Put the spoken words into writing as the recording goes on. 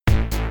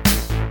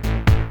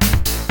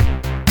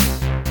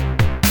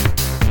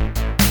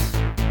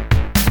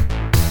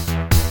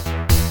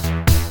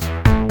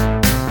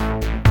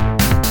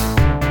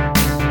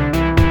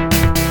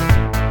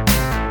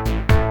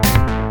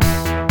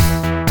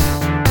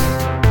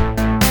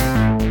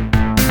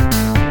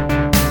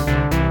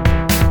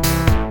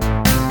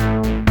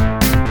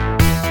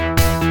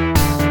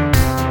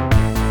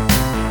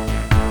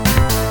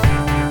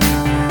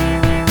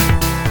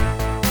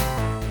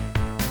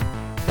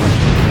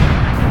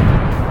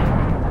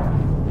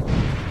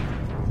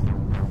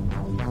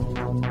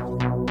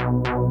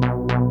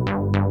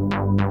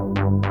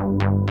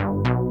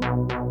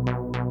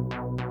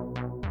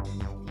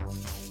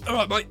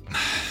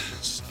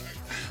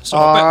So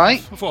I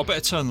thought I'd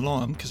better turn the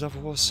light on, because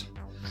otherwise...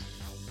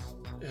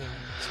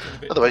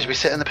 Otherwise we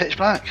sit in the pitch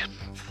black.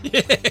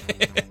 Yeah.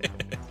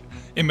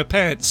 In my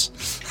pants.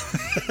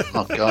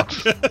 Oh, God.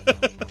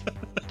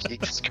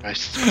 Jesus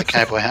Christ. Put the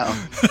cowboy hat on.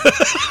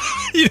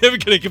 You're never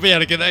going to be able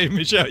to get that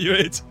image out your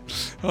head.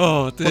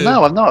 Oh, dear. Well,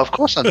 no, I'm not. Of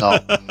course I'm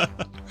not.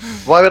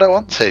 Why would I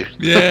want to?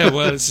 Yeah,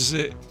 well, this is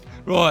it.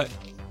 Right.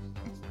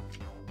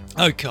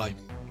 Okay.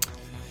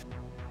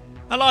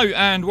 Hello,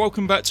 and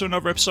welcome back to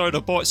another episode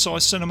of Bite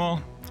Size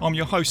Cinema. I'm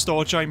your host,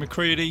 RJ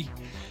McCready.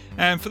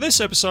 And for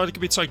this episode, I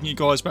could be taking you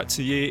guys back to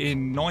the year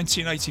in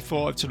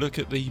 1985 to look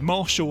at the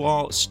martial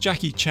arts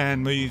Jackie Chan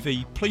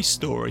movie Police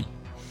Story.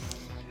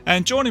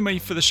 And joining me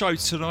for the show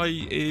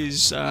today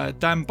is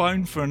Dan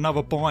Bone for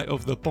another bite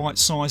of the Bite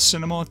Size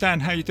Cinema. Dan,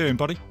 how you doing,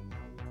 buddy?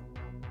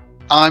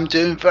 I'm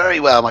doing very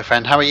well, my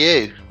friend. How are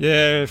you?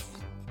 Yeah,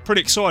 pretty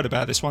excited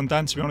about this one,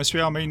 Dan, to be honest with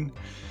you. I mean,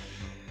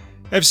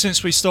 ever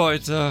since we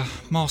started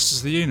Masters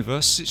of the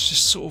Universe, it's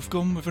just sort of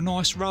gone with a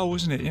nice roll,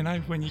 isn't it? You know,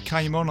 when you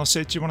came on, I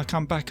said, do you want to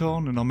come back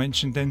on? And I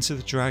mentioned Enter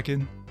the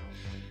Dragon.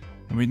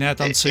 And we now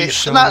done two shows.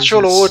 It's the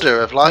natural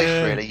order of life,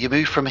 really. You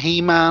move from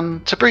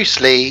He-Man to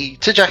Bruce Lee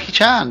to Jackie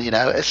Chan, you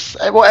know. It's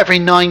what every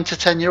 9 to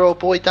 10-year-old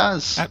boy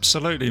does.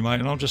 Absolutely, mate.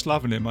 And I'm just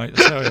loving it, mate.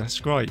 I tell you, it's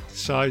great.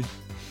 So,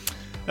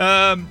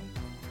 but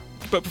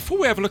before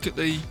we have a look at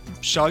the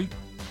show,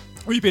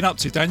 what have you been up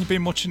to, Dan? You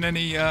been watching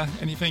any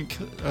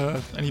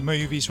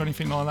movies or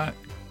anything like that?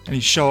 Any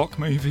shark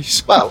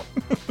movies? Well,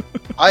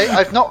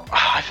 I've not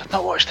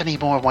watched any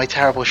more of my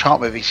terrible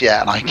shark movies yet,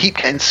 and I keep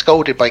getting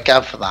scolded by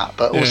Gav for that.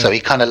 But also, he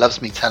kind of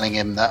loves me telling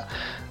him that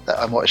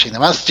I'm watching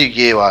them. As do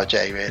you,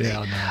 RJ, really.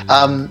 Yeah,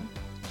 I know.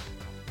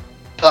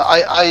 But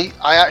I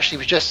actually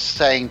was just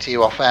saying to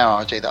you off air,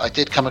 RJ, that I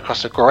did come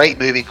across a great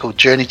movie called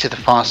Journey to the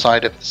Far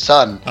Side of the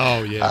Sun.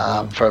 Oh,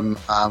 yeah. From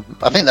I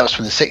think that was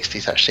from the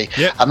 60s, actually.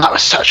 Yeah. And that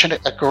was such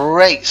a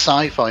great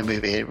sci-fi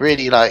movie. It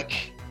really,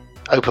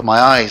 opened my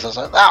eyes. I was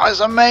like, that was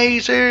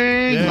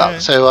amazing! Yeah.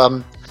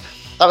 So,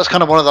 that was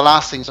kind of one of the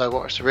last things I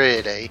watched,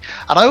 really.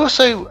 And I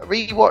also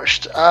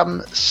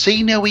rewatched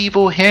See No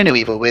Evil, Hear No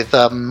Evil with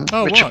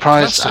Richard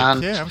Price. Classic.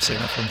 And yeah, I haven't seen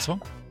that one,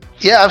 Tom.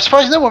 yeah, I'm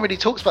surprised no one really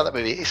talks about that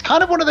movie. It's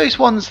kind of one of those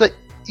ones that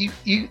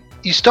you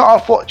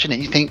start off watching it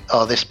and you think,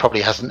 oh, this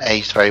probably hasn't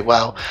aged very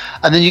well.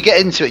 And then you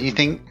get into it and you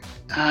think,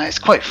 it's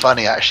quite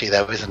funny, actually,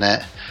 though, isn't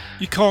it?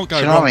 You can't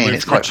go wrong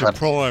with Richard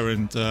Pryor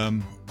and...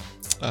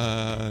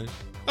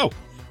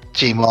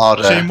 Gene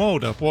Wilder. Gene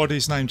Wilder. Why did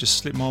his name just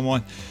slip my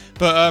mind?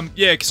 But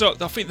because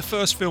I think the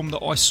first film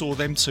that I saw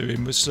them two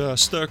in was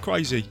Stir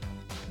Crazy,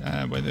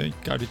 when they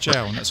go to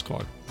jail, and that's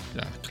quite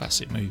a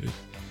classic movie.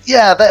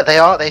 Yeah,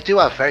 they do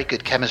have very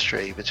good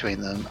chemistry between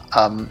them.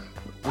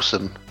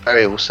 Awesome,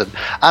 very awesome.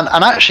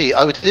 And actually,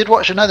 I did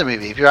watch another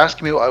movie. If you're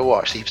asking me what I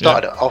watched, so you've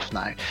started it off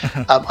now.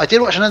 I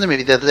did watch another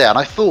movie the other day, and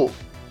I thought,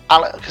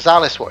 because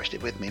Alice watched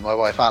it with me, my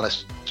wife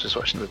Alice was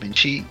watching it with me, and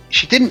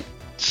she didn't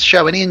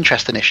show any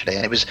interest initially,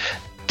 and it was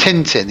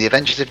Tintin, The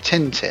Adventures of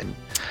Tintin.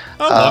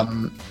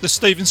 The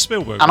Steven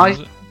Spielberg and one, was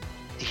it?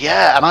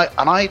 Yeah,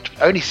 and I'd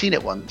only seen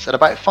it once, and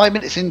about 5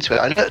 minutes into it,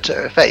 I looked at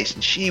her face,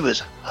 and she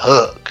was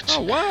hooked.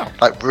 Oh, wow.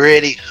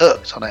 Really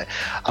hooked on it.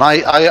 And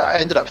I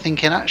ended up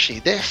thinking,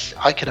 actually,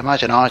 I could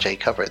imagine RJ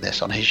covering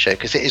this on his show,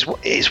 because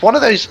it's one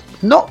of those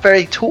not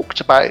very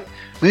talked about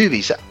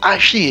movies that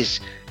actually is,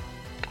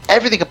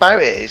 everything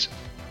about it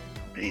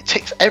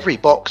ticks every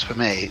box for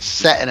me. It's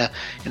set in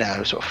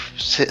a, sort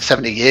of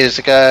 70 years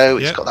ago.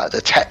 It's got that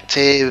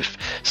detective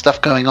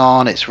stuff going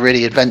on. It's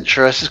really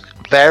adventurous. It's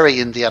very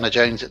Indiana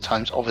Jones at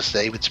times,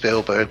 obviously, with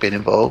Spielberg being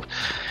involved.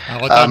 I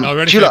don't know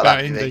anything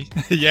about Indy.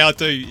 Movie? Yeah, I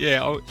do.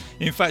 Yeah,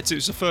 in fact, it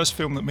was the first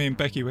film that me and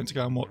Becky went to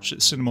go and watch at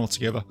the cinema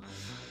together.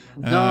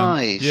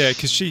 Nice. Yeah,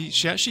 because she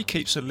actually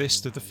keeps a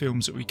list of the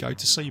films that we go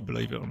to see,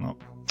 believe it or not.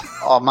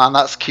 Oh man,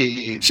 that's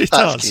cute. She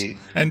that's does. Cute.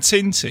 And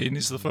Tintin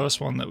is the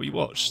first one that we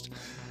watched.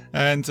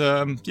 And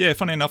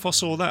funny enough, I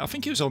saw that. I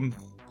think it was on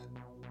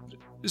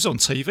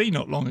TV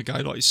not long ago,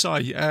 like you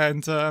say.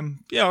 And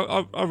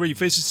I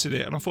revisited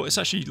it, and I thought it's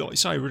actually, like you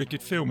say, a really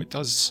good film. It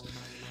does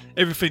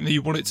everything that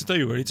you want it to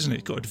do, really, doesn't it?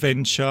 It's got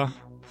adventure,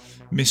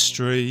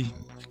 mystery,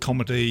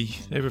 comedy,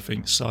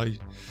 everything. So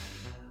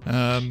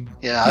I'd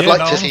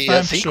like to see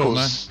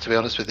sequels, to be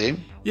honest with you.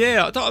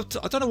 Yeah, I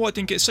don't know why it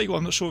didn't get a sequel.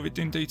 I'm not sure if it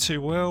didn't do too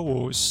well,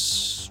 or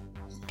it's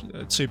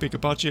too big a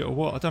budget, or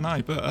what. I don't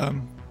know, but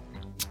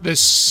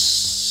there's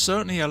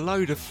certainly a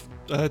load of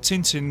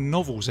Tintin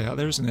novels out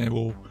there, isn't there,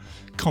 or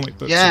comic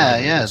books?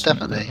 Yeah,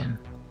 definitely.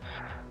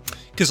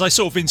 Because they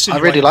sort of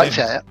insinuate. I really liked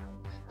it.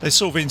 They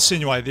sort of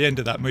insinuate at the end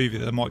of that movie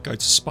that they might go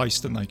to space,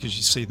 don't they? Because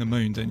you see the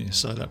moon, don't you?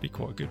 So that'd be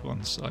quite a good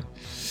one. So.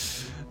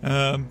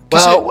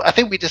 I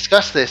think we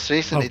discussed this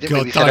recently, didn't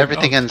we? We said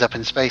everything ends up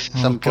in space at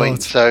some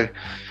point. So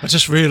I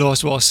just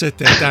realised what I said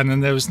there, Dan,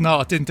 and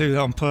I didn't do that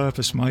on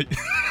purpose, mate.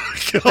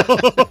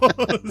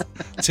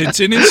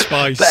 Tintin in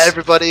space. But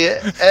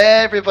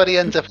everybody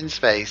ends up in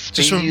space.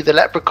 You the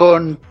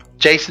leprechaun,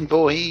 Jason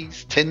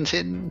Voorhees,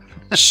 Tintin.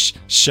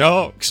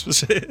 Sharks,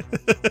 was it?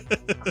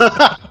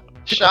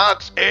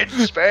 Sharks in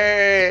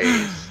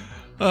space.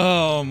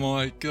 Oh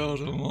my God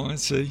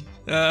Almighty!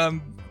 Yeah,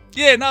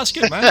 no, that's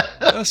good, man.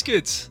 That's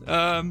good.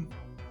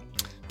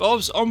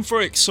 But I'm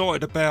very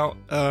excited about.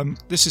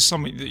 This is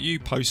something that you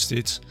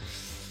posted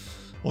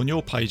on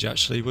your page.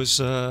 Actually, was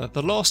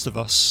The Last of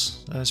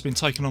Us has been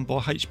taken on by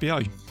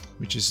HBO,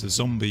 which is the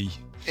zombie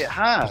It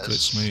has.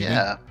 apocalypse movie.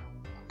 Yeah.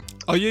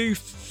 Are you?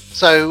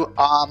 So,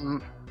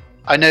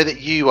 I know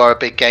that you are a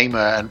big gamer,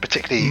 and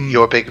particularly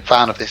you're a big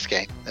fan of this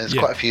game. There's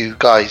quite a few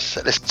guys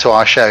that listen to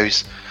our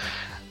shows.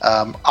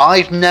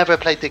 I've never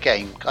played the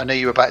game. I know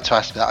you were about to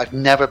ask me that. I've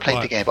never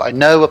played the game, but I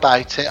know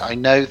about it. I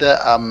know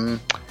that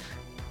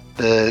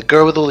the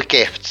Girl with All the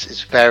Gifts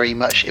is very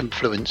much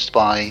influenced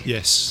by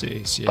Yes, it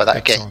is. Yeah, by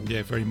that game. time.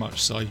 Yeah, very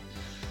much so.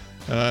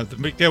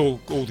 The Girl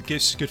with All the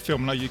Gifts is a good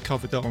film. I know you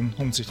covered that on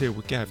Haunted Hill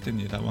with Gav, didn't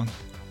you? That one.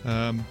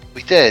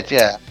 We did,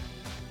 yeah.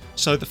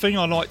 So the thing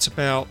I liked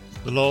about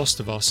The Last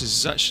of Us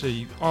is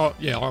actually,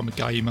 I'm a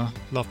gamer,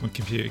 love my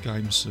computer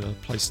games,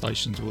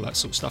 PlayStations, all that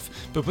sort of stuff.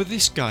 But with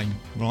this game,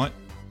 right,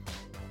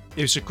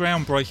 it was a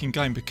groundbreaking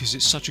game because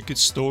it's such a good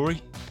story.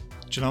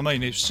 Do you know what I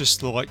mean? It's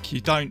just like you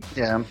don't,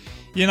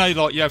 you know,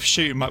 like you have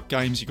shoot 'em up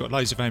games, you've got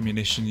loads of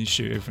ammunition, you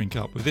shoot everything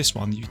up. With this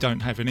one, you don't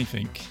have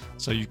anything,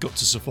 so you've got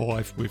to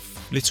survive with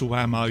little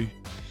ammo, and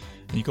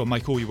you've got to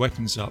make all your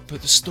weapons up.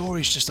 But the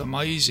story is just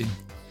amazing.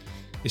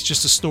 It's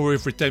just a story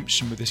of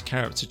redemption with this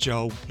character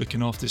Joel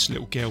looking after this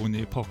little girl in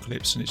the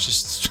apocalypse, and it's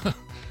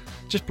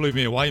just blew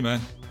me away,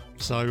 man.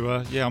 So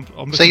I'm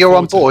looking So you're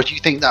on forward board. You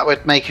think that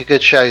would make a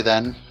good show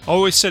then? I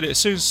always said it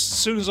as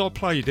soon as I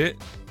played it,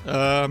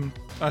 and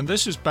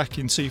this was back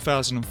in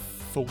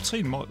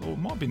 2014, or it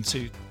might have been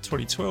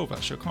 2012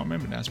 actually. I can't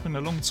remember now. It's been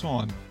a long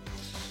time.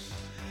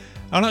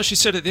 And I actually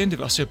said at the end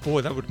of it, I said, "Boy,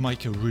 that would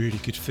make a really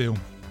good film."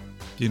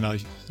 You know,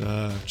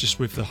 just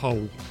with the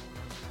whole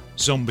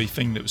zombie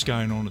thing that was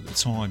going on at the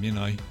time, you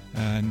know.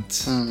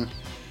 And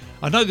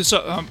I know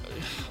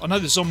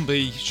the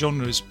zombie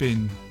genre has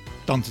been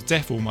done to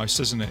death almost,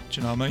 hasn't it?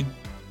 Do you know what I mean?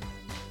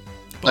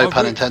 But No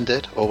pun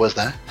intended, or was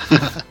there?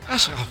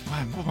 Oh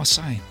man, what am I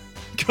saying?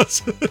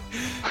 'Cause,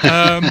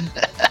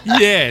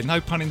 yeah,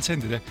 no pun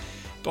intended there.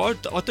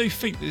 But I do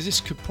think that this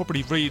could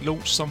probably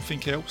relaunch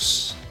something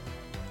else,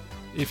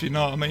 if you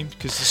know what I mean,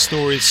 because the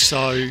story is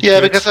so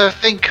good. Because I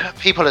think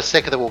people are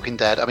sick of The Walking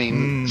Dead. I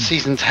mean,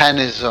 season 10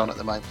 is on at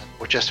the moment,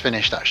 or just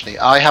finished actually.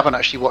 I haven't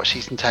actually watched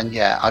season 10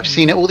 yet. I've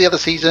seen it all the other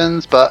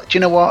seasons, but do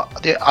you know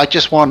what? I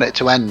just want it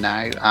to end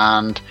now.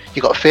 And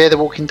you've got Fear the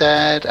Walking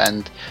Dead,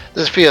 and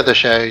there's a few other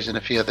shows and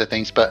a few other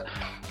things. But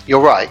you're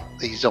right,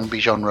 the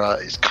zombie genre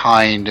is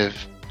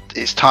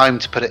it's time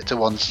to put it to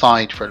one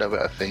side for a little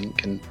bit, I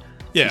think, and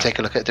take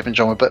a look at a different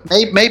genre. But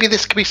maybe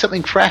this could be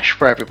something fresh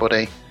for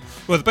everybody.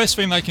 Well, the best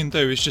thing they can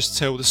do is just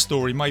tell the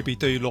story. Maybe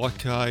do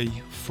like a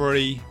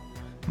 3,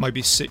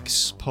 maybe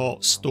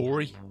 6-part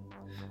story,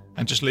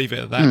 and just leave it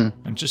at that.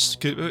 And just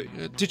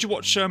did you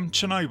watch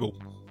Chernobyl?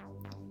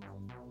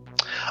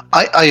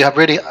 I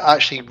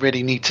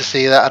really need to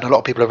see that, and a lot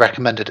of people have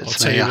recommended it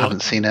to me. I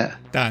haven't seen it.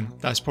 Dan,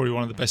 that's probably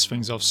one of the best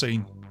things I've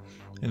seen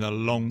in a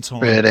long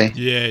time. Really?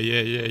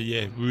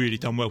 Yeah. Really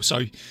done well.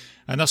 So,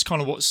 and that's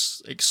kind of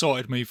what's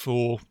excited me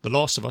for The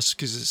Last of Us,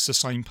 because it's the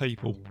same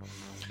people.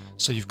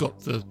 So you've got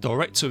the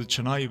director of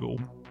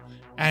Chernobyl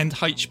and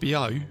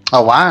HBO.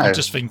 Oh wow! I'm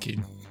just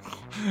thinking,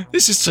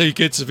 this is too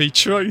good to be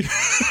true.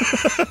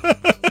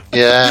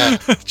 Yeah.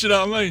 Do you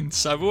know what I mean?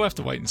 So we'll have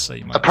to wait and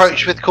see, mate.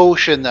 Approach with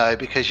caution, though,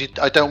 because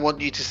I don't want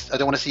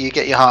to see you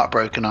get your heart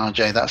broken,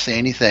 RJ. That's the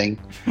only thing.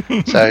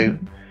 So,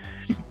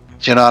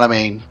 do you know what I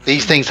mean?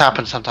 These things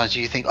happen sometimes.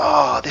 You think,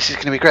 oh, this is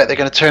going to be great. They're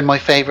going to turn my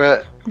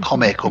favourite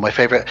comic or my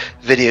favourite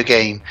video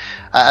game,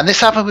 and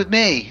this happened with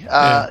me.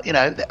 You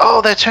know,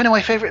 they're turning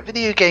my favourite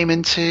video game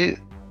into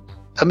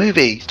a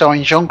movie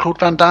starring Jean-Claude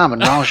Van Damme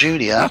and Raul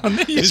Julia.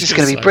 This is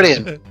going to be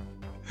brilliant.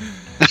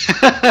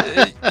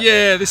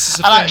 Yeah, this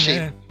is a and thing,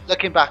 actually,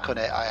 looking back on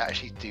it, I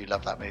actually do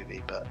love that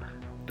movie, but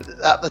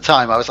at the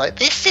time I was like,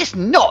 this is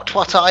not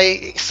what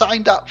I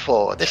signed up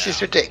for. This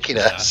is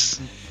ridiculous.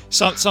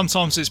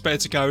 Sometimes it's better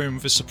to go in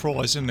with a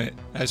surprise, isn't it?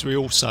 As we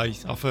all say,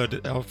 I've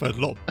heard a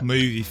lot of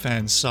movie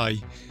fans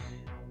say,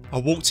 I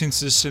walked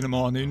into the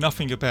cinema, I knew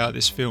nothing about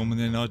this film,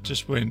 and then I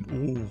just went,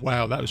 oh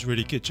wow, that was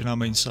really good. Do you know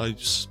what I mean? So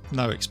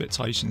no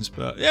expectations,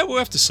 but yeah, we'll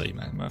have to see,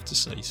 man. We'll have to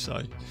see.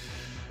 So.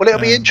 Well,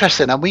 it'll be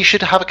interesting, and we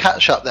should have a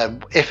catch up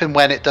then, if and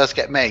when it does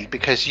get made,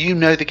 because you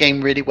know the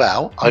game really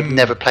well. I've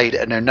never played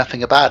it and know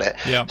nothing about it.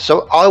 Yeah.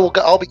 So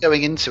I'll be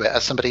going into it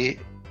as somebody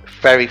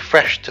very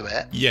fresh to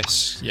it.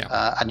 Yes.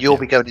 Yeah. And you'll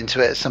be going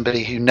into it as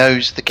somebody who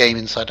knows the game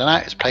inside and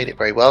out, has played it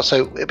very well.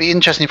 So it'll be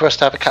interesting for us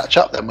to have a catch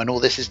up then when all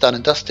this is done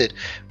and dusted,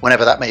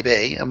 whenever that may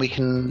be, and we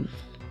can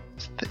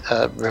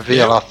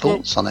reveal our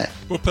thoughts on it.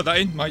 We'll put that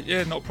in, mate.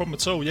 Yeah, not a problem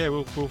at all. Yeah,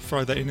 we'll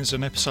throw that in as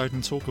an episode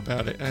and talk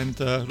about it. And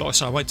like I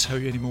say, I won't tell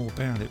you any more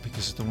about it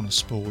because I don't want to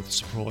spoil the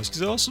surprise, because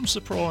there are some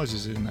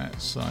surprises in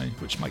that, so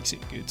which makes it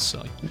good.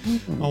 So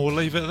I will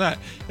leave it at that.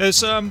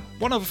 There's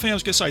one other thing I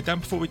was going to say, Dan,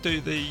 before we do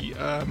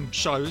the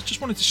show. I just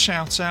wanted to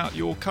shout out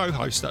your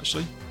co-host,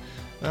 actually,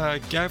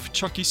 Gav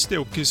Chucky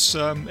Steele, because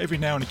every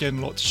now and again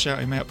I like to shout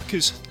him out,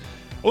 because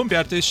wouldn't be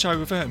able to do this show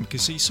without him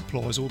because he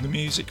supplies all the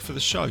music for the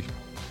show.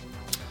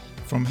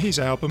 From his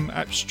album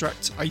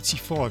Abstract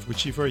 85,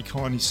 which he very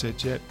kindly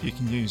said, yep, you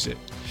can use it.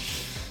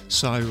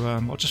 So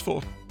I just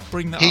thought I'd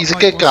bring that up. He's a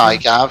good guy,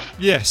 Gav.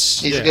 Yes.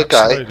 He's a good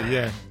guy.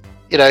 Yeah.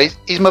 You know,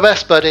 he's my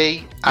best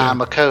buddy and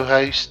my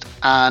co-host,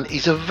 and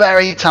he's a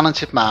very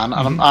talented man.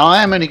 And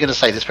I am only going to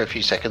say this for a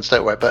few seconds,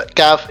 don't worry. But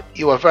Gav,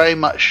 you are very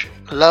much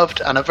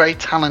loved and a very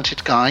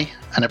talented guy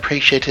and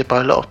appreciated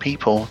by a lot of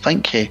people.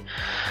 Thank you.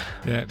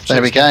 Yeah,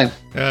 there we go.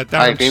 Dan,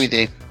 I agree with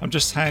you. I'm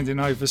just handing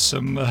over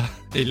some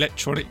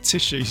electronic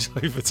tissues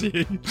over to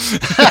you.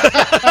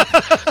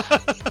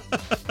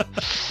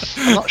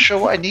 I'm not sure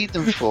what I need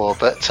them for,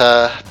 but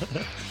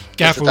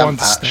Gav will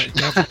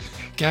understand.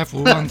 Gav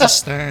will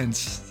understand.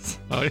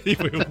 Oh, he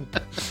will.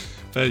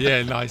 But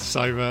yeah, nice.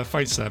 So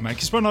thanks for that, man.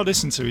 Because when I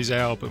listened to his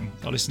album,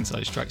 I listened to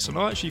those tracks, and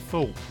I actually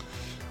thought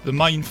the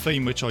main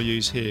theme which I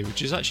use here,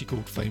 which is actually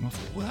called Theme, I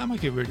thought, well, that might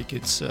be a really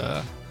good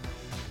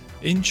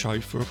intro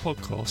for a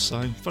podcast.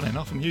 So funny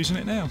enough, I'm using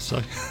it now. So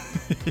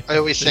I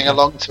always sing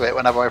along to it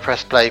whenever I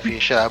press play for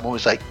your show. I'm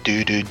always like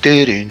do do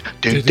do do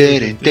do do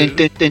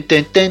do do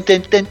do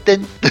do do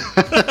do.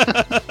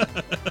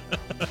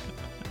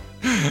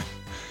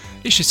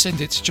 You should send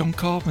it to John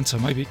Carpenter.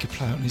 Maybe he could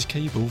play it on his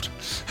keyboard.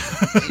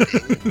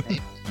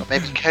 Or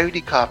maybe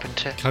Cody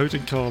Carpenter. Cody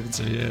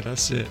Carpenter, yeah,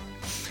 that's it.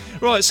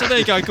 Right, so there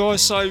you go,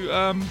 guys. So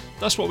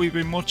that's what we've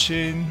been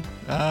watching.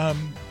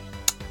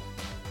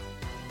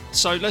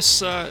 So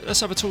let's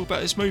have a talk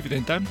about this movie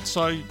then, Dan.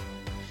 So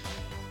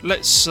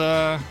let's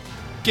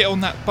get on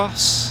that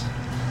bus.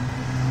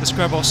 Let's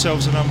grab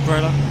ourselves an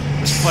umbrella.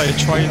 Let's play a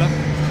trailer,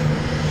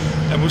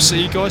 and we'll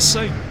see you guys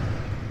soon.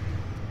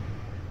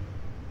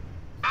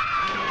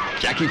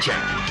 Jackie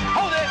Chan.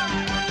 Hold it!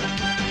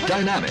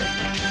 Dynamic.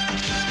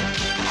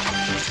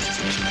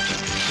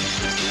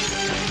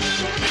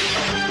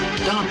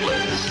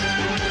 Dauntless.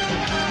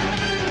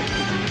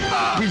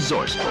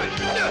 Resourceful.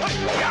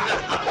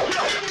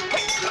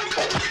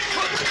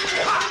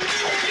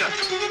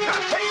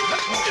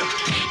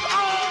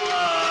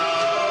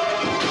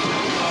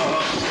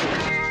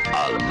 A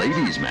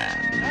ladies' man.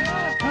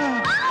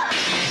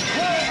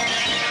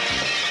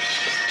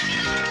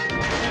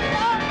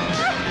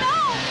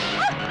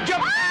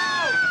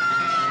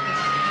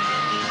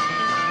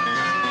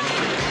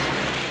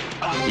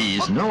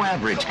 He's no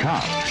average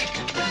cop,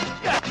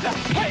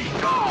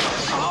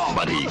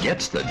 but he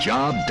gets the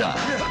job done.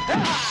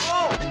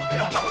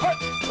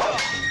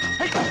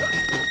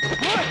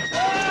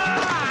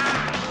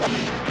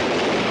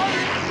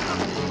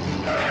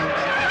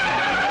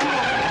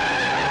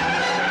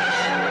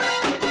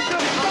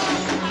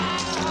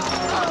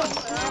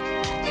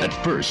 At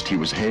first, he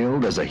was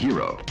hailed as a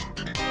hero.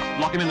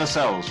 Lock him in the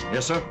cells.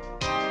 Yes, sir.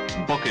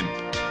 Book him.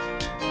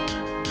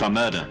 For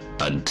murder.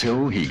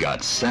 Until he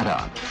got set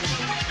up.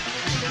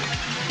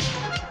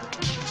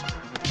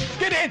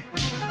 Get in!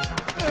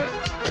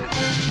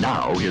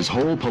 Now his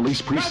whole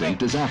police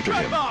precinct is after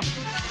him.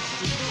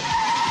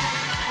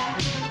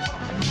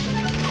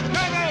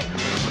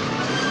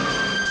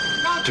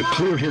 To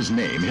clear his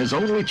name, his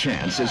only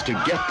chance is to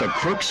get the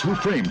crooks who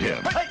framed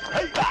him.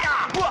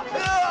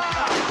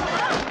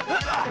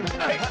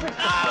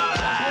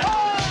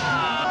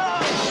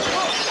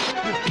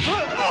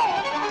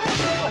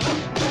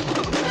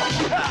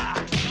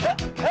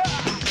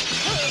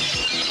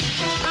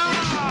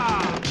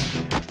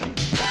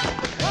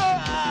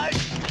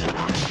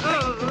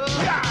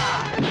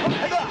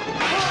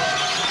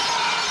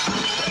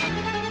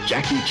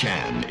 Jackie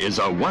Chan is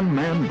a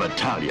one-man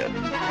battalion.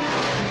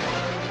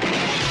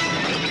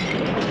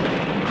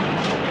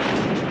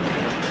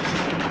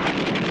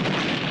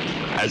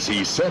 As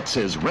he sets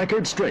his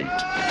record straight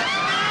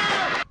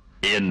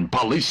in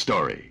Police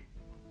Story.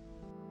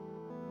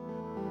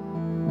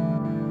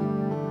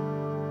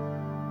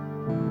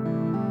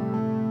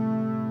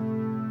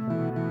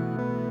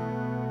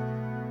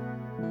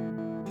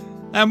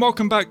 And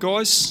welcome back,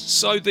 guys.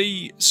 So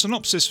the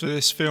synopsis for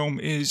this film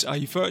is: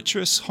 a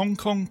virtuous Hong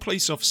Kong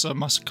police officer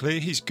must clear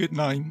his good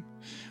name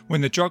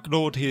when the drug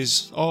lord he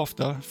is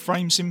after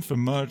frames him for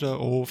murder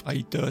of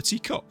a dirty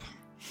cop.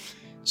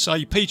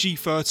 So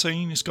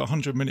PG-13, it's got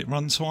 100-minute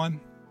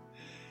runtime.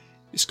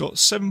 It's got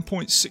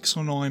 7.6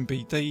 on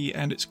IMDb,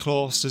 and it's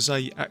classed as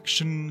a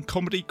action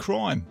comedy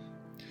crime.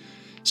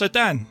 So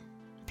Dan,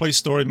 Police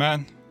Story,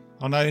 man,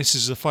 I know this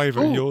is a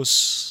favourite of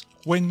yours.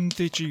 When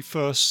did you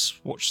first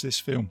watch this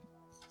film?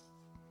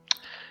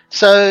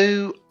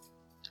 So,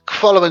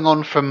 following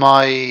on from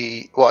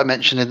what I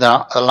mentioned in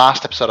the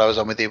last episode I was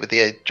on with you with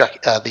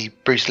the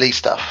Bruce Lee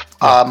stuff,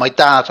 my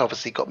dad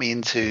obviously got me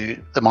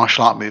into the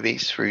martial art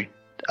movies through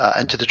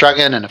Enter the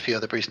Dragon and a few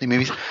other Bruce Lee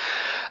movies,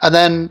 and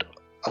then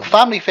a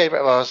family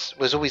favourite of ours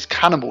was always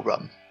Cannonball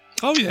Run.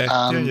 Oh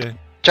yeah, yeah.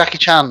 Jackie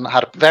Chan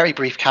had a very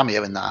brief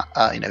cameo in that.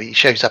 He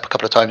shows up a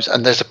couple of times,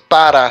 and there's a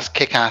badass,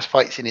 kick-ass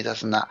fight scene he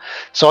does in that.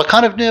 So I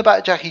kind of knew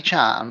about Jackie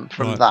Chan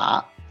from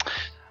that.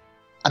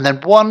 And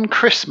then one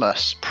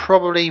Christmas,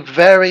 probably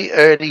very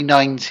early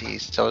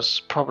 90s, so I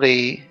was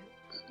probably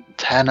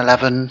 10,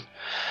 11,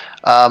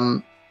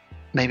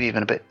 maybe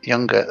even a bit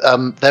younger.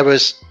 There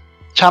was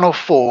Channel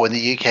 4 in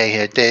the UK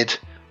here did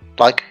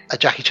like a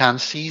Jackie Chan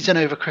season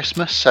over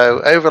Christmas. So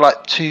over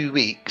like 2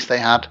 weeks, they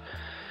had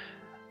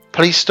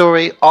Police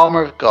Story,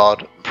 Armour of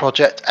God,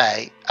 Project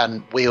A,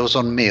 and Wheels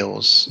on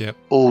Meals,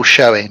 all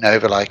showing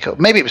over like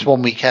maybe it was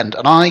one weekend.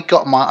 And I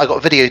got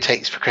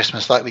videotapes for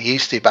Christmas like we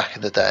used to back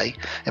in the day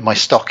in my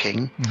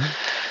stocking.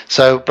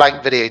 So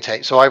blank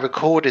videotapes. So I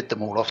recorded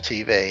them all off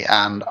TV,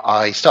 and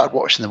I started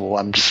watching them all,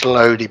 and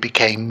slowly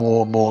became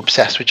more and more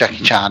obsessed with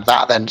Jackie Chan.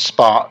 That then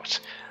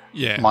sparked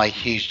my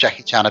huge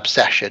Jackie Chan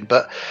obsession.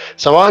 But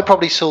so I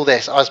probably saw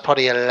this. I was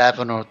probably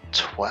 11 or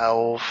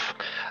 12.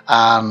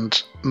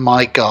 And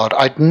my God,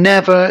 I'd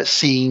never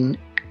seen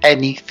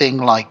anything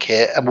like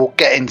it. And we'll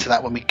get into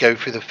that when we go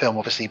through the film,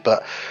 obviously.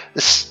 But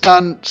the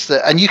stunts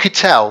and you could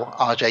tell,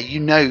 RJ, you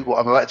know what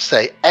I'm about to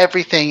say.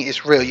 Everything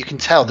is real. You can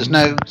tell. There's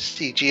no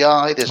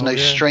CGI. There's no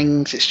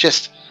strings. It's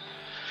just,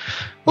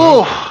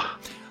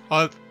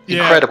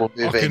 incredible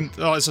movie.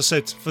 As I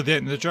said for the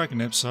Enter the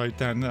Dragon episode,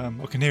 Dan,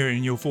 I can hear it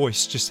in your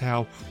voice just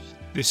how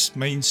this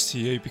means to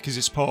you, because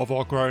it's part of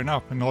our growing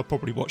up, and I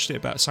probably watched it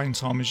about the same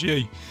time as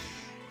you.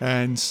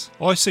 And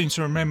I seem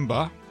to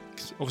remember,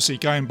 obviously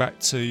going back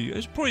to,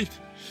 it's probably,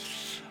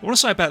 I want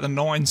to say about the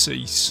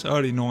 90s,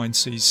 early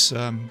 90s,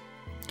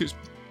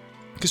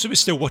 because we were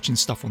still watching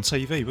stuff on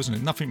TV, wasn't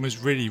it? Nothing was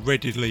really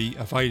readily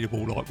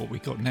available like what we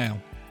got now.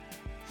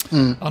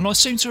 And I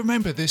seem to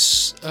remember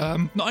this,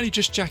 not only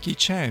just Jackie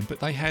Chan,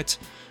 but they had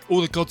all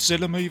the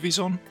Godzilla movies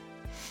on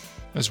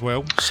as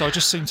well. So I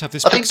just seem to have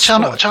this. I think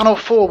Channel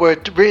 4 were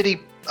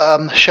really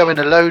showing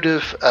a load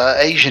of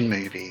Asian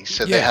movies.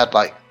 So they had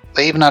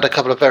they even had a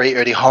couple of very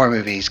early horror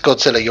movies.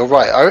 Godzilla, you're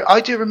right.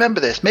 I do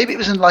remember this. Maybe it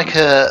was in like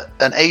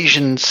an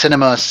Asian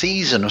cinema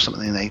season or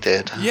something they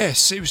did.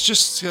 Yes, it was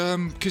just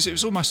because it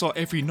was almost like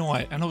every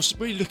night, and I was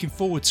really looking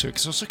forward to it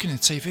because I was looking at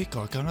the TV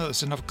guide going, oh,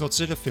 there's another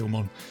Godzilla film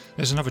on.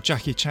 There's another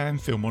Jackie Chan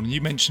film on. And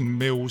you mentioned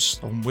Meals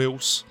on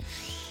Wheels.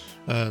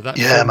 That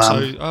film.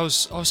 Man.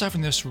 So I was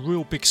having this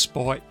real big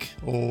spike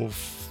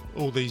of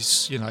all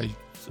these,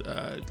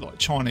 like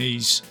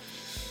Chinese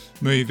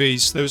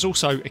movies. There was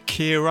also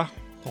Akira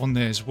on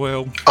there as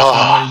well.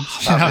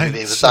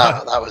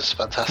 That was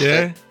fantastic.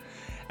 Yeah,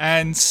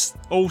 and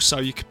also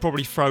you could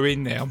probably throw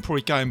in there, I'm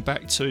probably going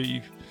back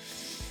to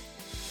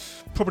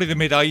probably the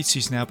mid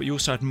 80s now, but you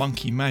also had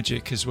Monkey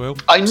Magic as well.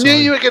 I knew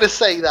you were going to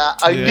say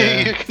that. I knew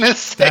you were going to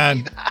say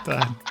that.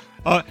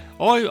 Dan.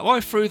 I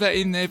threw that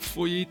in there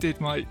before you did,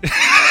 mate.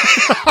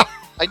 I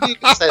knew you were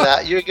going to say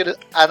that. You were going to,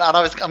 and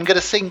I'm going to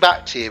sing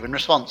back to you in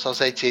response. I'll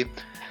say to you,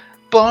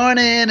 born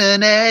in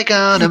an egg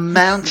on a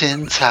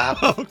mountain top.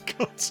 Oh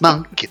God!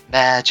 Monkey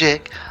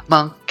magic,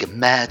 monkey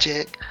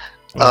magic.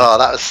 Oh,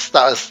 that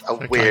was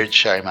a weird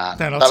show, man.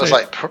 Dan, that was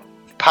like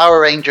Power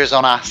Rangers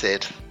on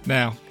acid.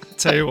 Now,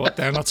 tell you what,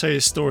 Dan, I'll tell you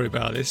a story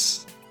about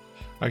this.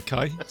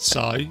 Okay,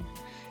 so it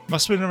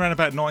must have been around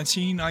about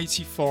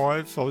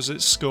 1985. I was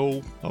at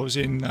school. I was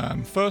in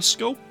first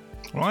school,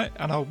 right?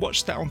 And I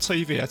watched that on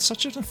TV. It had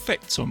such an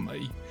effect on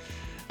me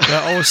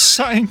that I was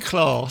sat in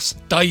class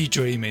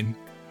daydreaming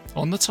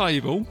on the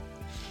table.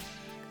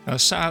 I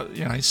sat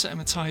at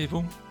my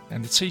table,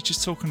 and the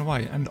teacher's talking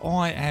away, and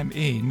I am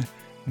in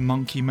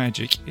Monkey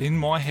Magic in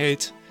my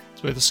head.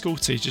 It's where the school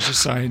teacher's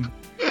just saying,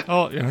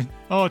 RJ,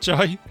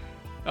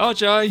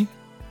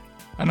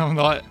 and I'm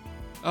like,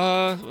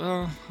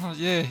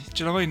 yeah.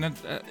 Do you know what I mean? Do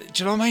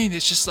you know what I mean?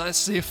 It's just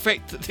that's the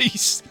effect that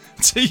these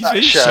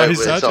TV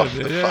shows had. Off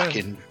the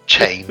fucking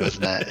chain,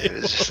 wasn't it? It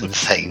was just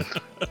insane.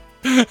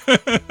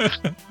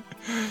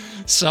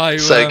 So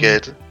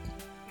good.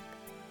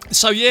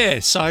 So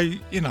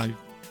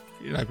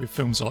with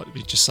films like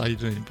we just say,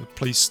 the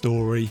Police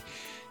Story,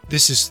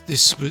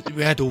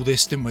 we had all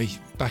this, didn't we,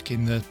 back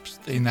in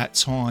that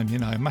time?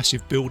 A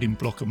massive building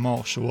block of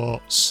martial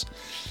arts.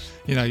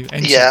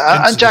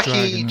 And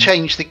Jackie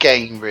changed the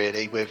game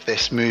really with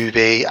this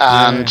movie.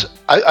 And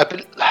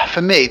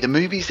for me, the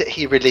movies that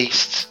he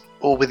released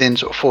all within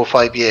sort of 4 or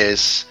 5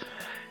 years,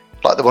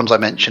 like the ones I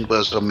mentioned,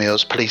 Wheels on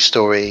Meals, Police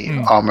Story,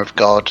 Armour of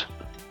God,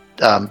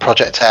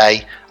 Project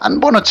A,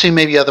 and one or two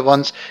maybe other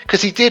ones,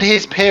 because he did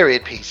his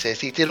period pieces.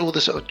 He did all the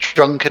sort of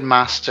Drunken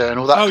Master and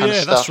all that kind of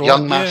stuff, right,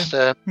 Young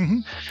Master. Mm-hmm.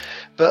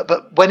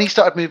 But when he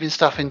started moving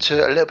stuff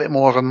into a little bit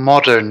more of a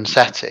modern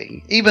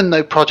setting, even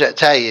though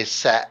Project A is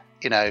set,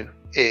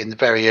 in the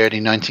very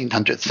early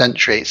 1900th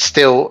century, it's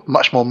still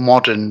much more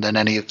modern than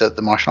any of the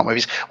martial art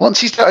movies.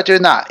 Once he started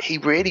doing that, he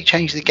really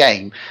changed the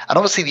game. And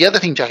obviously the other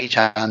thing Jackie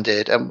Chan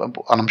did, and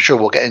I'm sure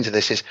we'll get into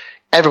this, is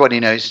everybody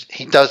knows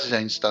he does his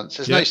own stunts.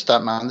 There's no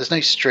stuntman, there's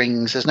no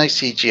strings, there's no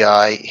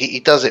CGI. He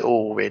does it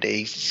all, really.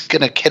 He's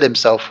going to kill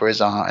himself for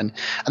his art. And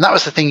that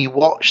was the thing you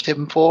watched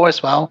him for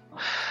as well.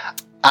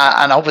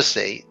 And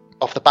obviously,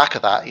 off the back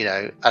of that,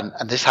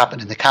 and this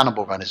happened in the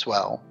Cannonball Run as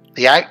well,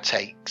 the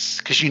outtakes,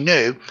 because you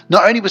knew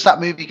not only was that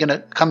movie going to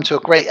come to a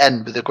great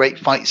end with a great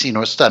fight scene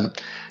or a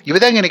stunt, you were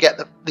then going to get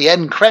the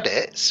end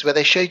credits where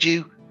they showed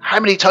you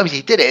how many times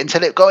he did it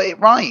until it got it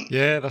right.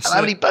 Yeah, that's and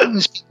how many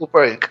bones people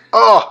broke.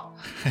 Oh,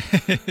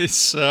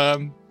 it's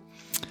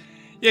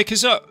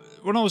because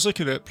when I was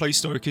looking at Police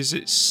Story, because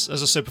it's,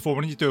 as I said before,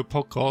 when you do a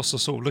podcast, I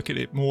sort of look at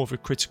it more of a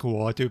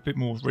critical eye, do a bit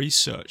more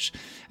research.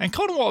 And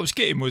kind of what I was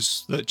getting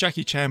was that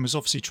Jackie Chan was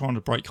obviously trying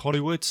to break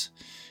Hollywood.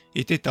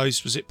 He did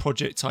those, was it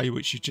Project A,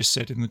 which you just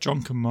said, in The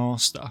Drunken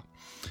Master.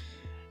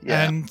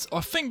 Yeah. And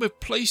I think with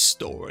Police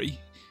Story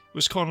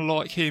was kind of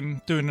like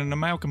him doing an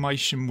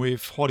amalgamation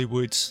with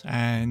Hollywood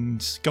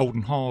and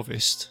Golden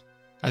Harvest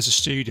as a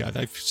studio.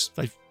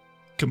 They've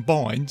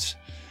combined,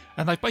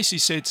 and they basically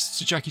said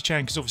to Jackie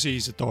Chan, because obviously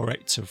he's a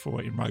director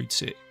for it and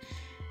wrote it,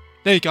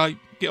 there you go,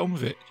 get on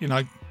with it, you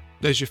know,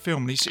 there's your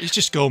film. And he's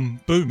just gone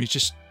boom. He's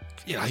just,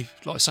 you know,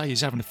 like I say,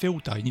 he's having a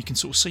field day, and you can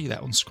sort of see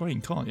that on screen,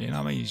 can't you? You know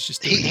what I mean? He's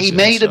just he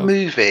made a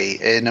movie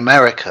in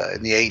America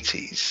in the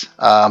 80s.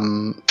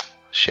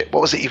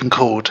 What was it even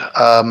called?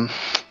 Damn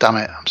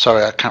it, I'm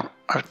sorry,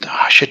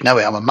 I should know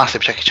it. I'm a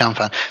massive Jackie Chan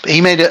fan. But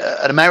he made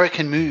an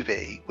American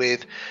movie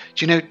with,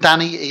 do you know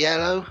Danny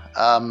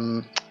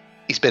Aiello?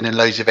 He's been in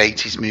loads of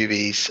 80s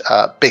movies.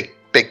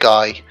 Big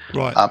guy.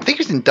 Right. I think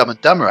he was in Dumb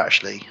and Dumber,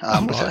 actually.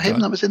 Was it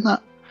him that was in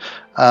that?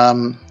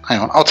 Hang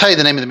on, I'll tell you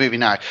the name of the movie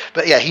now.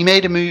 But yeah, he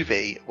made a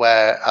movie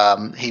where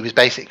he was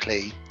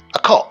basically a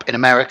cop in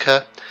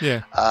America.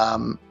 Yeah.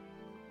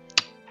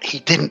 He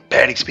didn't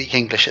barely speak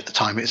English at the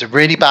time. It was a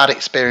really bad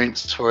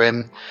experience for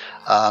him.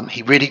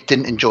 He really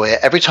didn't enjoy it.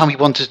 Every time he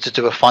wanted to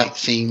do a fight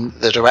scene,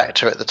 the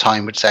director at the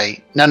time would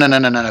say, no,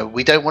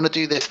 we don't want to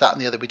do this, that,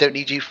 and the other. We don't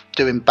need you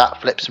doing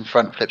back flips and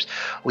front flips.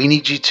 We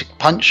need you to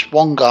punch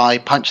one guy,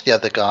 punch the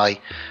other guy,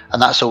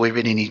 and that's all we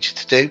really need you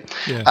to do.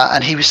 Yeah.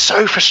 And he was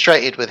so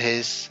frustrated with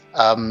his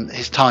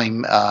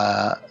time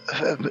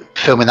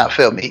filming that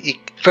film.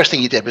 First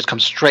thing he did was come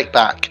straight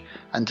back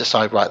and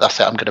decide, right, that's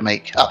it, I'm going to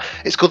make...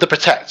 it's called The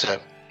Protector.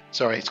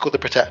 Sorry, it's called The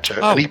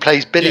Protector. And he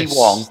plays Billy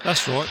Wong.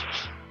 That's right.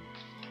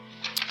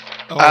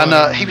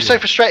 And he was so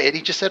frustrated,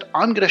 he just said,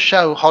 I'm going to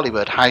show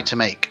Hollywood how to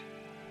make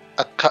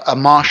a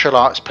martial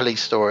arts police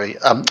story,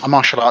 a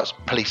martial arts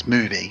police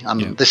movie.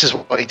 And this is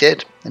what he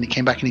did. And he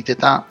came back and he did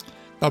that.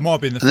 That might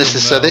have been the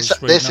film.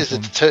 This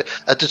is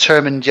a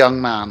determined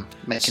young man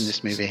making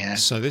this movie here.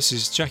 So this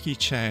is Jackie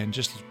Chan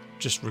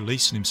just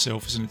releasing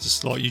himself, isn't it?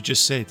 Just like you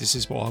just said, this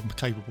is what I'm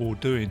capable of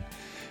doing.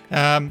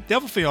 The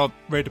other thing I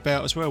read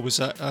about as well was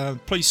that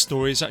Police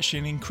Story is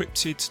actually an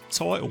encrypted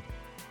title,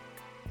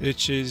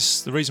 which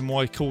is the reason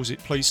why he calls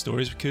it Police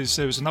Story, is because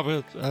there was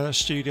another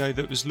studio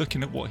that was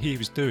looking at what he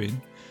was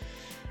doing,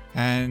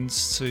 and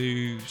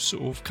to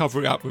sort of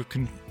cover it up with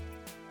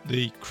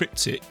the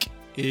cryptic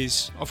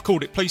is, I've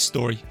called it Police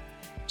Story,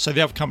 so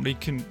the other company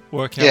can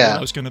work out what that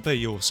was going to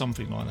be or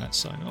something like that.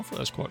 So I thought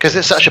that's quite, because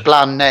it's such a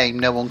bland name,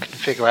 no one can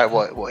figure out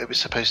what it was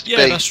supposed to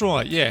be. Yeah, that's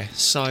right. Yeah,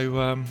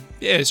 so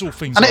it's all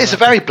things. And like it is a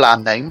very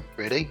bland name,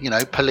 really. You know,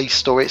 Police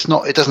Story. It's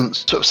not. It doesn't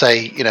sort of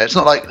say. You know, it's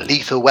not like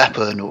Lethal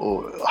Weapon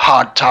or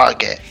Hard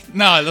Target.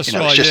 No, that's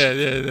right. Just...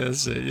 Yeah,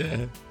 that's it.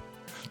 Yeah,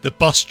 the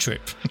bus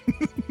trip.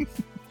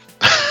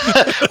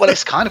 Well,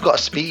 it's kind of got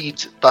a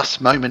speed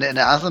bus moment in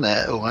it, hasn't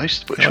it?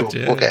 Almost, which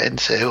we'll get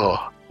into.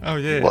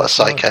 What a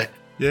psycho! Right.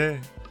 Yeah.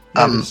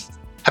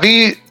 Have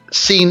you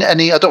seen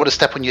any? I don't want to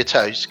step on your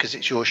toes because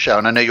it's your show,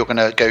 and I know you're going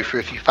to go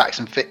through a few facts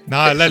and fits in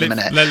a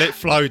minute. Let it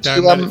flow,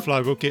 Dan. Let it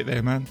flow. We'll get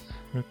there, man.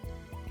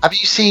 Have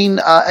you seen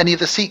any of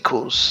the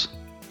sequels?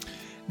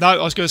 No,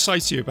 I was going to say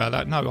to you about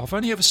that. No, I've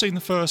only ever seen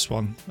the first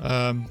one.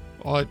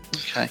 I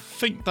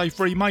think they've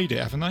remade it,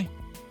 haven't they?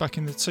 Back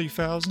in the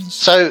 2000s.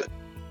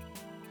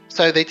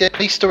 So they did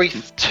Police Story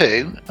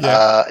 2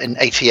 in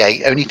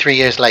 '88, only 3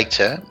 years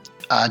later.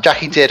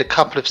 Jackie did a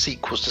couple of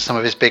sequels to some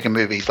of his bigger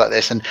movies like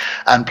this,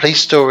 and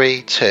Police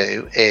Story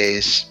 2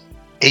 is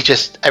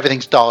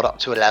everything's dialed up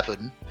to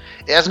 11.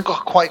 It hasn't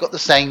quite got the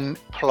same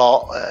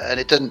plot, and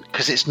it doesn't,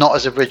 because it's not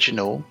as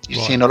original.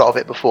 You've seen a lot of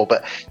it before,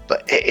 but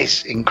it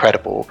is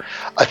incredible.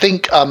 I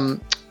think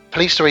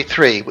Police Story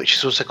 3, which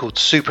is also called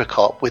Super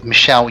Cop with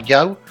Michelle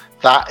Yeoh,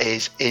 that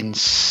is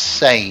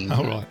insane.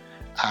 Oh, right.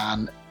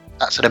 And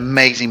that's an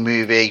amazing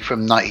movie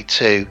from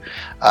 '92.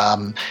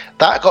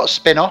 That got a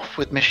spin-off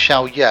with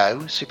Michelle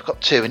Yeoh, Super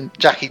Cop 2, and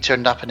Jackie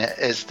turned up in it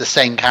as the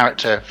same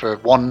character for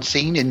one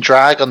scene in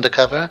drag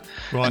undercover,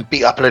 and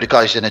beat up a load of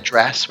guys in a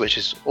dress, which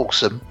is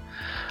awesome.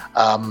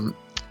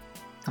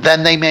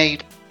 Then they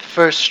made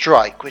First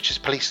Strike, which is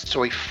Police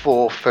Story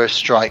 4 First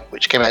Strike,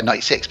 which came out in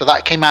 '96, but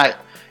that came out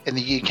in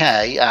the UK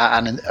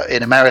and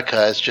in America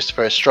as just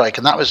First Strike,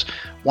 and that was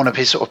one of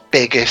his sort of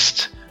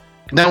biggest.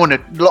 Not a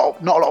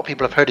lot of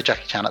people have heard of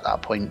Jackie Chan at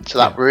that point, so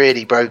that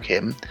really broke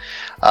him.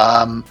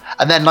 And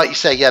then, like you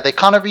say, they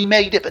kind of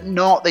remade it, but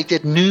not. They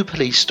did New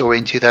Police Story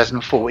in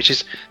 2004, which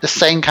is the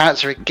same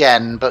character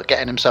again, but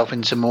getting himself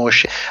into more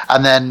shit.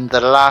 And then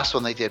the last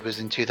one they did was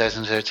in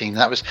 2013.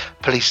 That was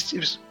It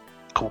was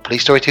called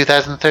Police Story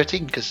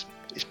 2013 because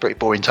it's pretty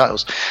boring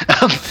titles.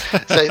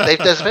 So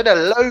there's been a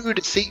load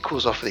of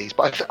sequels off of these.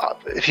 But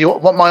if you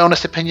want my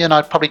honest opinion,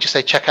 I'd probably just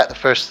say check out the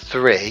first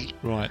 3.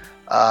 Right.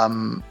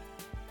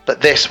 But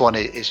this one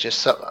is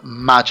just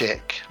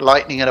magic,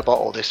 lightning in a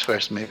bottle. This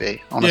first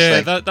movie, honestly.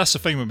 Yeah, that's the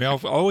thing with me. I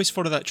always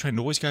follow that trend.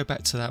 Always go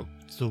back to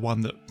the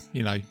one that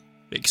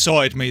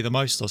excited me the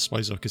most, I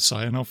suppose I could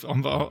say, and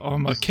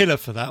I'm a killer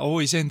for that. I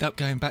always end up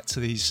going back to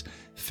these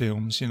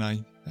films, you know.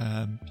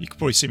 You could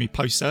probably see me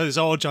post that. There's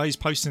RJ's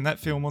posting that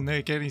film on there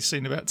again. He's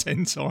seen about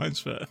 10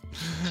 times. But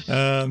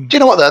do you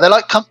know what though? They're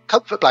like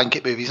comfort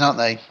blanket movies, aren't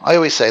they? I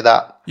always say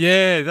that.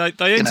 Yeah,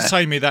 they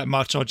entertain me that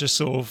much. I just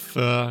sort of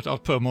I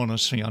put them on. I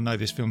just think I know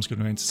this film's going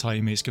to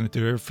entertain me. It's going to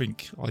do everything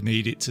I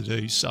need it to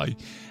do. So,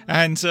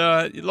 and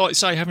like I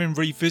say, having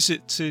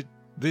revisited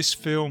this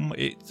film,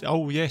 it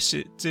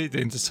did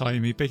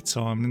entertain me big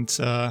time.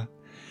 And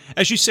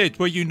as you said,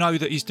 where you know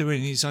that he's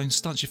doing his own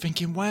stunts, you're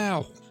thinking,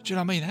 wow, do you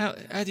know what I mean? How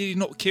did he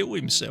not kill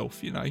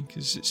himself, you know?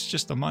 Because it's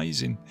just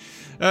amazing.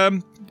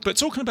 But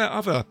talking about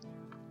other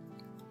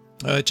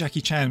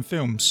Jackie Chan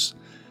films,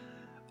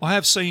 I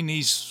have seen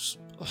his,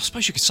 I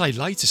suppose you could say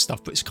later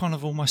stuff, but it's kind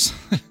of almost,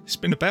 it's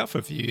been about for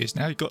a few years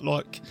now. You've got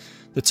like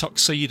the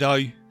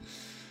Tuxedo.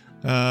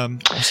 I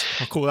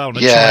call that on a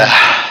train.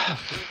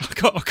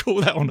 I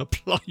call that on a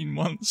plane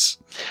once.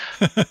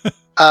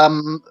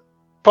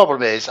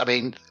 Problem is, I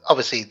mean,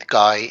 obviously the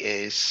guy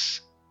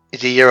is a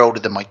year older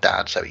than my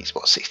dad, so he's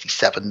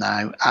 67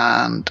 now,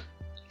 and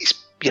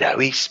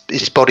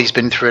his body's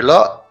been through a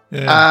lot,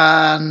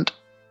 and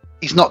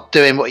he's not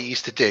doing what he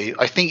used to do.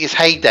 I think his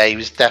heyday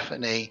was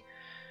definitely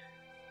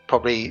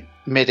probably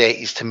mid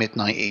 80s to mid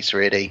 90s,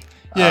 really.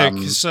 Yeah,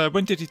 because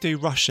when did he do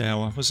Rush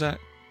Hour? Was that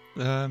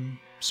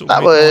sort of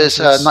that was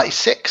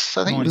 96,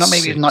 I think. 96. Not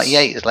maybe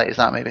 98, as late as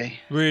that, maybe.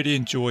 Really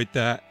enjoyed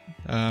that.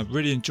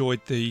 Really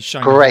enjoyed the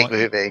great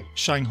movie.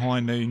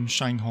 Shanghai Noon,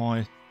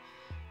 Shanghai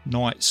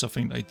Nights, I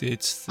think they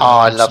did.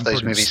 I love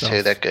those movies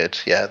too. They're good.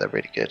 Yeah, they're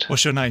really good.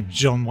 What's your name?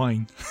 John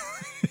Wayne.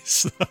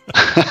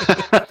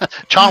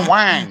 John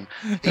Wang.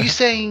 Are you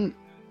saying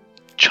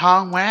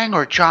John Wang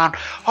or John?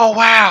 Oh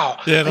wow!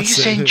 Yeah, are you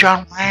saying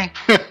John Wang?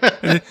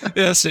 Yeah,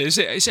 that's it.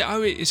 Is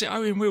it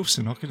Owen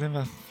Wilson? I could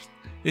never.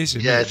 Is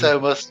it? Yeah, it's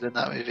Owen Wilson in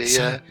that movie.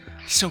 Yeah,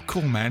 he's so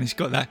cool, man. He's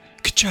got that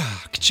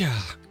ka-cha,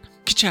 ka-cha,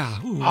 ka-cha.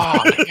 Ooh.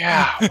 Oh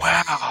yeah!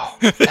 Wow,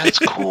 that's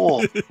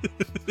cool.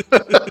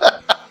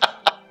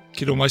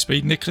 Could almost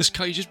be Nicolas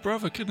Cage's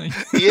brother, couldn't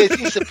he? He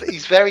is.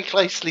 He's very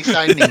closely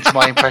sounding to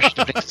my impression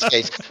of Nicolas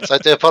Cage, so I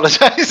do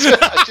apologise.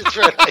 I just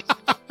really.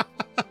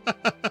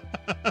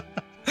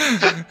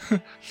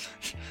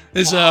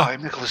 Wow,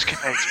 I'm Nicolas Cage.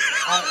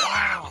 Oh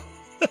wow,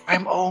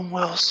 I'm Owen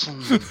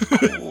Wilson.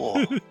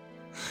 Cool.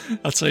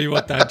 I'll tell you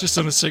what, Dan. Just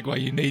on a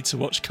segue, you need to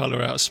watch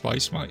Colour Out of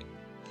Space, mate.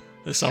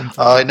 There's something.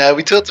 Oh, I know.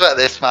 We talked about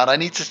this, man. I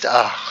need to.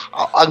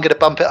 I'm going to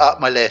bump it up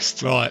my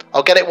list. Right.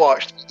 I'll get it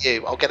watched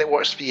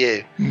for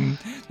you.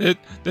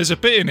 There's a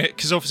bit in it,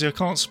 because obviously I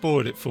can't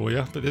spoil it for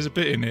you, but there's a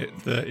bit in it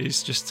that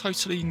is just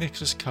totally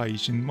Nicolas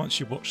Cage, and once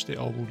you've watched it,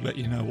 I will let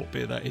you know what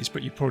bit that is,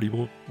 but you probably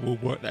will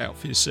work that out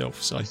for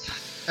yourself. So.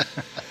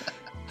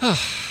 I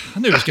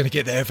knew he was going to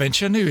get there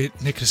eventually. I knew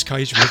Nicolas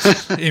Cage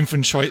would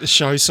infiltrate the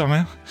show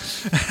somehow.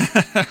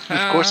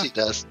 Of course he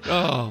does.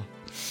 Oh.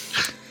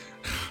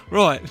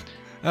 Right.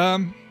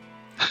 That's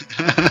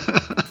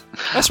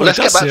what Let's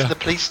get back here. to the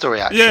police story,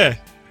 actually.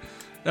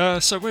 Yeah.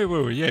 So where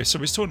were we? Yeah, so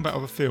we was talking about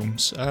other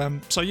films.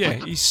 So yeah,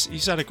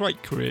 he's had a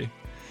great career.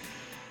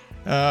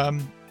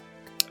 And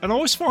I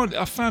always found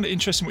it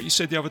interesting what you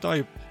said the other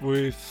day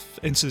with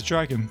Enter the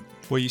Dragon,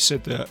 where you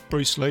said that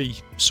Bruce Lee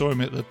saw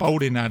him at the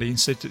bowling alley and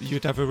said that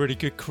you'd have a really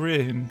good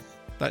career, and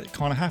that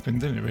kind of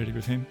happened, didn't it, really,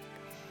 with him?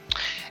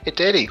 It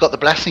did. He got the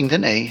blessing,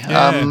 didn't he?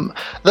 Yeah.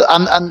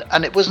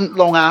 And it wasn't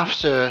long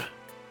after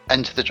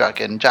Enter the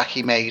Dragon,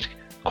 Jackie made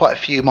quite a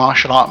few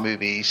martial art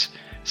movies,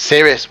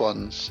 serious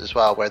ones as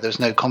well, where there's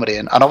no comedy.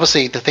 And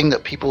obviously the thing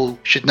that people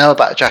should know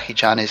about Jackie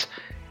Chan is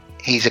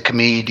he's a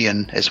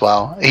comedian as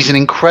well. He's an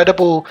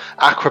incredible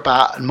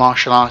acrobat and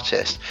martial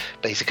artist,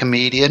 but he's a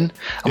comedian.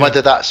 And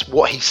whether that's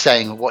what he's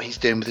saying or what he's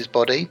doing with his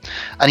body.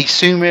 And he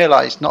soon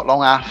realised, not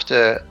long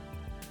after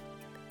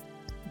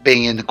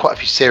being in quite a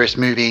few serious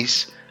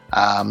movies,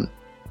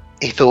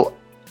 he thought,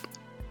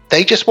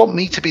 they just want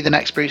me to be the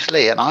next Bruce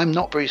Lee, and I'm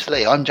not Bruce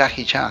Lee. I'm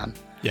Jackie Chan.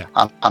 Yeah.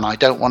 And I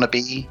don't want to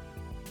be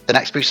the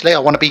next Bruce Lee. I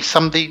want to be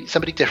somebody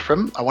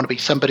different. I want to be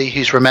somebody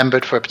who's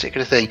remembered for a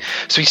particular thing.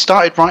 So he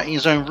started writing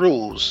his own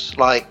rules.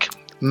 Like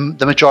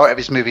the majority of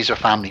his movies are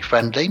family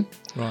friendly.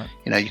 Right.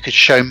 You know, you could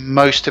show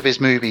most of his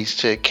movies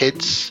to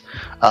kids.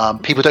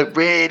 People don't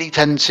really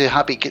tend to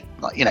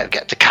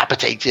get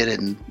decapitated,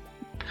 and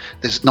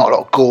there's not a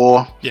lot of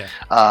gore. Yeah.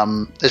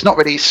 There's not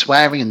really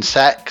swearing and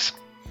sex.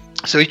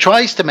 So he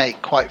tries to make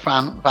quite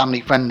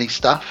family friendly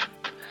stuff.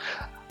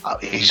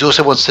 He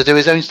also wants to do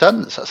his own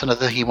stunts. That's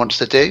another thing he wants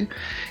to do.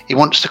 He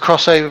wants to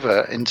cross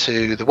over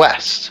into the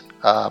West,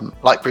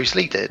 like Bruce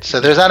Lee did.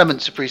 So there's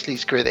elements of Bruce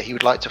Lee's career that he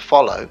would like to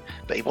follow,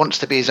 but he wants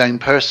to be his own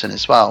person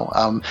as well.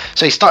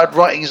 So he started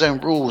writing his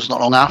own rules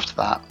not long after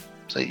that.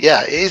 So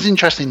yeah, it is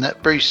interesting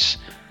that Bruce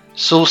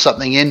saw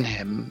something in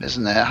him,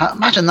 isn't there?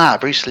 Imagine that,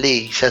 Bruce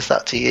Lee says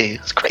that to you.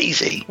 It's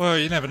crazy. Well,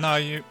 you never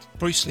know.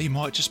 Bruce Lee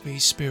might just be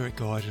his spirit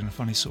guide in a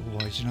funny sort of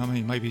way. Do you know what I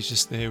mean? Maybe he's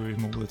just there with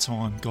him all the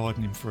time,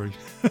 guiding him through.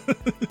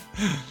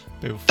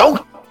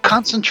 Don't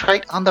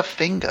concentrate on the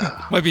finger.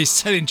 Maybe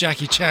he's telling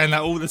Jackie Chan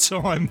that all the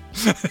time.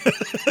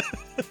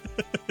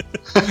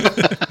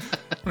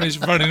 When he's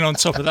running on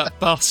top of that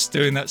bus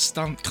doing that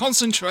stunt.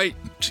 Concentrate,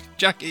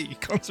 Jackie,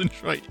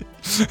 concentrate.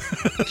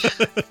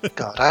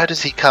 God, how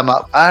does he come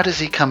up? How does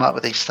he come up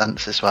with these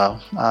stunts as well?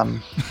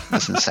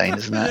 That's insane,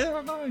 isn't it? Yeah,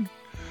 I know.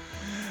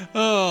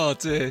 Oh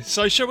dear.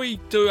 So shall we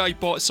do a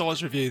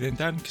bite-sized review then,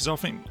 Dan? Because I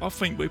think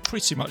we're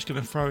pretty much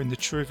going to throw in the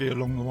trivia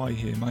along the way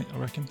here, mate. I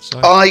reckon.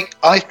 So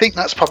I think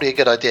that's probably a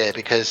good idea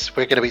because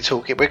we're going to be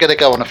talking. We're going to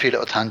go on a few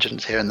little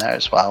tangents here and there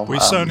as well.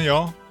 We certainly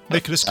are.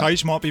 Nicolas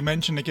Cage might be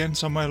mentioned again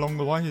somewhere along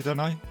the way. I don't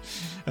know.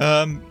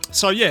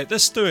 So yeah,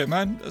 let's do it,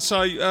 man.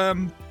 So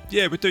yeah,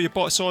 we'll do your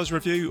bite-sized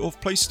review of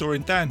Police Story.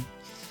 And Dan,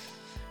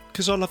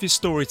 because I love your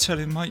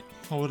storytelling, mate,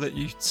 I will let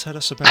you tell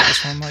us about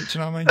this one, mate. Do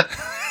you know what I mean?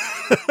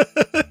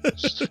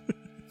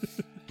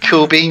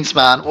 Cool beans,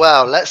 man.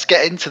 Well, let's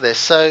get into this.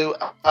 So,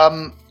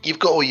 you've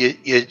got all your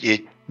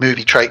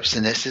movie tropes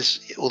in this.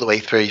 Is all the way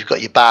through. You've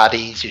got your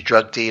baddies, your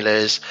drug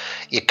dealers,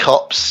 your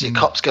cops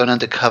going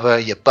undercover,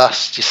 your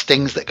busts, your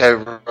stings that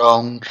go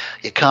wrong,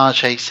 your car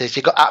chases.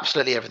 You've got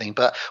absolutely everything.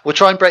 But we'll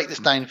try and break this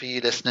down for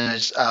you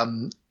listeners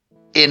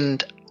in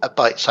a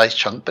bite-sized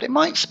chunk, but it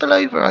might spill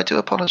over. I do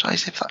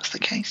apologise if that's the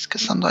case,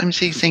 because sometimes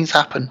these things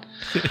happen.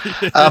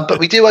 But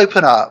we do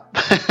open up.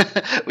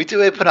 We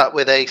do open up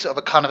with a sort of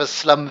a kind of a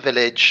slum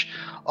village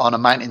on a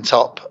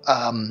mountaintop,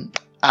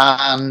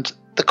 and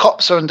the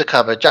cops are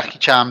undercover. Jackie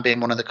Chan being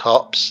one of the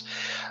cops.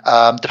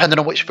 Depending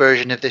on which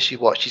version of this you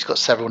watch, he's got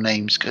several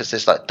names because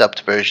there's like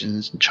dubbed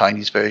versions and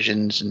Chinese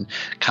versions and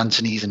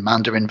Cantonese and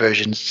Mandarin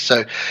versions.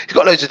 So he's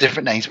got loads of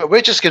different names, but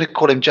we're just going to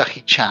call him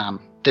Jackie Chan,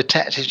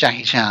 Detective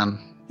Jackie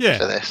Chan. Yeah,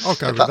 for this, I'll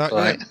go with that.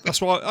 Right. Yeah. That's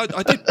why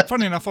I did.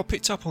 Funny enough, I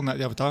picked up on that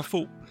the other day. I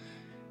thought,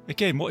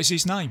 again, what is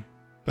his name?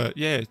 But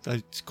yeah,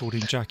 they called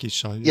him Jackie.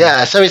 So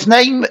yeah, so his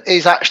name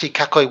is actually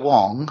Kakoi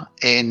Wong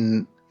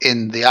in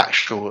the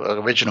actual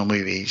original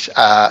movies.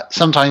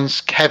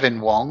 Sometimes Kevin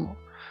Wong,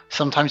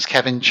 sometimes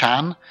Kevin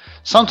Chan,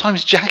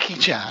 sometimes Jackie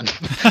Chan,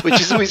 which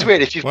is always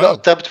weird if you've got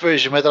a dubbed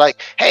version where they're like,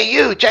 "Hey,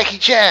 you, Jackie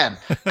Chan,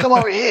 come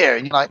over here,"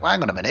 and you're like, well,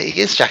 "Hang on a minute, he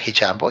is Jackie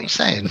Chan. What are you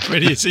saying?"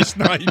 Really, is his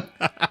name?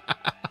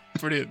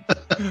 Brilliant.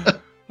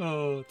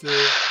 Oh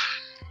dear.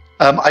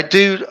 I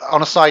do.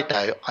 On a side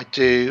note, I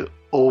do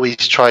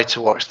always try to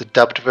watch the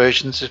dubbed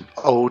versions of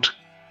old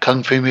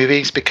kung fu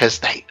movies because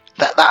that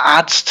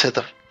adds to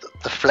the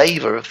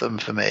flavour of them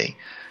for me.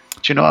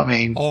 Do you know what I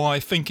mean? Oh, I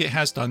think it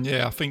has done.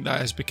 Yeah, I think that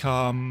has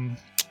become,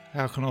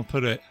 how can I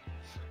put it,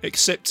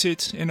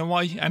 accepted in a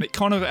way, and it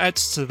kind of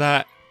adds to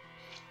that.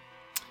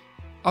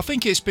 I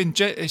think it's been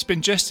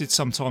jested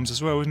sometimes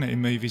as well, isn't it,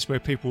 in movies where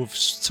people have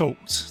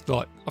talked,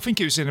 like, I think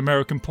it was in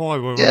American Pie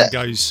where he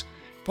goes,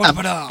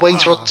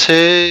 Wayne's World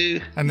 2.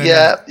 And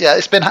then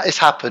it's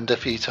happened a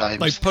few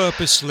times. They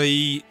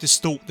purposely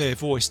distort their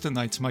voice, don't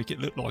they, to make it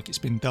look like it's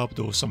been dubbed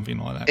or something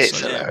like that. It's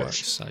so,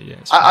 hilarious.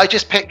 I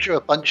just picture a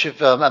bunch of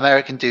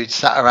American dudes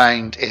sat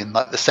around in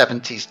like the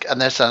 70s,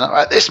 and they're saying,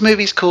 "Right, this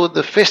movie's called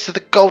The Fist of the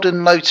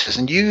Golden Lotus,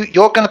 and you're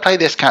going to play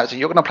this character,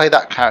 you're going to play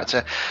that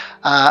character.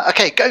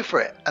 Okay, go for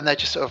it." And they're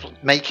just sort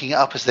of making it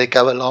up as they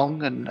go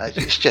along, and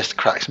it just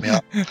cracks me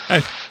up.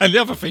 and the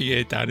other thing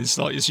here, Dan, is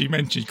like, as you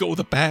mentioned, you've got all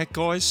the bad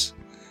guys.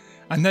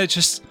 And they're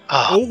just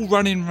all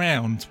running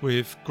round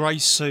with grey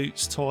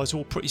suits, ties,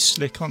 all pretty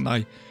slick, aren't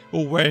they?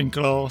 All wearing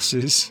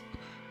glasses.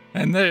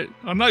 And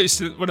I noticed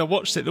that when I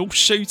watched it, they're all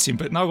shooting,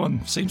 but no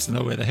one seems to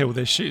know where the hell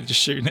they're shooting.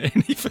 Just shooting at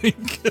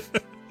anything.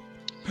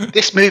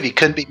 This movie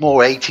couldn't be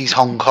more 80s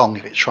Hong Kong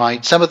if it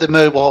tried. Some of the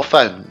mobile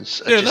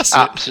phones are just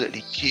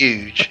absolutely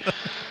huge.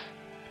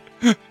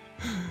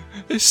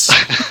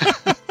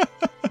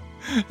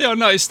 Yeah, I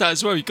noticed that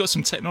as well. You've got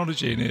some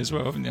technology in here as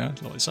well, haven't you?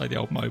 Like, say, the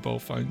old mobile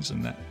phones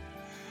and that.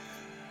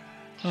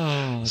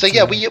 Oh, so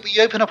yeah, we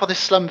open up on this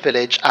slum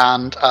village,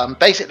 and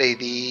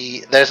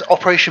basically there's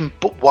Operation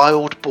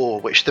Wild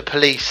Boar, which the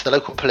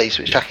local police,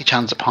 which Jackie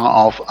Chan's a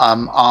part of,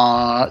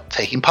 are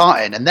taking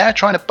part in, and they're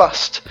trying to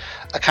bust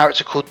a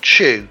character called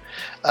Chu,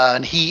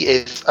 and he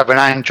is a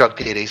renowned drug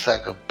dealer. He's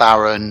like a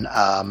baron,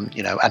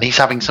 and he's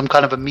having some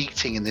kind of a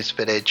meeting in this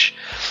village.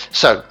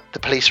 So the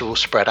police are all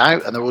spread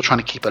out, and they're all trying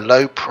to keep a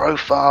low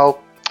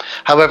profile.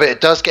 However, it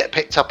does get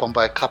picked up on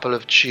by a couple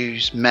of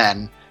Chu's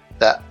men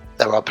that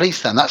there are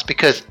police there, and that's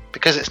because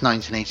it's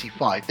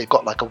 1985. They've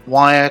got like a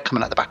wire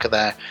coming out the back of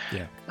their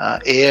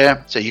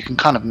ear, so you can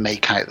kind of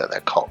make out that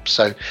they're cops.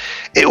 So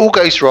it all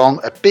goes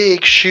wrong. A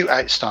big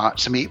shootout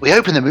starts. I mean, we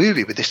open the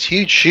movie with this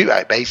huge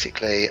shootout,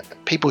 basically.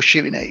 People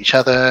shooting at each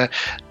other.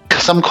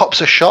 Some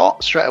cops are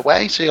shot straight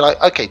away, so you're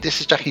like, okay, this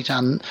is Jackie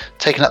Chan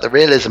taking out the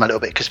realism a little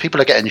bit because people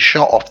are getting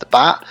shot off the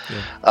bat.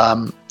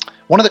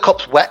 One of the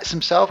cops wets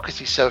himself because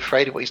he's so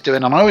afraid of what he's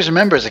doing, and I always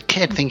remember as a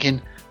kid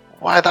thinking,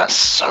 wow, that's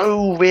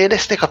so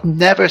realistic. I've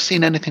never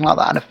seen anything like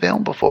that in a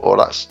film before.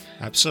 That's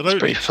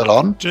pretty full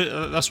on.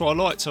 That's what I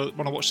liked. So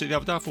when I watched it the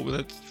other day, I thought, well,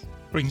 that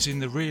brings in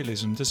the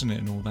realism, doesn't it,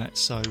 and all that.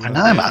 So I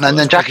know, man. And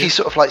then Jackie's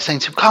sort of like saying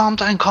to him, calm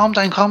down. Come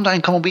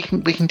on, we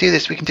can do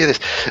this.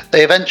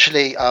 They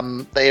eventually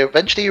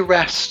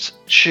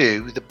arrest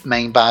Chu, the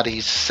main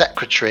baddie's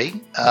secretary,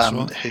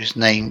 whose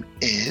name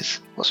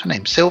is, what's her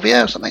name?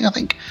 Sylvia or something, I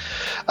think.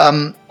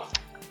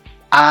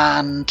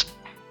 And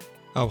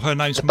Oh, her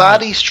name's The May.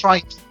 baddies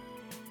try.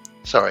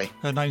 Sorry,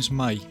 Her name's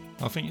May.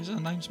 I think her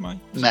name's May.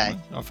 Is May. it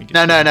I think.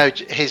 No.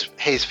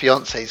 His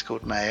fiance is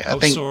called May.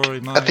 Sorry,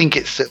 May. I think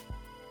it's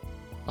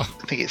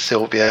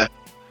Sylvia.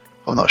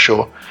 I'm not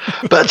sure,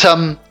 but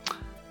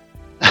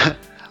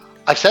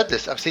I've said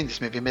this. I've seen this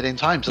movie a million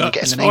times, and I'm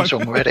getting the names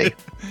wrong already.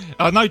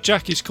 I know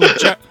Jackie's called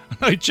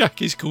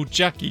Jackie's called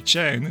Jackie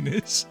Chan in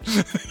this.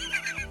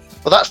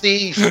 Well, that's the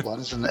easy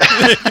one, isn't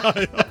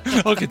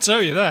it? I can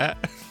tell you that.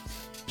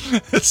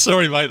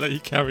 Sorry, mate. Let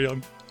you carry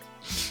on.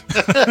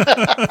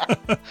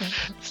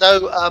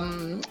 So,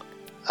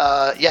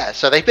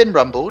 so they've been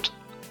rumbled.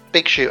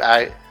 Big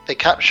shootout. They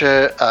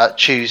capture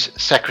Chu's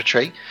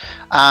secretary,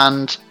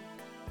 and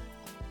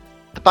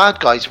the bad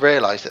guys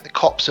realise that the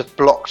cops have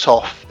blocked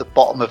off the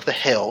bottom of the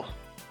hill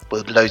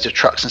with loads of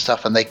trucks and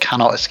stuff, and they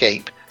cannot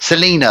escape.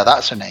 Selena,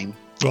 that's her name.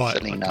 Right.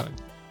 Selena. Okay.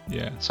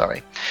 Yeah.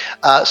 Sorry.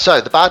 So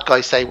the bad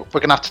guys say, we're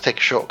going to have to take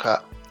a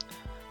shortcut.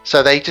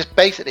 So they just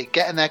basically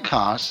get in their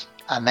cars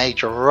and they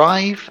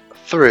drive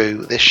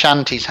through this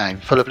shanty town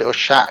full of little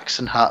shacks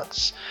and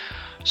huts,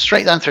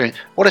 straight down through.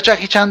 What does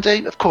Jackie Chan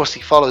do? Of course,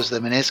 he follows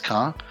them in his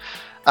car.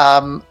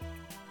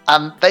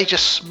 And they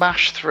just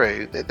smash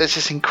through. There's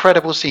this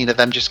incredible scene of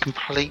them just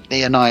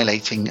completely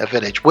annihilating a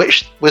village,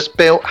 which was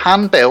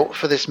hand-built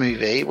for this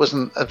movie. It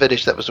wasn't a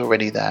village that was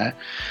already there.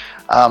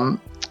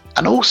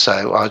 And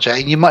also,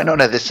 RJ, you might not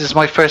know this. This is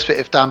my first bit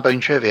of Dan Bone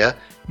trivia.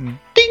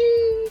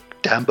 Ding!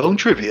 Dan Bone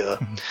trivia.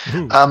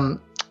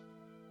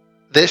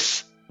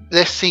 This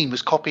scene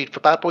was copied for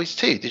Bad Boys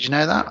 2. Did you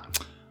know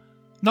that?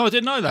 No, I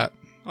didn't know that.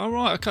 Oh,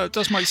 right. Okay, it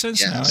does make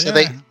sense now. So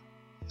yeah.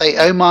 They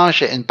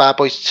homage it in Bad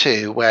Boys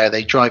 2, where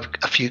they drive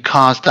a few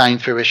cars down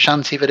through a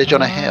shanty village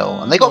on a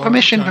hill, and they got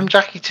permission from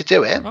Jackie to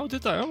do it. Oh,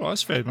 did they? All right,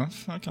 that's fair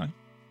enough. Okay.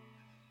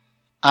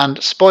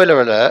 And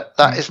spoiler alert,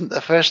 that isn't the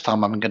first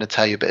time I'm going to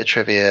tell you a bit of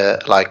trivia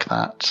like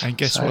that. And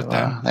guess what,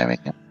 Dan? There we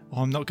go.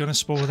 I'm not going to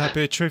spoil that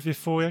bit of trivia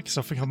for you because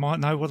I think I might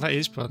know what that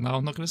is, but no,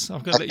 I'm not going to.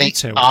 I'm going to let you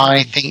tell.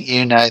 I think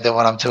you know the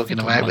one I'm talking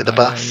about with the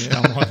bus.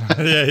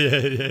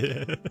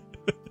 Yeah.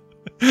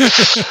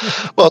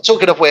 Well,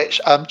 talking of which,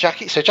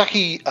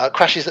 Jackie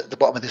crashes at the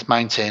bottom of this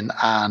mountain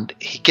and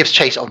he gives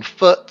chase on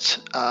foot.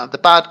 The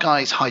bad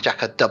guys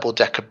hijack a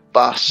double-decker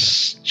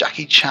bus. Yeah.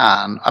 Jackie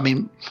Chan, I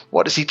mean,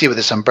 what does he do with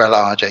this umbrella,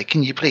 RJ?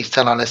 Can you please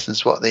tell our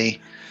listeners what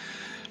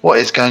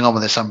is going on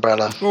with this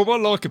umbrella? Well, what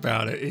I like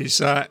about it is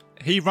that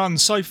he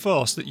runs so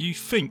fast that you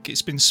think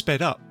it's been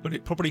sped up, but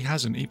it probably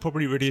hasn't. He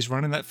probably really is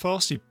running that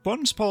fast. He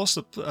runs past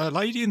a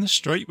lady in the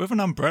street with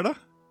an umbrella.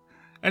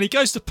 And he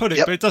goes to put it,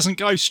 but it doesn't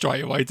go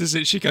straight away, does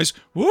it? She goes,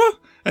 whoa!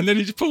 And then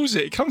he just pulls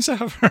it. It comes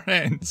out of her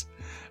hands.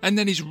 And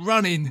then he's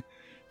running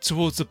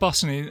towards the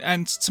bus.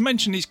 And to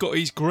mention, he's got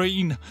his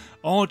green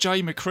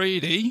R.J.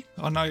 McCready,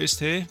 I noticed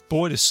here,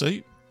 boiler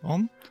suit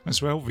on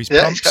as well. With his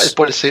pumps. He's got his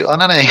boiler suit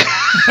on, hasn't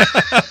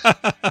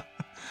he?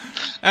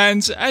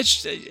 And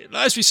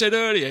as we said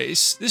earlier,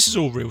 this is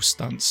all real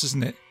stunts,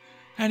 isn't it?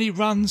 And he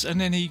runs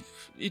and then he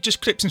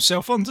just clips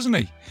himself on, doesn't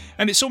he?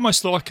 And it's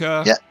almost like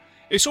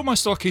It's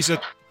almost like he's a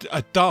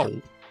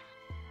doll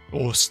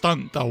or a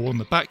stunt doll on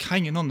the back,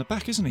 hanging on the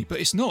back, isn't he? But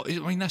it's not. I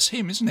mean, that's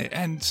him, isn't it?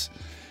 And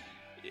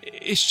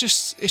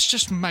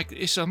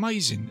it's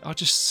amazing. I'm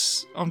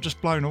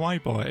just blown away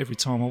by it every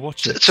time I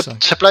watch it.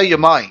 To blow your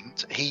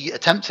mind, he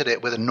attempted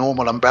it with a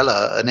normal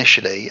umbrella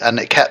initially, and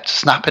it kept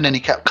snapping, and he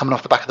kept coming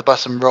off the back of the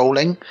bus and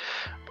rolling.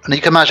 And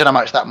you can imagine how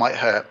much that might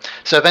hurt.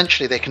 So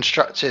eventually they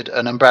constructed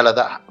an umbrella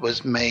that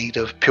was made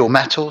of pure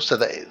metal so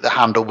that the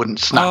handle wouldn't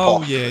snap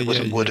off. It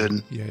wasn't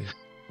wooden. Yeah.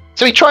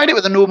 So he tried it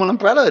with a normal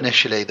umbrella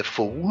initially, the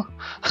fool.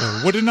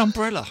 A wooden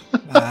umbrella.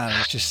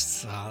 It's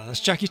just, that's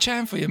Jackie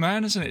Chan for you,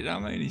 man, isn't it? I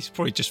mean, he's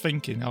probably just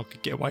thinking, I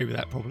could get away with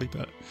that probably,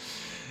 but...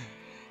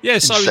 Yeah,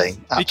 so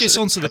he gets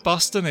onto the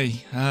bus, doesn't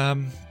he?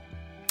 And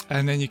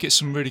then you get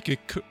some really good,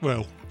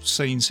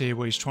 scenes here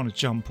where he's trying to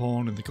jump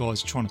on and the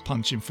guys are trying to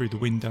punch him through the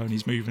window and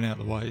he's moving out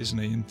of the way, isn't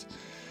he?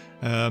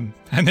 And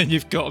then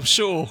you've got, I'm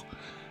sure...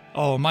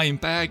 main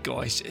bad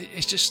guys.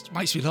 It just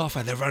makes me laugh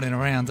how they're running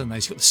around and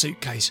he's got the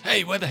suitcase.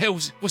 Hey, where the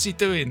hell's what's he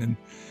doing? And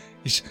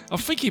I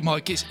think he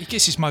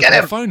gets his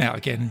mobile phone out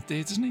again,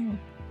 doesn't he?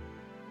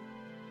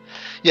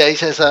 Yeah, he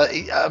says.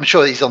 I'm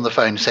sure he's on the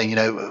phone saying,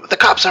 the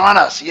cops are on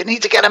us. You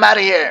need to get him out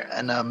of here.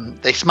 And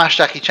they smash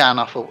Jackie Chan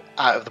out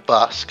of the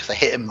bus because they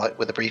hit him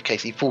with a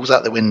briefcase. He falls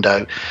out the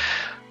window.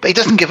 But he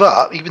doesn't give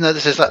up, even though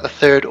this is like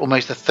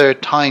almost the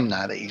third time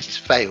now that he's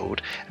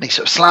failed. And he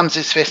sort of slams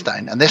his fist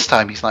down. And this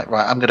time he's like,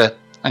 right, I'm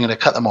gonna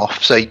cut them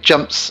off. So he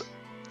jumps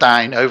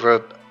down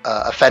over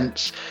a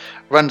fence,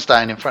 runs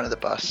down in front of the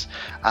bus,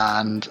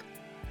 and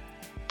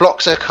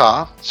blocks her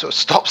car, sort of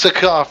stops her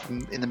car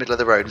in the middle of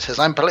the road and says,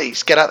 "I'm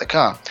police, get out the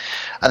car."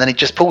 And then he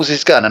just pulls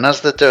his gun, and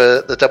as the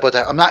double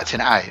down, I'm acting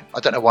out. I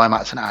don't know why I'm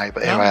acting out,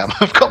 but here I am.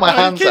 I've got my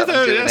hands up.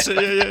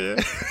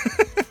 Yeah.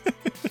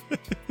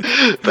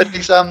 But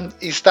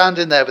he's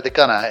standing there with the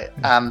gun out,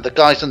 and the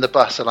guys on the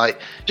bus are like,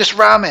 just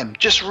ram him.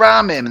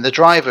 And the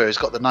driver has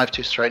got the knife to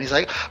his throat, and he's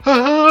like,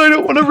 I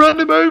don't want to run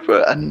him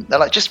over. And they're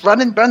like, just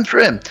run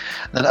through him.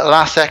 And then at the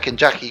last second,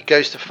 Jackie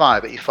goes to fire,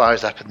 but he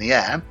fires up in the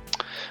air.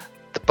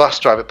 The bus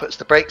driver puts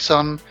the brakes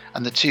on,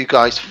 and the two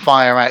guys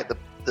fire out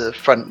the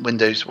front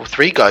windows, or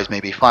three guys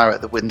maybe, fire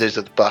out the windows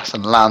of the bus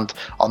and land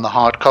on the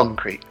hard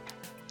concrete.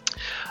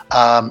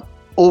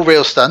 All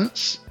real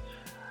stunts.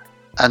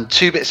 And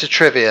two bits of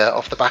trivia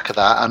off the back of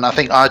that, and I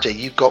think RJ,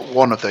 you've got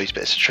one of those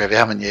bits of trivia,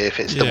 haven't you? If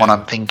it's the one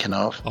I'm thinking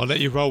of, I'll let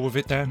you roll with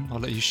it, Dan. I'll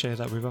let you share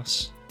that with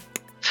us.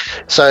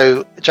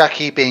 So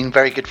Jackie, being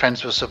very good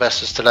friends with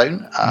Sylvester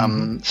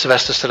Stallone,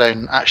 Sylvester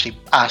Stallone actually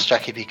asked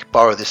Jackie if he could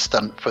borrow this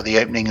stunt for the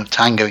opening of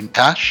Tango and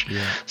Cash.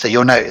 Yeah. So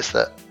you'll notice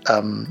that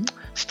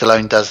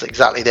Stallone does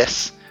exactly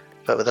this,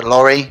 but with a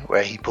lorry,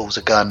 where he pulls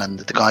a gun and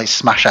the guys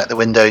smash out the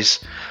windows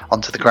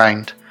onto the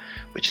ground,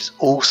 which is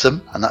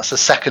awesome. And that's the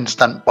second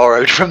stunt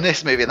borrowed from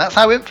this movie, and that's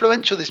how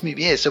influential this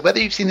movie is. So whether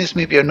you've seen this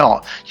movie or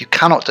not, you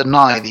cannot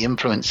deny the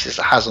influences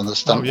it has on the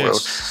stunt world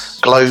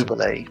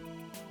globally.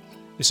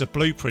 It's a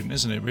blueprint,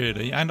 isn't it,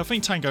 really? And I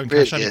think Tango and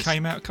Cash only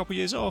came out a couple of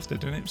years after,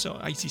 didn't it? It was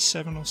like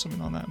 87 or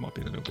something like that. It might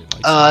be a little bit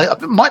later.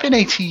 It might be an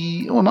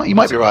 80, or you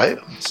might be right.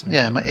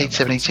 Yeah,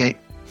 87, 88.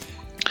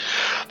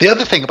 The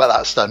other thing about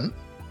that stunt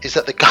is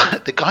that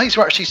the guys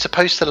were actually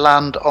supposed to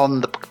land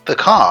on the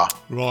car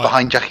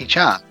behind Jackie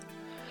Chan.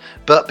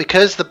 But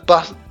because the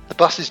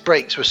bus's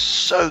brakes were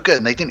so good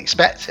and they didn't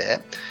expect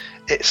it,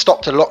 it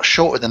stopped a lot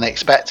shorter than they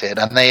expected,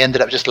 and they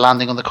ended up just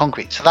landing on the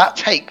concrete. So that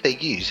take they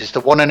use is the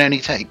one and only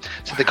take.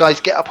 So the guys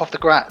get up off the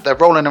ground, they're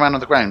rolling around on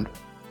the ground.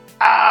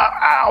 Ow,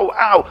 ow,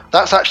 ow.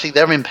 That's actually,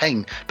 they're in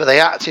pain, but they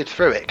acted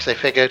through it because they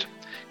figured,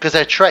 because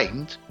they're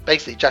trained,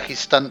 basically Jackie's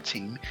stunt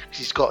team, because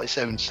he's got his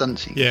own stunt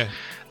team. Yeah.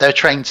 They're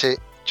trained to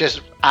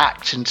just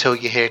act until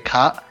you hear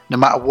cut, no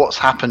matter what's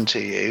happened to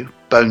you,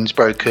 bones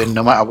broken,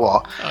 no matter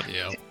what.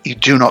 You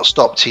do not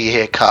stop till you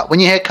hear cut. When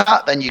you hear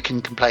cut, then you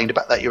can complain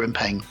about that you're in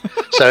pain.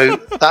 So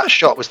that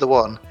shot was the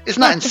one.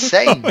 Isn't that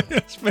insane?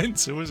 It's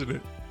mental, isn't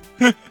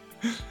it?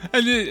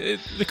 And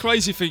the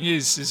crazy thing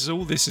is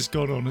all this has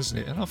gone on, isn't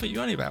it? And I think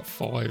you're only about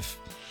five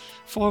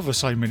or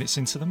so minutes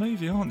into the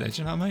movie, aren't there?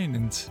 Do you know what I mean?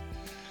 And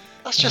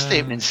that's just the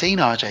opening scene,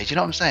 RJ. Do you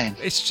know what I'm saying?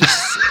 It's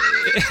just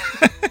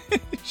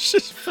it's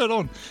just full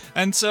on.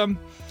 And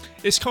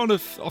it's kind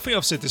of, I think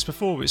I've said this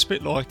before, but it's a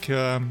bit like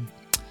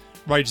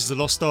Raiders of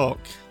the Lost Ark,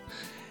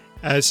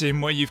 as in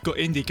where you've got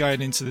Indy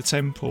going into the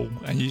temple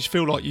and you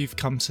feel like you've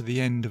come to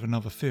the end of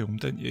another film,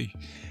 don't you?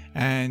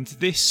 And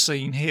this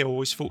scene here, I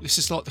always thought this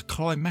is like the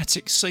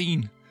climatic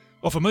scene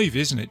of a movie,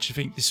 isn't it? You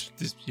think this,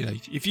 you know,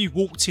 if you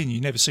walked in,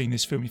 you've never seen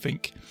this film, you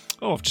think,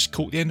 oh, I've just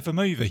caught the end of a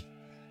movie,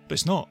 but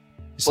it's not.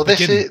 It's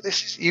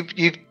this is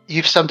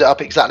you've summed it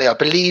up exactly. I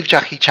believe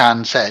Jackie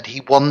Chan said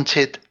he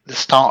wanted the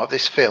start of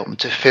this film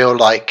to feel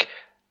like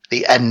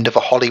the end of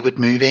a Hollywood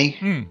movie,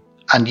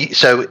 and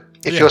so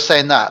if you're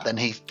saying that, then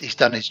he's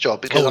done his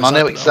job, because and I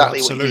know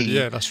exactly what you mean.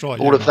 Yeah, that's right.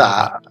 All of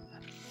that.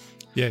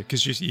 Yeah,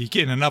 because you're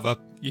getting another.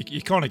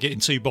 You're kind of getting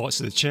two bites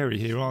of the cherry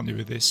here, aren't you,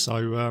 with this?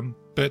 So,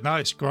 but no,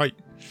 it's great.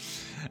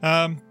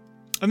 And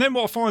then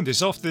what I find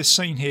is after this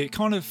scene here, it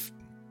kind of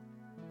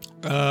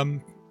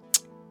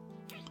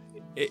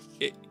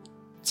it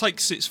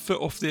takes its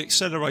foot off the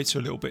accelerator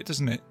a little bit,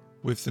 doesn't it?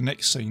 With the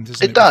next scene,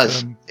 doesn't it? It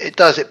does. It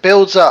does. It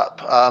builds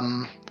up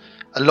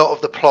a lot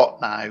of the plot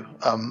now,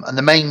 and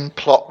the main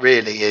plot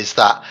really is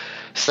that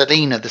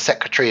Selena, the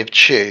secretary of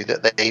Chu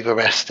that they've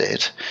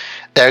arrested,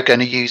 they're going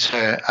to use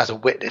her as a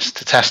witness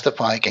to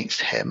testify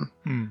against him.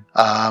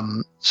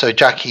 So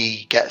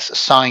Jackie gets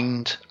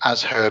assigned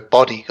as her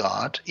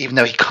bodyguard, even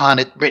though he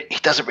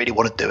doesn't really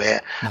want to do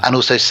it. No. And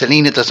also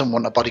Selena doesn't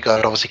want a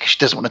bodyguard, obviously, because she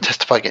doesn't want to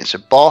testify against her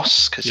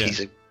boss, because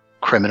he's a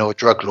criminal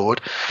drug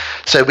lord.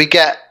 So we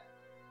get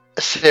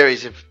a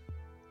series of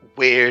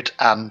weird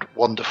and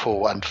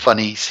wonderful and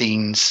funny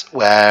scenes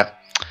where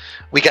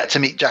we get to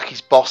meet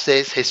Jackie's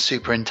bosses, his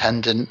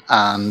superintendent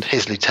and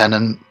his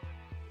lieutenant.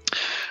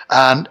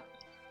 And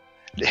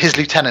his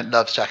lieutenant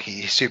loves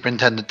Jackie. His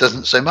superintendent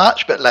doesn't so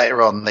much, but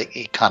later on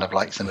he kind of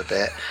likes him a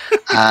bit.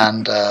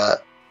 And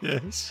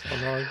yes,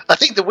 I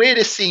think the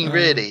weirdest scene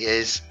really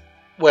is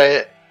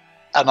where,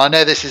 and I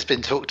know this has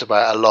been talked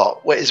about a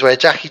lot, is where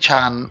Jackie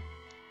Chan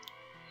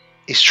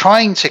is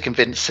trying to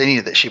convince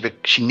Selena that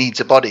she needs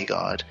a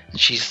bodyguard, and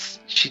she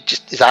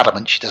just is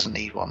adamant she doesn't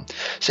need one.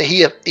 So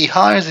he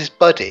hires his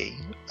buddy,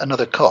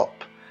 another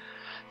cop,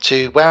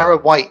 to wear a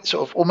white,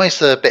 sort of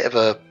almost a bit of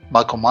a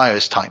Michael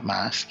Myers type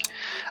mask,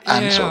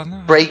 and sort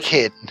of break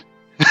in.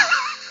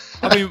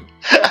 I mean,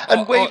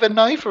 and wave a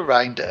knife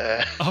around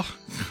her.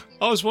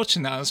 I was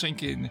watching that. I was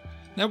thinking,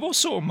 now what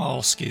sort of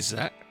mask is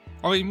that?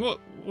 I mean, what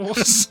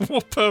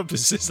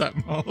purpose is that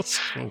mask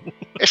for?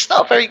 It's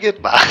not a very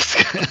good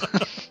mask.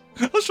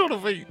 I was trying to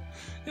think,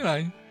 you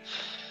know,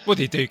 what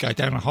did he do? Go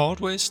down a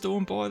hardware store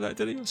and buy that,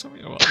 did he, or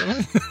something? I don't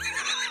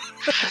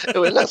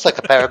know. It looks like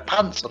a pair of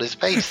pants on his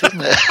face,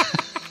 doesn't it?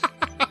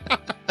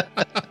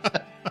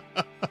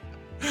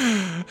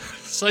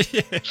 So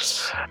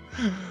yes.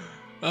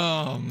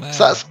 Oh man.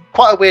 So that's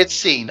quite a weird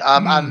scene.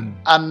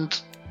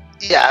 And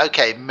yeah,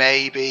 okay,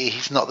 maybe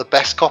he's not the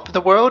best cop in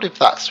the world if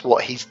that's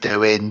what he's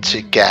doing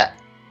to get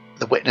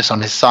the witness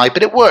on his side,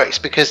 but it works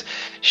because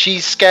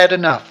she's scared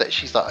enough that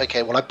she's like,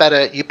 okay, well,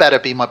 you better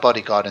be my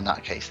bodyguard in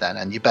that case then,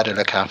 and you better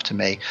look after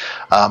me.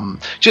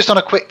 Just on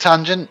a quick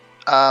tangent,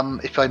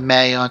 if I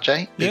may,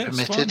 RJ, be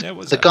permitted. Yeah,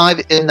 the guy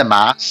in the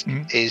mask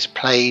is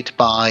played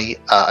by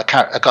a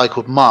guy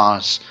called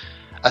Mars,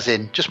 as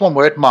in just one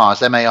word,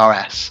 Mars,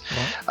 M-A-R-S.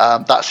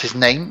 Right. That's his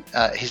name,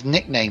 his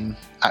nickname,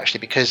 actually,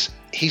 because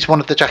he's one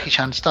of the Jackie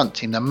Chan stunt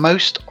team. Now,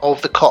 most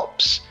of the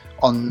cops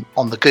on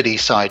the goodie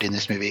side in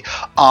this movie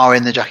are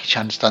in the Jackie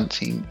Chan stunt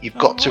team. You've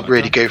got to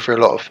really go through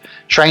a lot of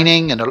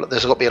training, and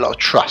there's got to be a lot of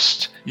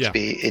trust to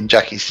be in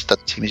Jackie's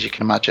stunt team, as you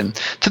can imagine.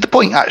 To the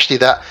point, actually,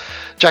 that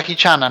Jackie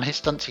Chan and his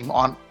stunt team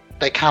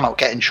they cannot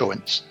get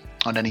insurance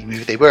on any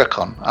movie they work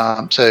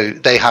on. So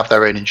they have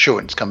their own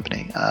insurance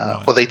company.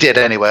 Well, they did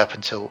anyway up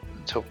until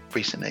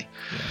recently.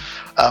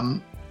 Yeah.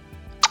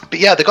 But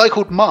yeah, the guy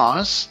called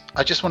Mars,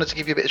 I just wanted to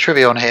give you a bit of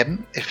trivia on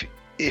him,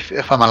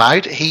 if I'm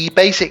allowed. He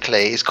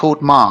basically is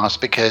called Mars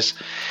because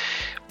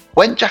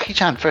when Jackie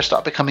Chan first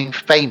started becoming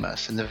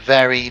famous in the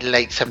very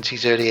late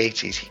 70s, early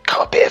 80s, he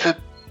got a bit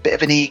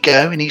of an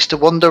ego, and he used to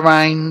wander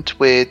around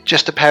with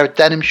just a pair of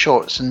denim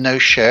shorts and no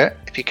shirt,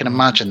 if you can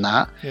imagine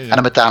that, and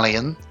a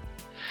medallion.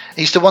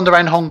 He used to wander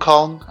around Hong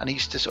Kong, and he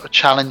used to sort of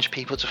challenge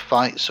people to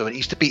fight. So he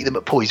used to beat them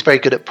at pool. He's very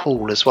good at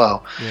pool as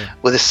well,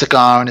 with a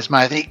cigar in his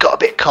mouth. And he got a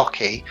bit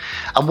cocky.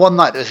 And one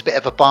night there was a bit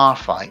of a bar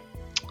fight,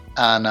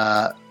 and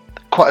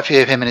quite a few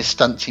of him and his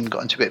stunt team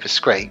got into a bit of a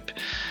scrape.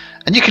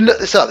 And you can look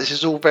this up. This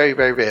is all very,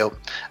 very real.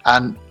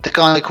 And the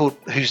guy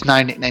whose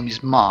now nickname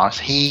is Mars,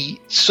 he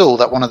saw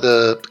that one of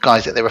the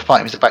guys that they were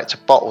fighting was about to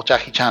bottle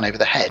Jackie Chan over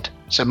the head.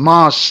 So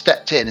Mars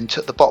stepped in and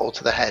took the bottle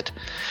to the head.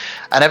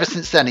 And ever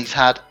since then, he's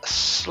had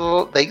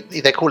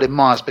they call him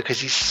Mars because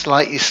he's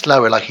slightly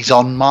slower, like he's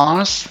on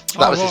Mars.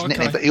 That was his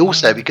nickname. But he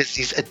also, because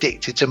he's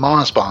addicted to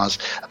Mars bars,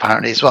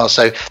 apparently, as well.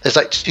 So there's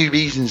like two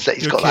reasons that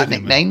he's got that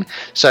nickname.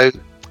 So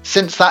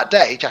since that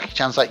day, Jackie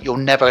Chan's like, you're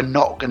never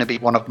not going to be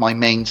one of my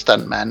main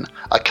stuntmen.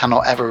 I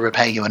cannot ever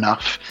repay you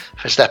enough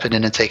for stepping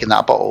in and taking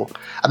that bottle.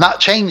 And that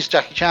changed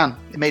Jackie Chan.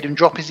 It made him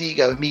drop his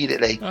ego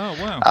immediately. Oh,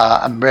 wow.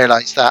 And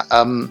realise that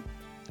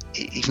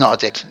he's not a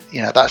dick.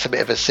 You know, that's a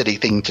bit of a silly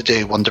thing to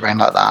do, wander around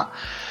like that.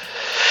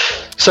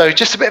 So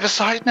just a bit of a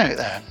side note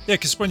there. Yeah,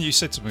 because when you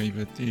said to me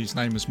that his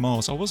name was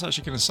Mars, I was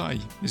actually going to say,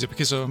 is it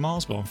because of a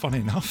Mars bar? Funny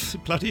enough,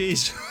 it bloody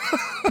is.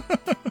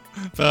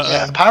 But,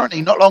 yeah,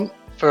 apparently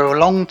for a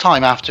long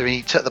time after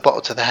he took the bottle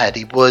to the head,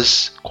 he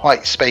was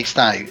quite spaced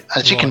out,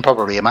 as you can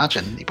probably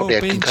imagine. He probably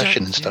had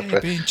concussion and stuff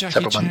for being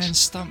several Jackie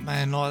months. Chan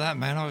stuntman like that,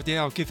 man.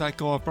 I'll give that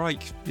guy a break.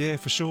 Yeah,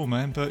 for sure,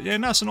 man. But yeah,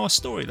 that's a nice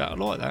story. I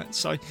like that.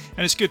 So, and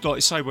it's good, like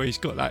you say, where he's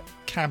got that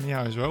cameo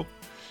as well,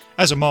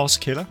 as a mask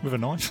killer with a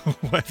knife or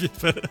whatever.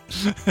 But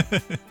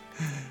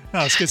no,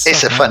 it's good stuff.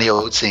 It's a funny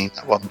old scene,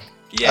 that one.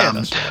 Yeah.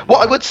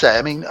 What I would say,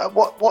 I mean,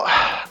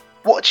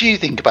 what do you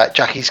think about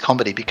Jackie's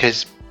comedy?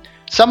 Because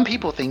some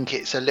people think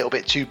it's a little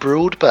bit too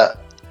broad,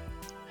 but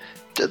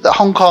the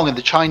Hong Kong and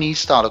the Chinese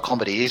style of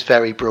comedy is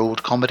very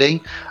broad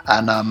comedy,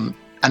 and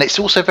it's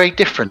also very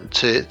different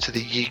to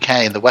the UK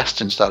and the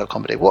Western style of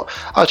comedy. What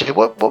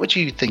would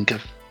you think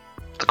of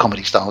the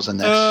comedy styles in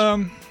this?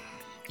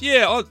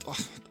 Yeah,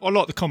 I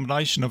like the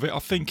combination of it. I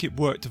think it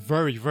worked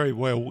very, very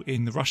well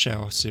in the Rush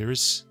Hour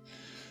series,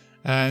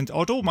 and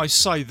I'd almost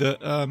say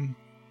that,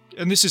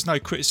 and this is no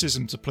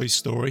criticism to Police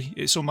Story,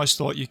 it's almost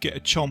like you get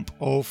a chomp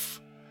of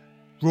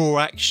raw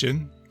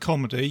action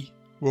comedy,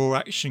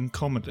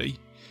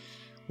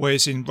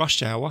 whereas in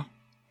Rush Hour,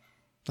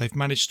 they've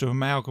managed to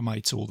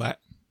amalgamate all that.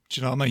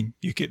 Do you know what I mean?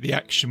 You get the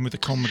action with the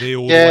comedy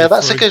all the way Yeah,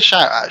 that's through. a good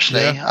shout,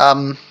 actually.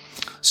 Yeah.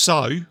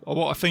 So,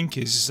 what I think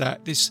is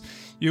that this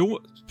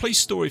Police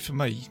Story for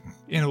me,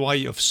 in a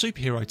way of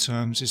superhero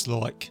terms, is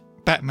like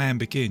Batman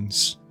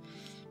Begins.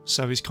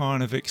 So he's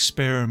kind of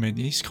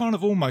experimenting. He's kind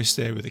of almost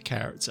there with the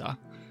character.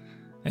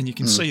 And you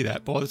can see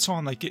that by the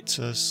time they get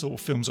to sort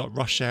of films like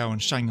Rush Hour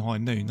and Shanghai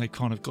Noon, they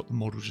kind of got the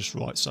model just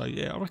right. So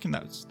yeah, I reckon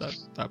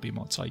that'd be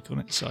my take on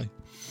it. So,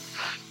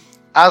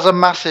 as a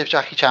massive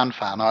Jackie Chan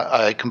fan,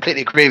 I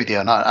completely agree with you,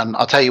 and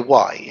I'll tell you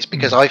why. It's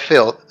because I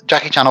feel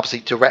Jackie Chan obviously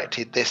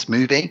directed this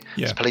movie,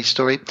 this Police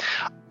Story.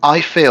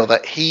 I feel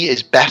that he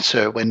is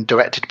better when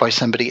directed by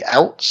somebody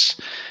else.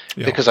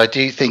 Yeah. Because I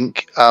do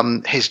think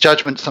his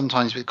judgment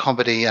sometimes with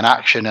comedy and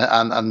action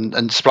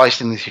and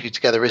splicing the two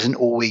together doesn't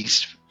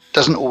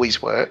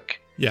always work.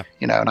 Yeah.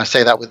 You know, and I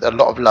say that with a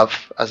lot of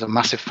love as a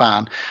massive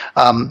fan.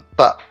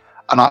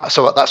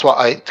 So that's why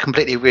I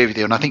completely agree with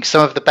you. And I think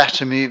some of the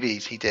better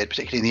movies he did,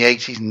 particularly in the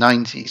 80s and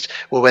 90s,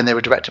 were when they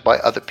were directed by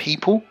other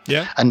people.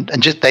 Yeah. And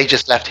they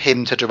just left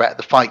him to direct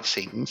the fight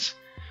scenes.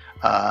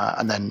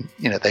 And then,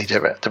 you know, they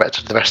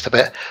directed the rest of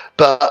it.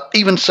 But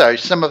even so,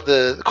 some of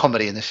the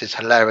comedy in this is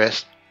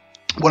hilarious.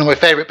 One of my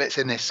favourite bits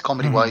in this,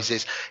 comedy-wise,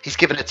 is he's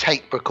given a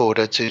tape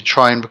recorder to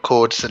try and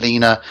record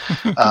Selena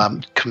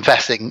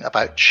confessing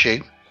about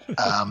Chu.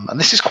 And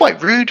this is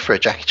quite rude for a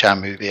Jackie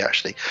Chan movie,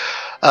 actually.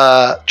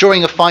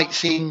 During a fight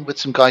scene with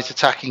some guys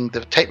attacking,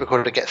 the tape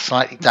recorder gets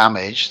slightly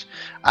damaged,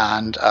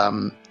 and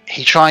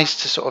he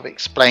tries to sort of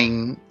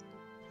explain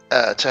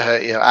to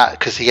her,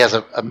 because he has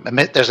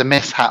there's a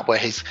mishap where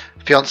his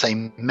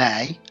fiancée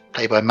May,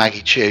 played by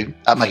Maggie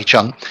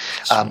Chung,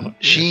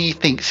 she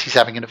thinks he's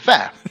having an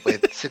affair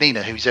with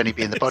Selena, who he's only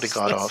being the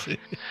bodyguard of.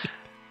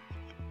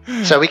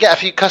 So we get a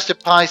few custard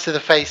pies to the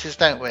faces,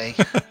 don't we?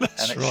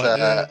 That's and it's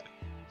right,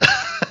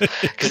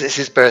 because it's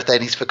his birthday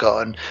and he's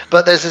forgotten.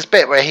 But there's this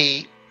bit where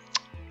he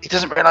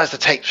doesn't realise the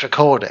tape's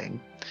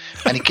recording,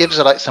 and he gives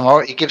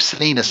her he gives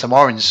Selena some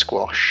orange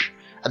squash,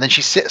 and then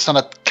she sits on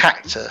a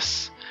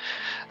cactus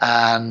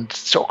and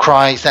sort of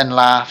cries, then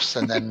laughs,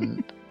 and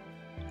then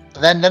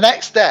then the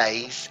next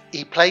day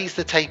he plays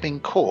the tape in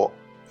court,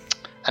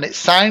 and it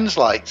sounds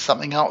like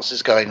something else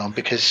is going on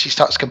because she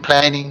starts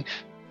complaining.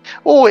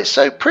 Oh, it's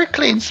so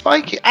prickly and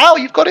spiky. Ow,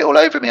 you've got it all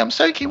over me. I'm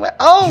soaking wet.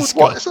 Oh,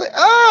 what is it?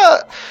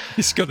 Ah!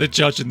 He's got the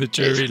judge and the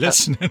jury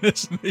listening,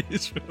 isn't he?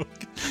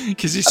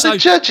 Because the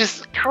judge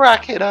is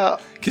cracking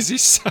up. Because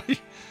he's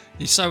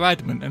so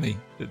adamant, isn't he,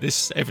 that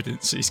this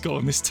evidence he's got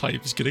on this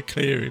tape is going to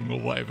clear him or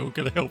whatever, or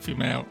going to help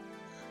him out.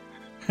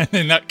 And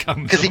then that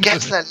comes because he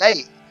gets there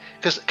late.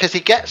 Because he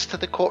gets to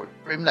the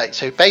courtroom late.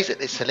 So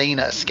basically,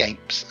 Selena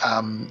escapes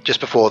just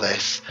before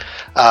this.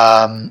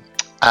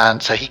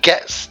 And so he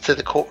gets to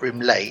the courtroom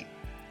late,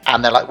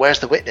 and they're like, "Where's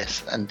the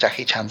witness?" And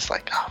Jackie Chan's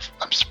like, "Oh,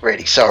 I'm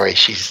really sorry,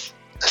 she's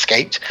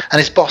escaped." And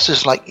his boss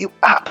is like, "You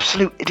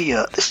absolute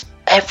idiot!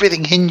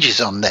 Everything hinges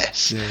on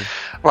this." Yeah.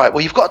 Right.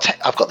 Well, I've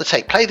got the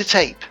tape. Play the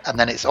tape. And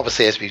then it's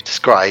obviously, as we've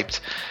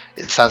described,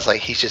 it sounds like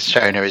he's just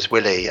shown her his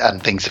willy,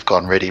 and things have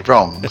gone really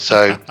wrong.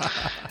 So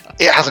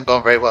it hasn't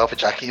gone very well for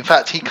Jackie. In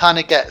fact, he kind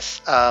of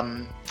gets.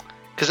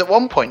 Because at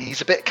one point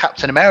he's a bit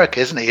Captain America,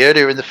 isn't he?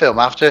 Earlier in the film,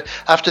 after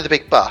the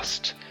big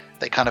bust.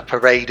 They kind of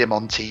parade him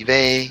on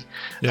TV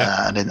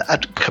and in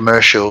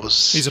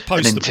commercials. He's a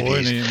poster boy,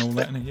 isn't he, and all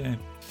that, isn't he? Yeah.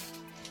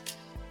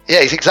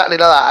 Yeah, he's exactly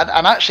like that.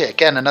 And actually,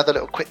 again, another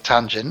little quick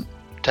tangent.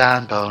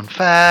 Dan Bone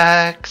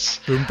facts.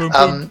 Boom, boom,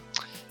 boom.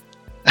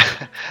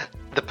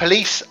 The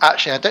police,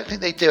 actually, I don't think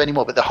they do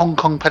anymore, but the Hong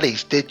Kong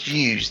police did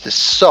use the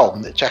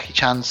song that Jackie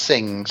Chan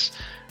sings,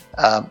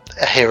 A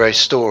Hero's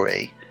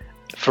Story,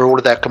 for all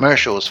of their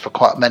commercials for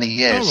quite many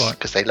years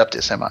because they loved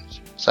it so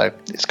much. So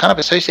it's kind of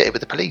associated with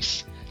the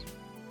police.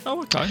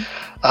 Oh, okay.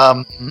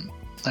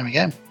 There we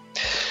go.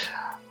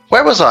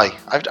 Where was I?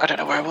 I don't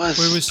know where I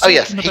was. Oh,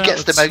 yes, he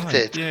gets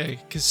demoted. Yeah,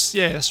 because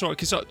that's right.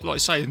 Because, like I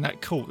say, in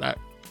that court, that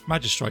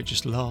magistrate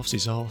just laughs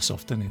his arse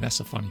off, doesn't he? That's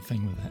a funny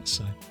thing with that.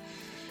 So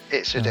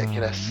it's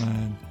ridiculous. Oh,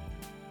 man.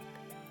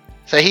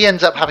 So he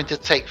ends up having to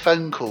take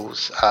phone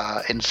calls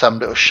in some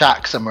little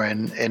shack somewhere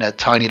in a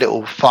tiny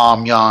little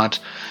farmyard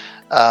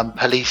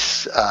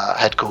police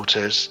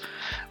headquarters.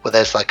 Where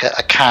there's like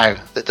a cow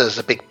that does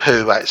a big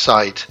poo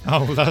outside.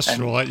 Oh, that's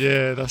right.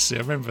 Yeah, that's it.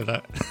 I remember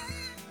that.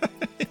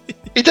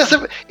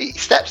 He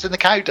steps in the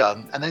cow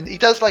dung, and then he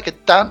does like a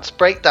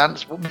break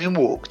dance,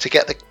 moonwalk to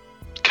get the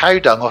cow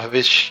dung off of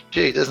his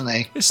shoe, doesn't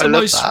he? It's the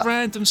most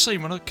random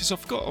scene because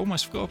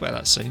almost forgot about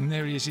that scene.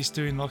 There he is. He's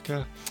doing like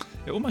it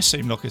almost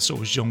seemed like a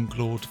sort of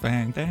Jean-Claude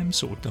Van Damme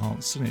sort of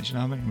dance, didn't it? Do you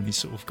know what I mean? When he's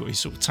sort of got his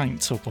sort of tank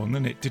top on,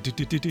 isn't it?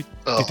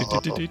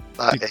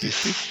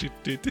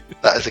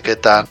 That is a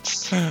good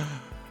dance.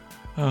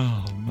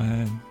 Oh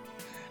man!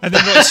 And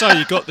then, like I say,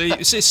 you got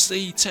is this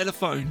the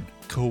telephone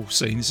call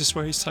scene? Is this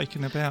where he's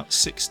taken about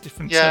 6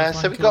 different? Yeah,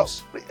 so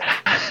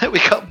we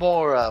got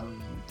more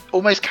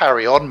almost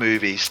Carry On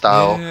movie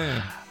style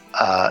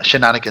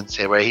shenanigans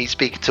here, where he's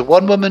speaking to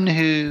one woman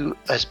who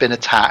has been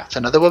attacked,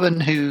 another woman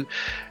who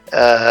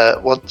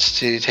wants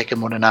to take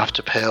him on an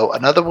after pill,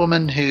 another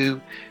woman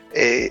who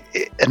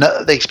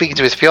they speaking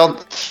to his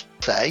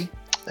fiance.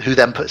 Who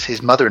then puts his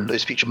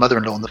future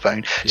mother-in-law on the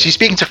phone. Yeah. So he's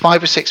speaking to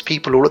 5 or 6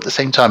 people all at the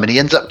same time, and he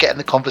ends up getting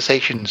the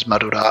conversations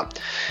muddled up,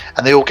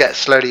 and they all get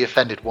slowly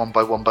offended one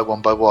by one.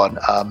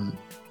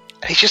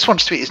 He just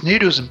wants to eat his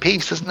noodles in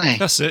peace, doesn't he?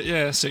 That's it,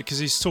 yeah, that's it, because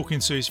he's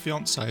talking to his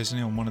fiancée, isn't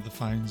he, on one of the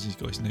phones. He's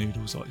got his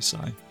noodles, like you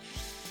say.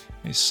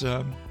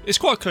 It's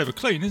quite a clever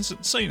clean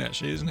scene,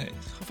 actually, isn't it?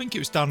 I think it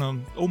was done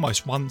on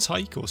almost one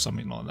take or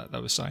something like that,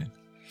 they were saying.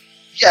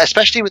 Yeah,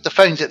 especially with the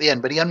phones at the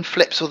end, but he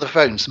unflips all the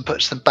phones and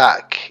puts them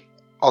back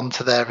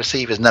onto their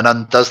receivers and then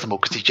undoes them all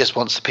because he just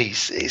wants the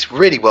piece. It's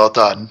really well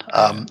done.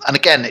 And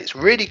again, it's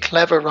really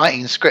clever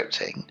writing and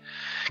scripting.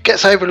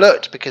 Gets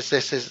overlooked because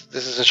this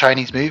is a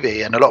Chinese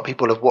movie, and a lot of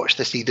people have watched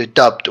this either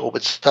dubbed or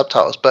with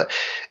subtitles, but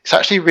it's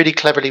actually a really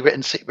cleverly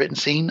written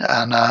scene,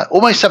 and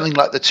almost something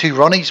like the Two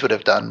Ronnies would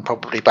have done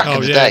probably back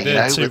in the day.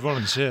 Yeah, Two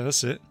Ronnies, yeah,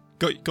 that's it.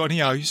 Got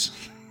any O's?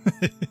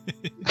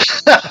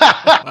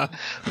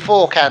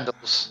 4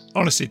 candles.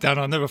 Honestly, Dan,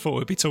 I never thought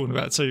we'd be talking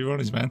about Two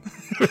Ronnies, man.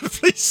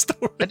 Police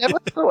story. I never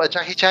thought a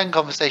Jackie Chan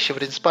conversation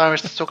would inspire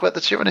us to talk about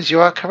the Two Ronnies.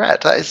 You are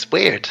correct. That is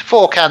weird.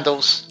 4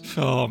 candles.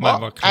 Oh man,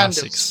 my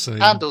classics.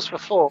 Candles for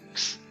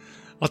forks.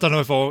 I don't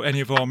know if any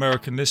of our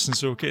American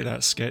listeners will get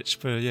that sketch,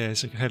 but yeah,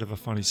 it's a hell of a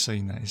funny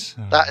scene. That is.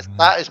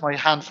 That is my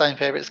hands down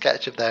favourite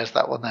sketch of theirs.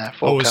 That one there.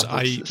 I was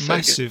a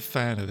massive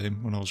fan of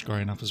them when I was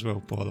growing up as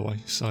well. By the way,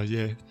 so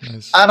yeah.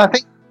 And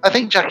I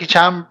think Jackie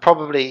Chan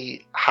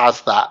probably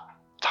has that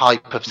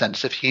type of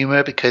sense of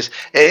humour because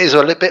it is a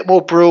little bit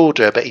more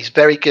broader, but he's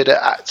very good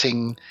at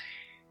acting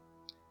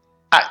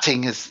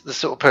as the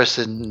sort of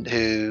person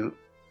who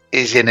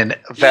is in a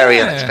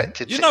very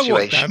unexpected situation. You know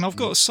what, Dan? I've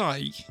got to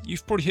say,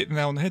 you've probably hit the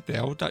nail on the head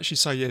there. I would actually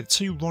say,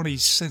 to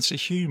Ronnie's sense of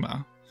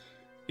humour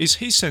is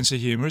his sense of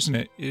humour, isn't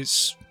it?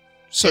 It's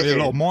certainly a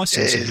lot of my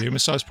sense of humour,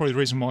 so it's probably the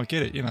reason why I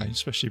get it,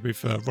 especially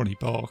with Ronnie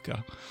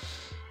Barker.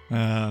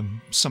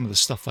 Some of the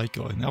stuff they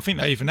got in there. I think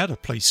they even had a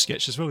police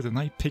sketch as well, didn't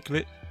they?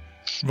 Piglet,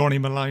 Ronnie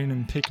Malone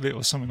and Piglet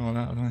or something like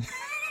that, don't they?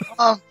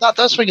 That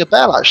does ring a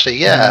bell, actually,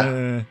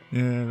 yeah.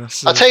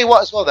 I'll tell you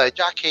what as well, though.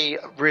 Jackie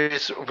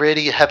is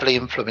really heavily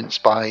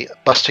influenced by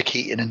Buster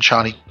Keaton and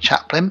Charlie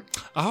Chaplin.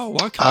 Oh,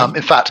 okay.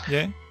 In fact,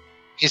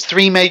 his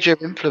three major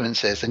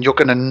influences, and you're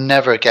going to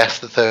never guess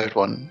the third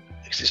one,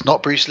 because it's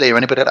not Bruce Lee or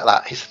anybody like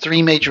that. His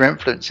three major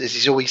influences,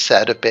 he's always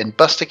said, have been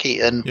Buster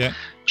Keaton,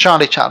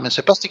 Charlie Chaplin.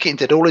 So Buster Keaton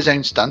did all his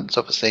own stunts,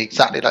 obviously,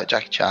 exactly like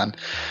Jackie Chan.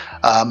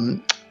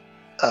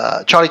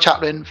 Charlie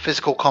Chaplin,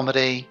 physical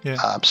comedy,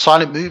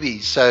 silent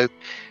movies. So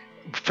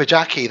for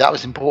Jackie, that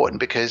was important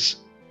because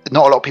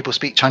not a lot of people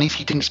speak Chinese.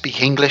 He didn't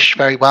speak English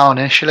very well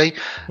initially.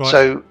 Right.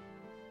 So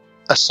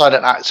a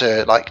silent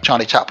actor like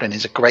Charlie Chaplin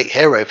is a great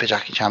hero for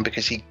Jackie Chan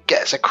because he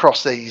gets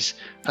across these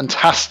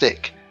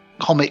fantastic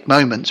comic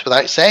moments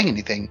without saying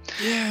anything.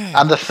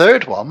 Yeah. And the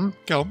third one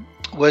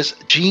was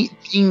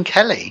Gene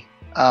Kelly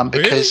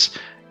because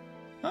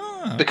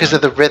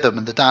of the rhythm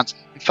and the dance.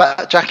 In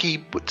fact,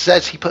 Jackie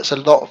says he puts a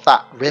lot of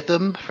that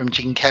rhythm from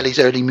Gene Kelly's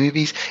early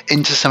movies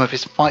into some of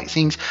his fight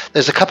scenes.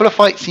 There's a couple of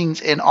fight scenes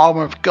in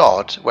Armour of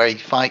God where he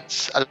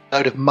fights a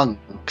load of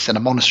monks in a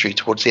monastery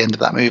towards the end of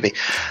that movie.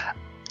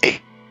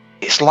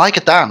 It's like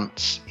a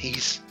dance.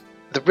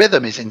 The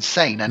rhythm is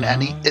insane, and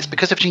it's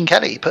because of Gene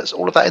Kelly. He puts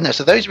all of that in there.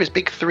 So those are his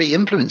big three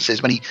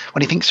influences when he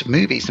thinks of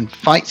movies and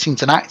fight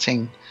scenes and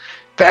acting.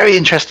 Very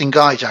interesting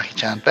guy, Jackie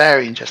Chan.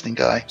 Very interesting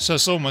guy. So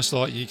it's almost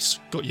like you've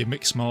got your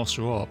mixed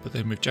martial art, but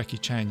then with Jackie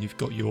Chan, you've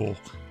got your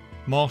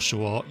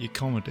martial art, your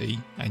comedy,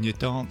 and your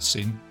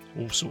dancing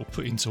all sort of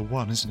put into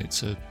one, isn't it?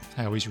 To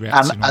how he's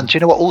reacting. And do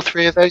you know what all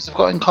three of those have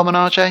got in common,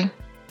 RJ?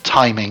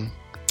 Timing.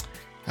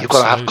 You've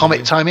got to have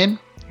comic timing.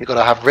 You've got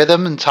to have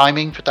rhythm and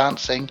timing for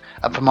dancing,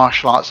 and for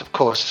martial arts, of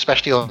course,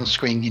 especially on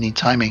screen, you need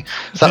timing.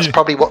 So that's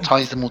probably what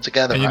ties them all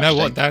together. And you know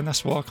what, Dan?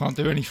 That's why I can't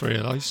do any three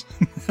of those.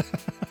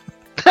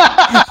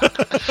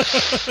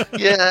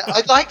 Yeah,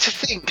 I'd like to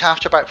think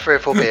after about 3 or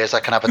 4 beers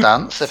I can have a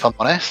dance, if I'm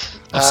honest.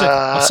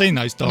 I've seen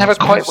those dances. Never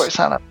quite works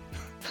out.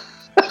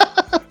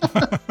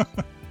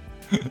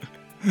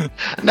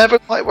 Never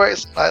quite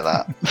works like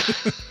that.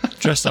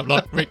 Dressed up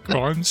like Rick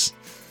Grimes,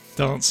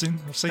 dancing.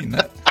 I've seen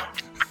that.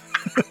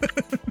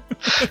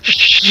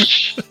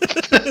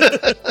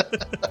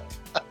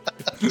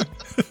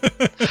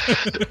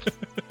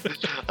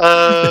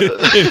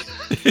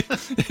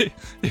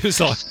 It was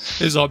like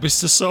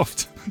Mr.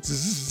 Soft.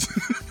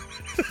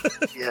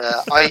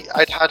 Yeah,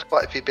 I'd had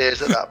quite a few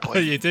beers at that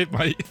point. You did,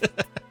 mate.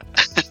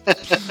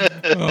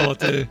 Oh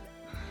dear.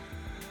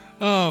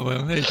 Oh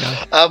well, there you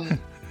go.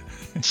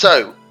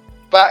 So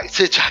back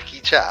to Jackie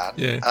Chan.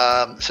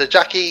 Yeah. So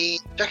Jackie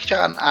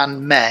Chan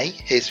and May,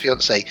 his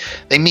fiancée,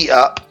 they meet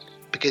up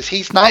because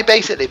he's now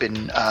basically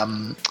been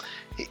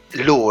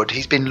lured.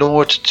 He's been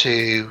lured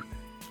to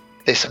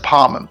this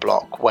apartment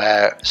block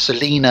where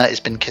Selena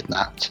has been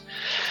kidnapped.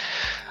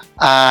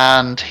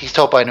 And he's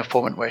told by an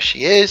informant where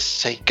she is.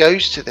 So he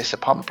goes to this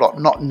apartment block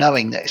not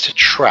knowing that it's a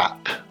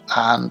trap.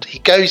 And he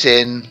goes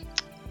in,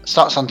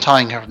 starts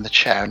untying her from the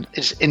chair, and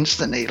is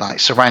instantly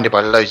surrounded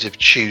by loads of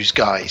choose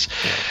guys.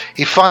 Yeah.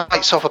 He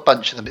fights off a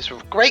bunch of them. It's a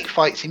great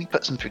fight scene. He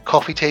puts them through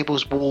coffee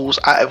tables, walls,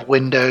 out of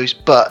windows.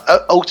 But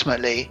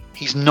ultimately,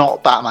 he's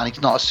not Batman.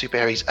 He's not a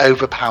superhero. He's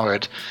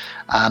overpowered.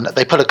 And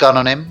they put a gun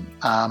on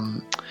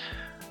him.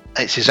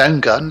 It's his own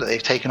gun that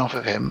they've taken off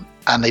of him.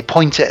 And they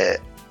point it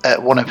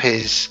at one of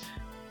his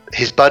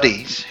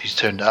buddies who's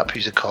turned up,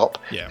 who's a cop,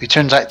 who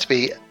turns out to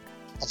be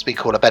what's we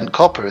call a bent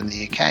copper in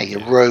the UK, a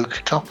rogue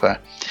copper.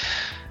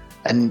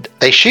 And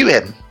they shoot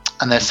him,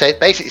 and they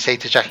basically say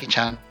to Jackie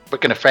Chan, "We're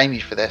going to frame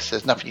you for this.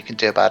 There's nothing you can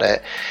do about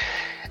it."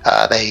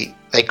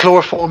 They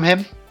chloroform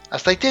him,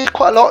 as they did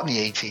quite a lot in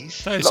the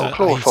 80s. That is a lot of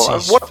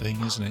chloroform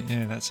thing, isn't it?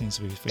 Yeah, that seems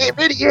to be the thing. It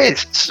really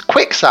is. It's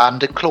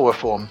quicksand and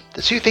chloroform,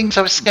 the two things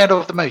I was scared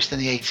of the most in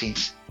the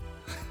 80s.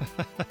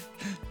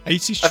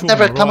 80s I've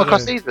never come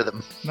across either of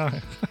them. No.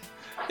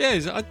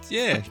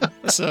 Yeah.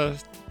 That's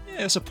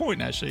a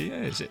point actually.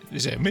 Yeah,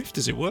 is it a myth?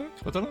 Does it work?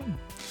 I don't know.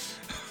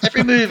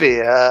 Every movie,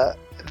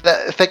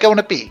 if they go on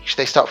a beach,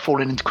 they start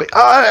falling into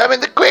I'm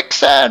in the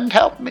quicksand,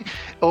 help me.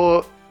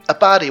 Or a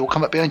baddie will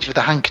come up behind you with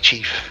a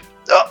handkerchief.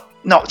 Oh,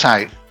 knocked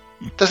out.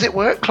 Does it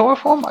work,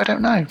 chloroform? I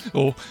don't know.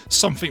 Or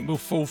something will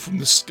fall from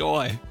the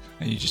sky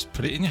and you just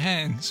put it in your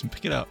hands and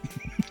pick it up.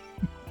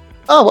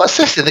 Oh, what's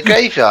this in the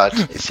graveyard?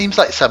 It seems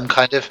like some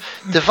kind of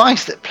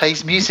device that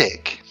plays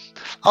music.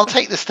 I'll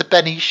take this to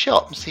Benny's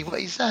shop and see what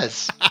he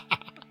says.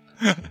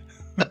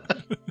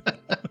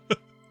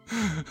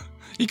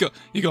 You got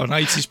an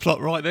 80s plot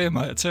right there,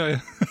 mate, I tell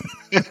you.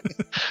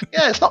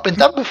 Yeah, it's not been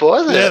done before,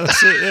 has it? Yeah,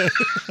 that's it,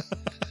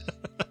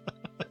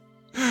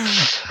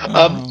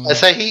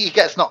 So he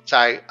gets knocked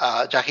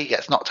out. Jackie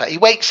gets knocked out. He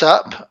wakes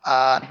up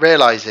and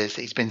realizes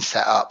he's been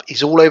set up.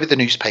 He's all over the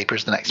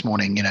newspapers the next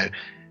morning. You know,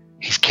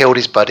 he's killed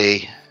his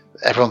buddy.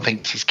 Everyone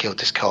thinks he's killed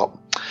this cop,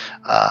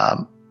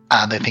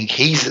 and they think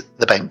he's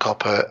the bent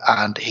copper,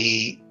 and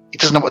he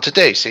doesn't know what to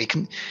do. So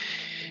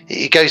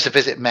he goes to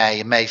visit May,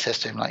 and May says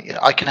to him, like,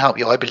 I can help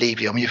you. I believe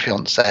you. I'm your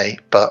fiance,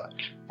 but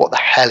what the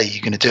hell are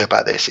you going to do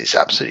about this? It's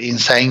absolutely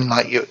insane.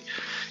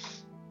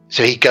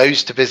 So he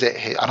goes to visit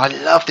his, and I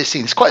love this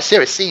scene. It's quite a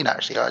serious scene,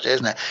 actually, RJ,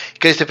 isn't it? He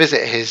goes to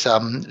visit his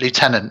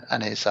lieutenant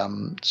and his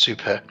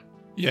super.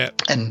 Yeah.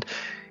 And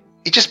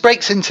he just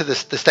breaks into the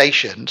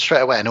station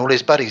straight away, and all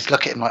his buddies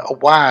look at him like, oh,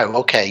 wow,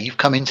 okay, you've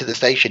come into the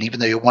station even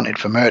though you're wanted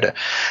for murder.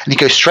 And he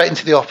goes straight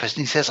into the office,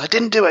 and he says, I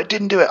didn't do it.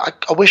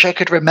 I wish I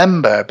could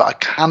remember, but I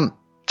can't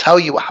tell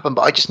you what happened,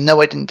 but I just know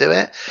I didn't do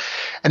it.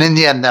 And in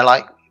the end, they're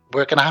like,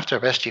 we're going to have to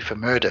arrest you for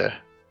murder.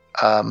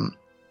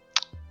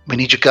 We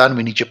need your gun,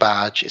 we need your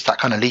badge. It's that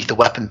kind of lethal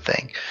weapon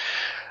thing.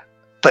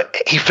 But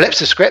he flips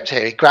the script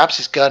here. He grabs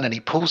his gun and he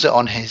pulls it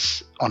on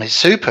his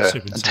super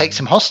and takes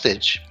him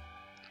hostage.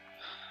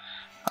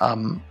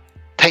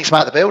 Takes him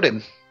out of the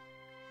building.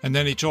 And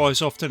then he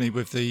drives off, doesn't he,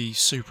 with the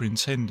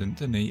superintendent,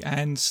 doesn't he?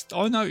 And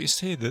I noticed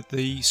here that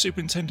the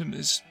superintendent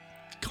is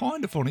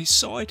kind of on his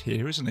side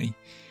here, isn't he?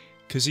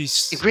 Because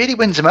he really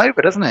wins him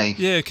over, doesn't he?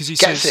 Yeah, because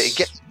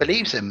he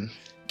believes him.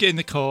 Get in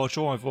the car,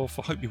 drive off.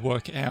 I hope you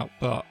work it out,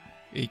 but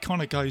he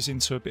kind of goes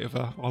into a bit of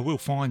a, I will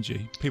find you.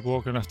 People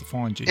are going to have to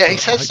find you. Yeah, he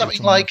says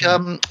something like,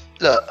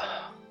 look,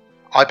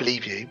 I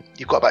believe you.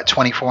 You've got about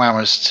 24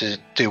 hours to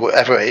do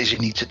whatever it is you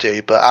need to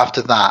do. But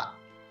after that,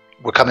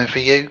 we're coming for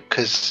you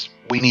because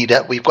we've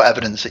got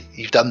evidence that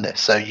you've done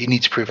this. So you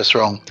need to prove us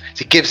wrong.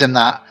 So he gives him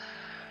that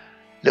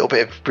little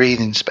bit of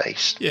breathing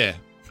space. Yeah.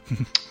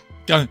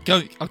 Go.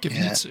 I'll give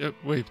you.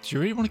 Do you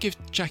really want to give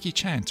Jackie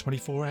Chan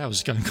 24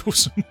 hours to go and cause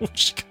some more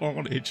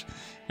carnage?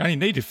 He only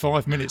needed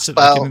 5 minutes at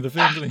the beginning of the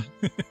film, didn't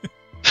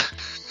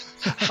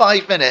he?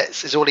 5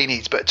 minutes is all he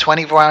needs, but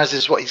 24 hours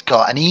is what he's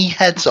got. And he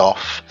heads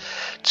off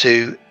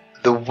to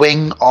the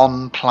Wing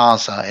On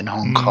Plaza in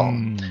Hong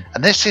Kong.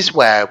 And this is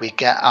where we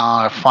get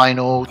our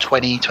final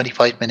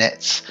 20-25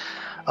 minutes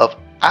of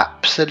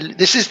absolute.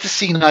 This is the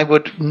scene I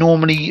would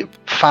normally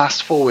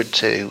fast forward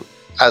to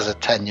as a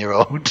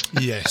 10-year-old.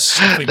 Yes.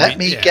 Let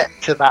me get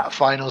to that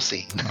final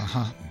scene.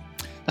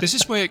 This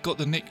is where it got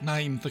the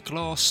nickname The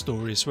Glass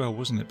Story as well,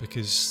 wasn't it?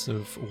 Because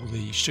of all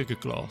the sugar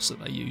glass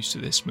that they used to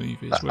this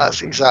movie as well.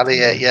 That's exactly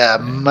it, yeah.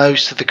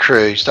 Most of the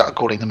crew started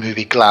calling the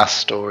movie Glass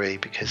Story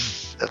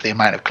because of the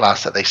amount of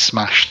glass that they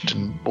smashed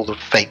and all the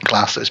fake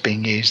glass that was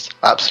being used.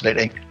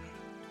 Absolutely.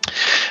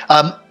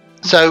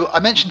 So I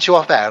mentioned to you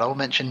off there, and I'll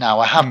mention now,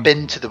 I have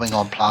been to the Wing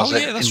On Plaza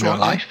in real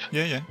life.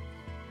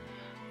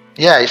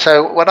 Yeah,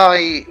 so when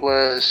I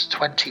was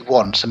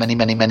 21, so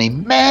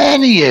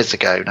many years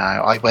ago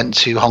now, I went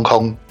to Hong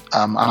Kong.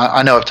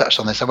 I know I've touched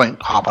on this, I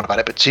won't harp on about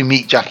it, but to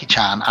meet Jackie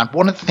Chan. And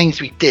one of the things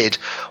we did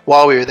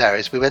while we were there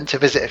is we went to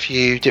visit a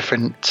few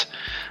different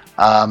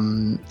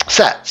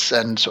sets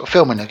and sort of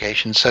filming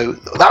locations. So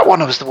that one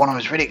was the one I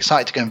was really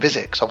excited to go and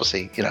visit because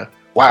obviously,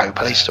 wow,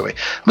 Police Story.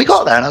 And we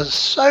got there and I was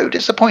so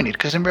disappointed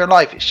because in real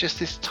life it's just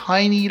this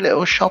tiny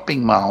little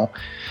shopping mall.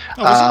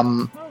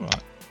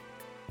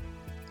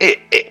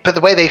 But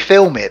the way they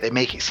film it, they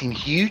make it seem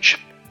huge.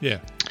 Yeah.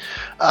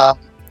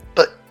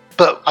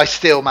 But I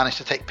still managed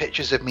to take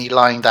pictures of me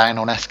lying down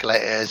on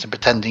escalators and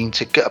pretending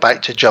to get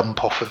about to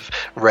jump off of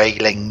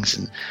railings,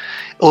 and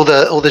all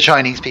the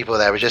Chinese people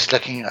there were just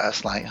looking at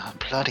us like, oh,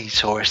 bloody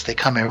tourists, they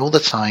come here all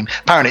the time.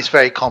 Apparently it's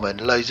very common.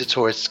 Loads of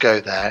tourists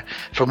go there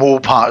from all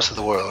parts of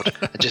the world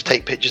and just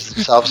take pictures of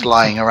themselves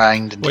lying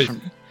around in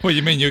different. What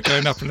you mean you're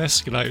going up an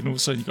escalator and all of a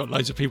sudden you've got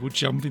loads of people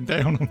jumping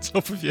down on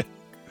top of you?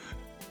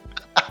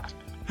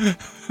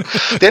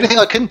 The only thing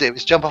I couldn't do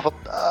was jump off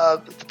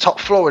the top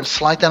floor and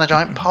slide down a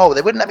giant pole.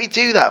 They wouldn't let me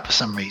do that for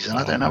some reason.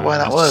 I don't know why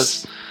that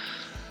was.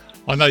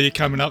 I know you're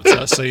coming up to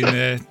that scene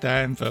there,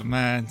 Dan, but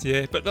man,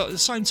 yeah. But at the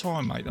same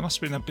time, mate, there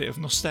must have been a bit of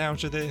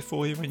nostalgia there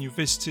for you when you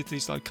visited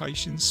these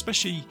locations,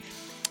 especially,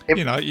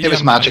 it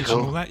was magical.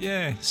 And all that,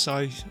 yeah.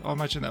 So I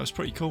imagine that was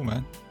pretty cool,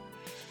 man.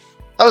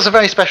 That was a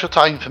very special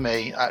time for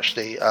me,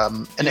 actually.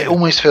 It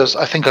almost feels,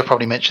 I think I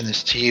probably mentioned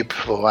this to you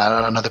before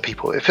and other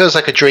people, it feels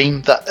like a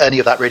dream that any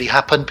of that really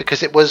happened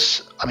because it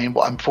was,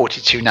 I'm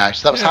 42 now,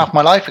 so that was half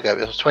my life ago.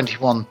 I was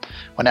 21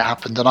 when it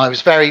happened, and I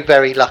was very,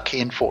 very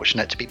lucky and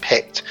fortunate to be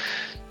picked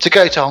to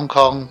go to Hong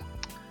Kong,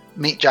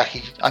 meet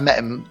Jackie. I met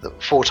him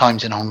 4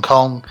 times in Hong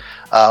Kong,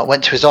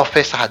 went to his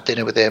office, I had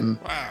dinner with him,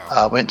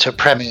 went to a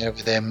premiere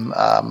with him,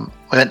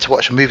 we went to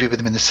watch a movie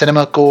with him in the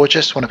cinema,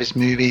 Gorgeous, one of his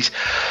movies.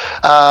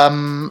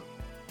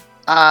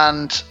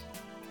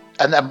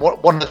 And then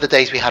one of the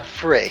days we had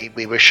free,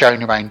 we were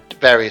shown around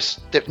various,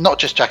 not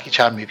just Jackie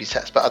Chan movie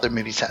sets, but other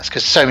movie sets,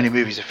 because so many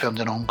movies are filmed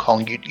in Hong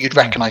Kong. You'd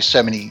recognise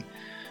so many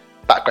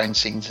background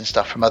scenes and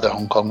stuff from other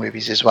Hong Kong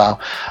movies as well.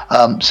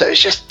 So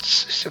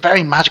it's a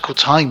very magical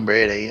time,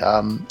 really.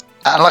 And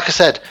like I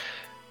said,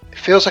 it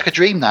feels like a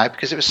dream now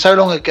because it was so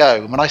long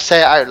ago. And when I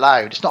say it out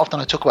loud, it's not often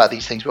I talk about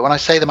these things, but when I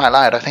say them out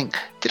loud, I think,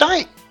 did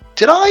I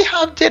did I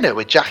have dinner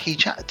with Jackie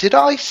Chan? Did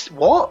I?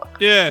 What?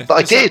 Yeah. But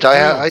I did.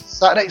 Yeah. I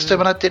sat next to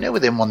him and had dinner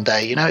with him one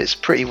day. You know, it's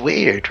pretty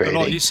weird, really. But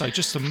like you say,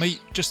 just to meet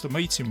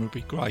him would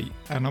be great.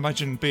 And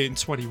imagine being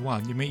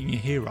 21, you're meeting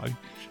your hero,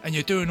 and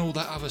you're doing all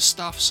that other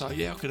stuff. So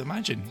yeah, I could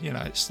imagine. You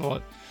know, it's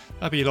like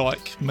that'd be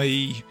like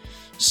me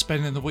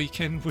spending the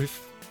weekend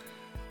with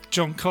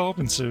John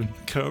Carpenter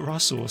and Kurt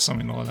Russell or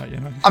something like that. You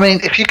know. I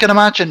mean, if you can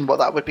imagine what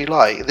that would be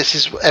like, this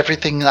is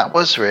everything that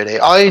was really.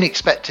 I only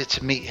expected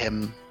to meet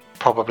him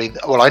probably.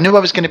 Well, I knew I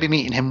was going to be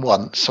meeting him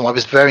once, so I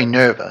was very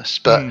nervous.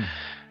 But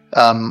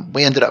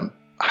we ended up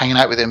hanging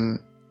out with him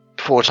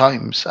 4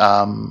 times.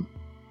 And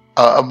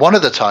one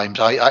of the times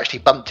I actually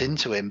bumped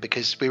into him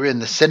because we were in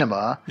the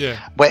cinema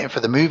waiting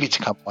for the movie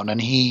to come on, and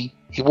he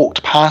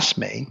walked past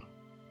me,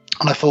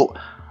 and I thought,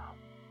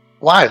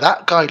 wow,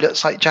 that guy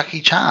looks like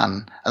Jackie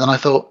Chan. And then I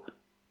thought,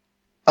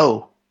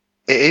 oh,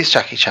 it is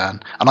Jackie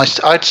Chan. And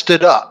I'd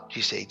stood up,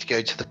 you see, to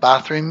go to the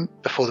bathroom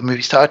before the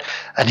movie started,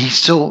 and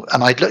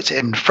and I looked at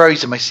him and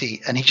froze in my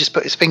seat, and he just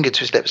put his finger to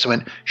his lips and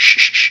went shh,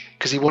 shh,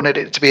 because he wanted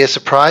it to be a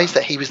surprise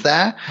that he was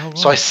there. Oh, wow.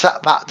 So I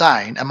sat back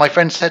down, and my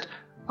friend said,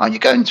 aren't you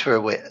going for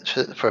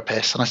a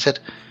piss? And I said,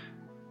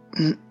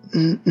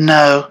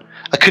 no,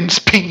 I couldn't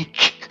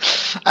speak.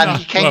 And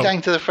he came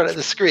down to the front of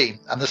the screen,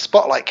 and the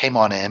spotlight came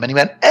on him, and he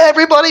went,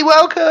 everybody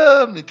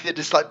welcome. He did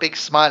this like big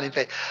smiling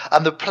face,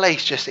 and the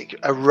place just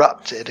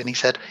erupted. And he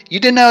said, you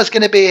didn't know I was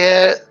going to be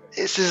here.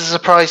 This is a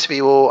surprise for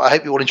you all. I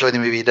hope you all enjoy the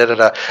movie. Da, da,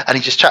 da. And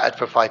he just chatted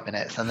for 5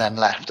 minutes and then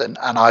left. And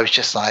I was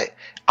just like,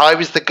 I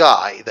was the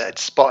guy that had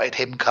spotted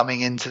him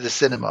coming into the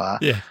cinema.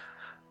 Yeah.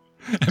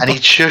 And he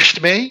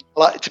shushed me.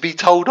 Like, to be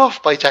told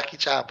off by Jackie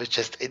Chan was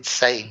just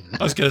insane.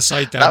 I was going to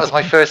say, that was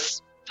my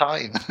first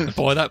time.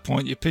 By that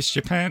point, you pissed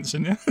your pants,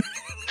 didn't you?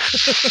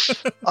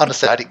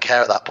 Honestly, I didn't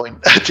care at that point.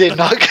 I did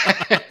not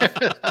care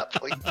at that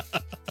point.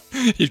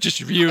 You've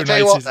just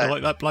urinated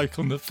like that bloke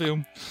on the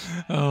film.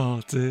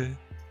 Oh, dear.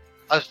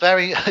 I was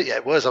very... Yeah,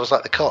 it was. I was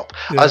like the cop.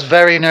 Yeah. I was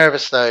very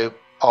nervous, though,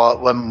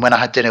 when I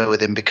had dinner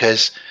with him,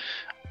 because...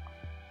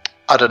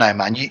 I don't know,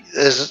 man.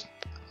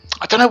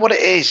 I don't know what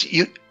it is.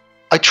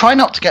 I try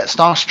not to get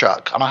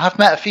starstruck, and I have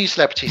met a few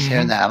celebrities here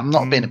and there. And I'm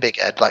not being a big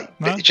head,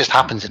 it just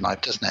happens in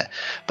life, doesn't it?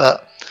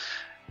 But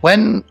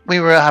when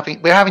we were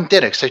having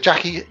dinner, so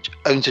Jackie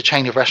owns a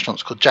chain of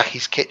restaurants called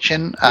Jackie's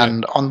Kitchen,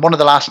 and on one of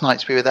the last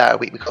nights we were there,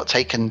 we got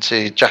taken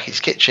to Jackie's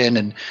Kitchen,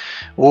 and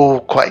we're all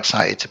quite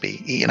excited to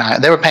be eating out.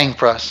 And they were paying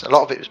for us. A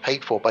lot of it was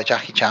paid for by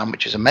Jackie Chan,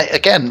 which is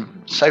again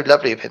so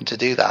lovely of him to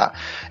do that.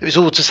 It was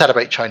all to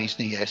celebrate Chinese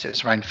New Year, so it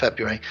was around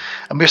February,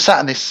 and we were sat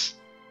in this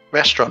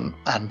restaurant,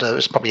 and there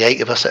was probably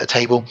 8 of us at a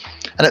table,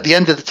 and at the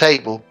end of the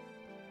table,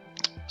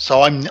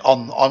 so I'm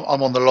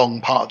on the long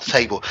part of the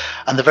table,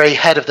 and the very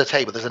head of the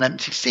table there's an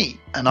empty seat,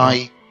 and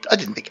I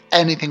didn't think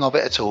anything of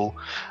it at all.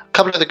 A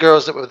couple of the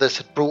girls that were with us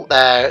had brought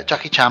their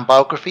Jackie Chan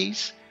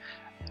biographies,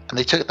 and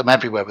they took them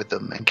everywhere with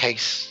them in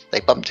case they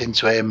bumped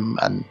into him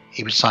and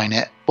he would sign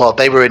it. Well,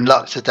 they were in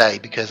luck today,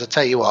 because I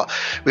tell you what,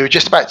 we were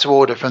just about to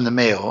order from the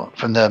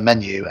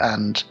menu,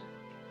 and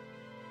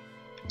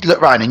look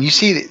around and you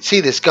see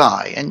this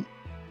guy, and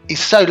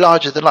he's so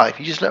larger than life.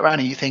 You just look around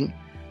and you think,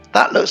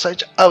 that looks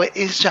like, oh, it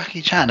is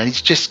Jackie Chan. And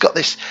he's just got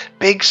this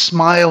big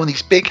smile and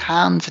these big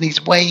hands, and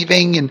he's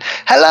waving and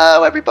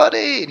hello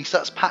everybody, and he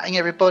starts patting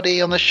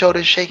everybody on the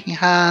shoulders, shaking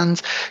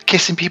hands,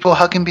 kissing people,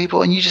 hugging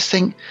people, and you just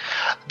think.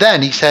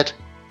 Then he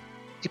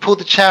pulled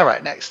the chair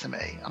right next to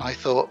me, and I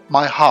thought,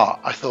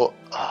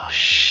 oh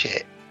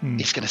shit,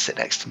 he's going to sit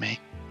next to me.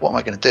 What am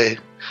I going to do?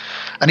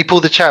 And he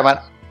pulled the chair and went,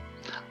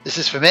 this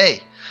is for me,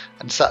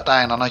 and sat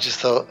down, and I just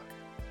thought,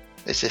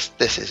 this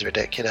is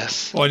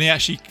ridiculous. Well, and he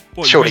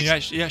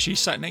actually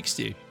sat next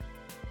to you.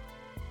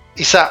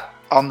 He sat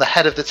on the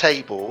head of the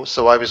table,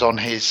 so I was on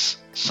his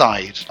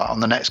side, like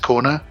on the next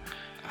corner.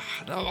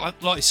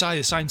 Like you say, at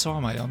the same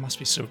time, mate, it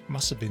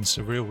must have been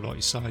surreal, like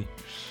you say.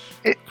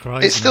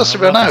 Crazy, it's still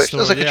surreal now. It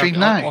feels like a dream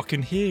now. I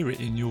can hear it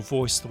in your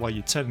voice, the way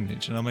you're telling it.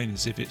 Do you know what I mean?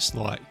 As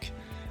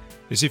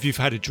if you've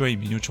had a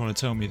dream and you're trying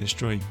to tell me this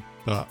dream,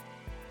 but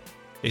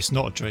it's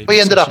not a dream. He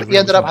ended up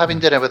having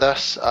dinner with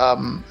us.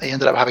 He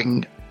ended up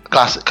having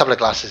a couple of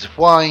glasses of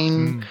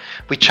wine.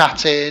 We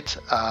chatted.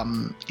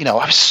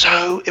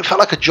 It felt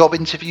like a job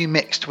interview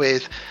mixed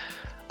with,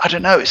 I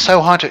don't know, it's so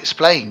hard to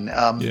explain.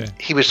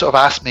 He would sort of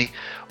ask me,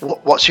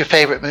 what's your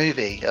favourite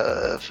movie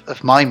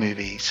of my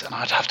movies? And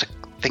I'd have to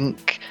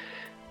think,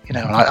 and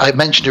I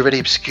mentioned a really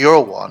obscure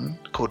one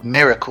called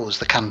Miracles,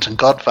 the Canton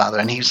Godfather,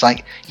 and he was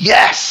like,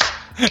 yes!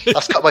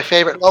 That's got my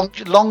favourite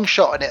long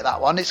shot in it,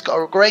 that one. It's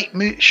got a great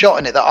shot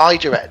in it that I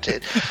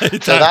directed.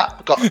 So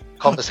that got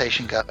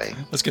conversation going.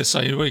 I was going to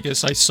say, you were going to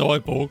say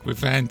Cyborg with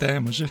Van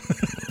Damme, was you?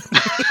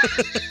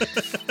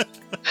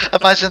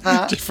 Imagine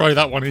that. Just throw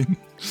that one in.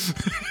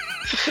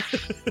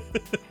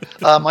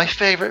 My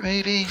favourite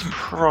movie?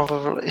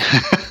 Probably.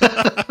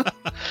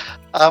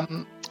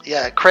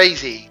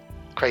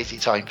 Crazy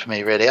time for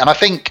me, really. And I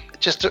think,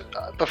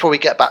 before we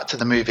get back to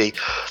the movie,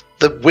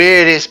 the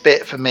weirdest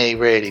bit for me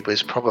really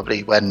was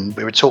probably when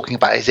we were talking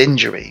about his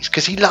injuries,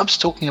 because he loves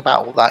talking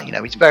about all that.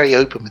 He's very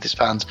open with his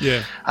fans.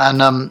 Yeah.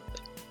 And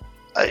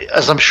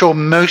as I'm sure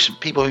most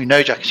people who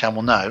know Jackie Chan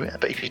will know,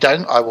 but if you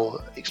don't, I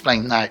will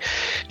explain now.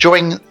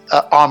 During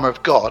Armour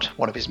of God,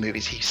 one of his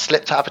movies, he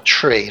slipped out of a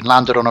tree and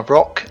landed on a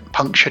rock,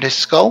 punctured his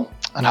skull,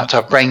 and had to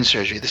have brain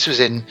surgery. This was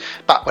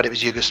back when it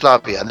was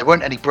Yugoslavia, and there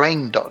weren't any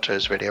brain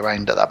doctors really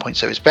around at that point,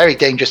 so it was very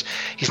dangerous.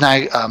 He's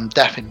now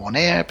deaf in one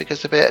ear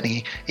because of it, and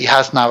he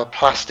has now a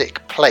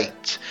plastic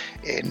plate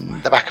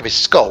in the back of his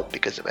skull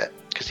because of it,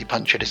 because he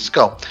punctured his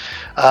skull.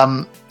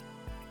 So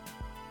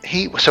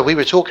we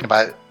were talking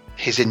about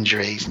his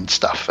injuries and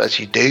stuff, as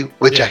you do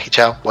with Jackie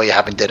Chan while you're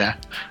having dinner.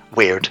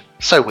 Weird,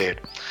 so weird.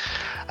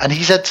 And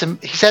he said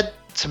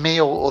to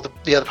me or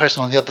the other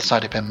person on the other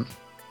side of him,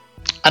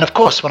 and of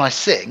course when I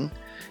sing,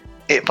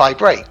 it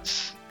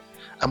vibrates.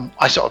 And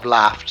I sort of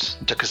laughed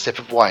and took a sip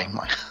of wine,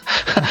 like,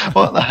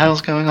 what the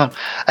hell's going on?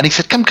 And he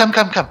said, come.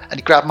 And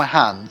he grabbed my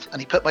hand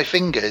and he put my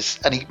fingers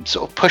and he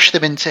sort of pushed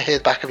them into the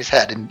back of his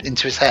head,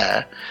 into his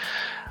hair.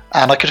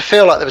 And I could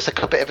feel like there was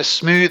like a bit of a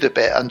smoother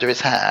bit under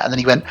his hair. And then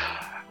he went,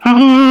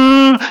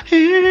 and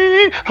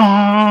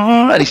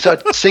he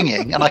started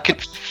singing, and I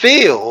could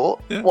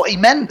feel what he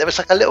meant. There was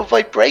like a little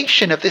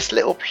vibration of this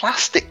little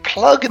plastic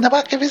plug in the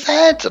back of his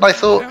head. And I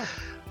thought,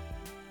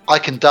 I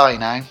can die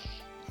now.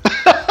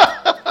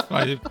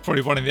 Well, you're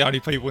probably one of the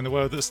only people in the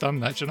world that's done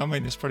that. Do you know what I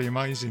mean? It's pretty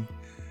amazing.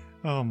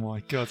 Oh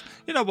my God.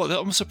 You know what?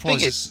 I'm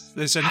surprised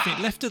there's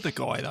anything left of the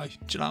guy, though. Do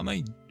you know what I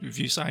mean? With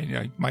you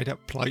saying, made up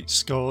plates,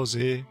 scars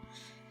here.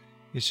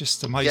 It's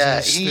just amazing.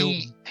 Yeah,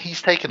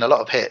 he's taken a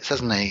lot of hits,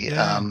 hasn't he?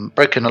 Yeah.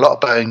 Broken a lot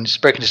of bones,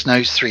 broken his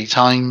nose 3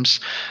 times.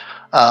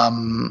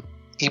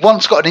 He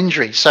once got an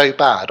injury so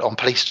bad on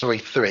Police Story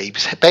 3.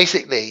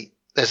 Basically,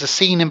 there's a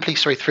scene in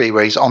Police Story 3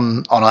 where he's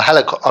on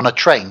a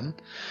train,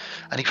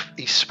 and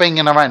he's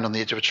swinging around on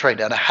the edge of a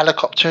train, and a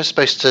helicopter is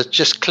supposed to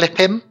just clip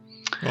him.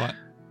 Right.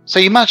 So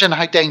you imagine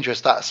how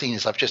dangerous that scene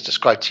is I've just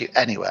described to you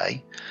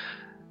anyway.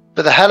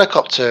 But the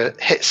helicopter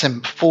hits him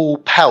full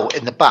pelt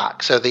in the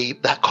back, so the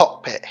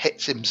cockpit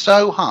hits him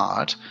so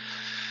hard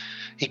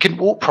he couldn't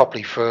walk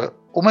properly for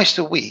almost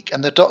a week.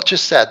 And the doctor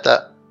said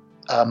that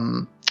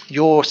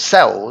your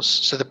cells,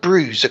 so the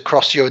bruise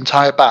across your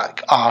entire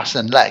back, arse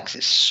and legs,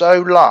 is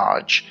so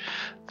large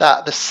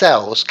that the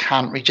cells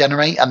can't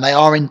regenerate, and they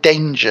are in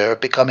danger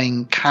of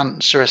becoming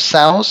cancerous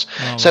cells.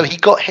 Oh, so he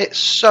got hit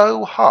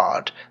so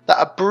hard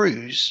that a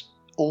bruise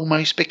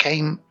almost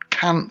became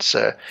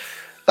cancer.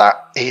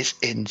 That is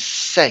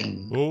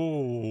insane.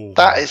 Oh,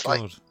 that is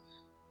God.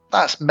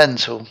 That's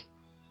mental.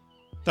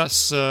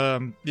 That's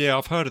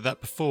I've heard of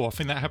that before. I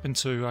think that happened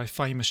to a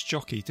famous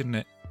jockey, didn't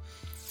it?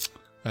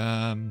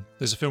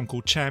 There's a film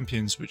called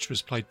Champions, which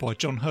was played by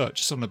John Hurt,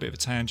 just on a bit of a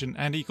tangent,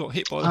 and he got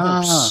hit by a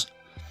horse.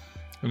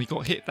 And he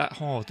got hit that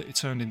hard that it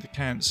turned into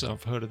cancer.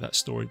 I've heard of that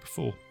story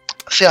before.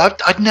 See,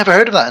 I'd never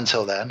heard of that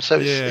until then, so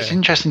it's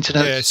interesting to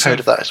know you've heard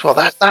of that as well.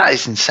 That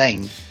is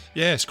insane.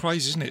 Yeah, it's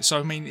crazy, isn't it? So,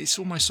 I mean, it's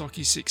almost like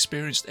he's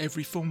experienced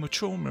every form of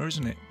trauma,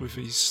 isn't it? With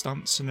his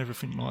stunts and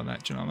everything like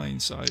that, do you know what I mean?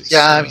 So he's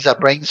had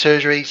brain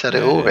surgery, he's had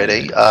it all,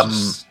 really.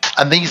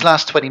 And these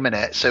last 20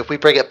 minutes, so if we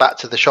bring it back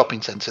to the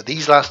shopping centre,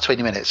 these last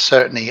 20 minutes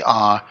certainly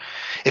are...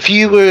 If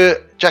you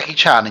were Jackie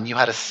Chan and you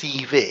had a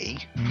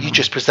CV, you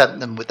just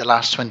present them with the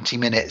last 20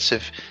 minutes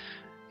of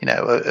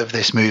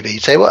this movie.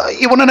 You'd say, well,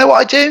 you want to know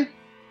what I do?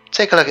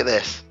 Take a look at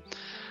this.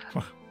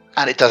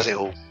 And it does it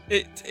all.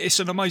 It's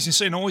an amazing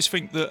scene. I always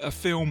think that a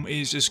film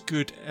is as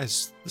good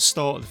as the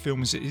start of the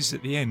film as it is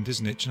at the end,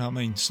 isn't it? Do you know what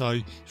I mean? So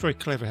it's very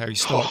clever how you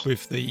start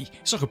with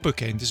it's like a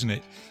bookend, isn't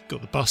it? You've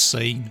got the bus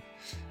scene,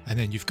 and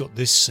then you've got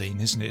this scene,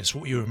 isn't it? It's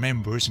what you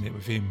remember, isn't it?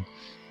 With him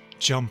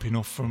jumping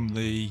off from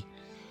the,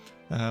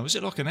 was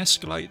it like an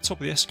escalator, top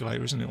of the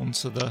escalator, isn't it?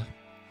 Onto the...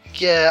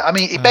 Yeah, I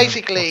mean,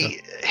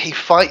 he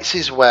fights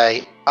his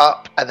way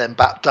up and then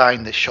back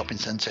down this shopping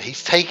centre.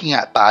 He's taking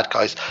out bad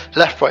guys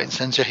left, right and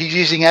centre. He's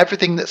using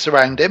everything that's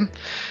around him,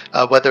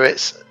 whether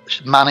it's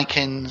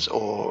mannequins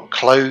or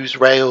clothes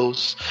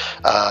rails.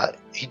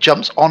 He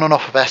jumps on and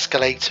off of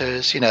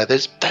escalators.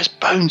 There's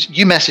bones.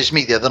 You messaged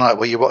me the other night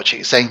while you were watching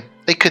it saying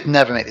they could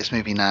never make this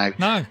movie now.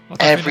 No.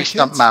 Every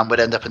stuntman would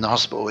end up in the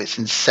hospital. It's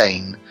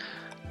insane.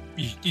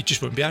 You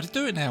just wouldn't be able to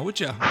do it now, would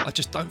you? I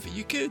just don't think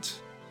you could.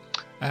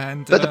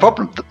 But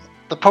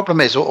the problem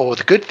is, or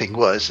the good thing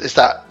is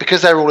that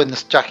because they're all in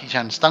this Jackie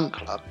Chan stunt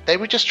club, they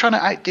were just trying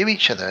to outdo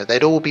each other.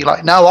 They'd all be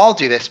like, no, I'll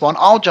do this one.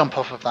 I'll jump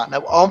off of that.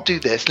 No, I'll do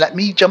this. Let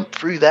me jump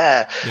through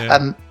there.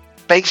 Yeah.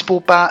 Baseball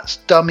bats,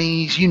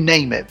 dummies, you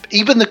name it.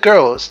 Even the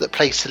girls that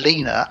play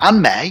Selena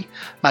and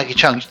Maggie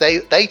Chung, they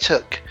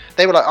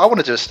were like, I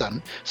want to do a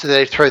stunt. So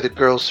they'd throw the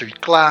girls through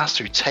glass,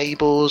 through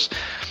tables.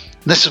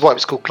 And this is why it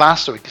was called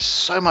Glass Story, because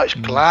so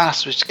much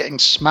glass was getting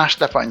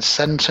smashed left, right and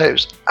centre. It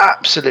was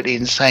absolutely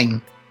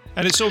insane.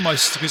 And it's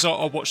almost, because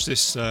I watched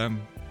this, I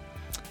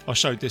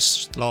showed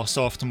this last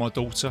after my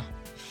daughter,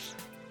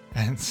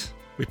 and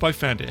we both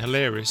found it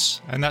hilarious.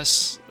 And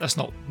that's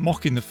not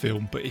mocking the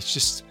film, but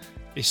it's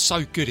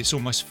so good, it's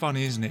almost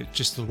funny, isn't it?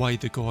 Just the way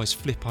the guys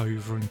flip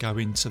over and go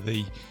into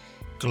the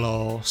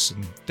glass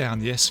and down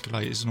the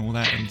escalators and all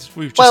that. And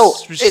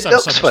it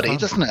looks funny,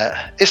 doesn't it?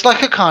 It's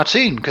like a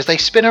cartoon because they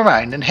spin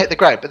around and hit the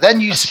ground, but then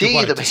you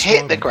see them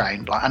hit the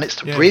ground, and it's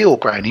the real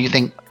ground, and you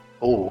think,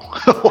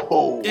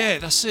 oh. Yeah,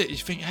 that's it. You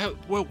think,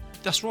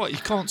 that's right. You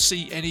can't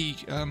see any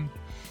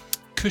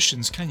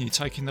cushions, can you,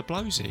 taking the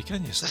blows here,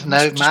 can you? So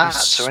there's no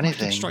mats or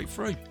anything. Straight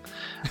through.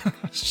 And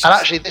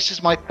actually, this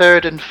is my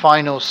third and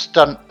final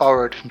stunt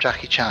borrowed from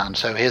Jackie Chan.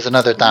 So here's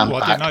another Dan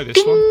fact. I didn't know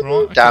this one. Right,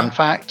 okay. Dan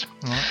fact.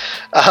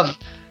 Right.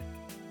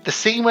 The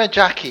scene where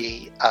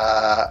Jackie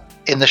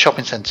in the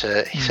shopping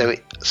centre, so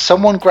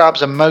someone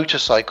grabs a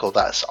motorcycle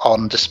that's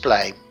on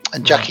display,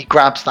 and Jackie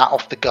grabs that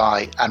off the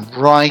guy and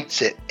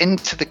rides it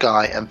into the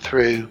guy and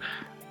through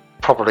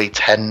probably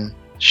 10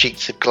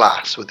 sheets of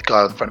glass with the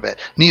guy on the front of it.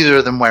 Neither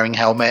of them wearing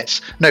helmets,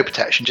 no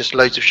protection, just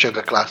loads of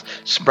sugar glass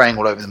spraying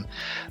all over them.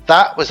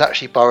 That was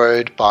actually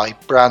borrowed by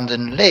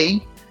Brandon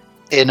Lee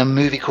in a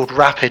movie called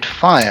Rapid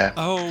Fire.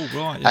 Oh,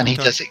 right. Yeah, and he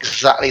does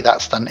exactly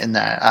that stunt in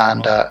there.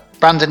 And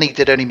Brandon Lee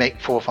did only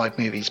make 4 or 5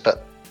 movies,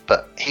 but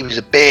he was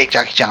a big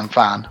Jackie Chan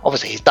fan.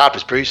 Obviously, his dad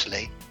was Bruce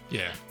Lee.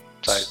 Yeah.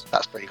 So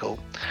that's pretty cool.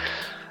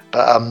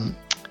 But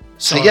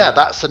So yeah,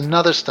 that's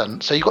another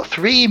stunt. So you've got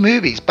 3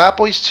 movies: Bad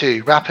Boys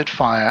 2, Rapid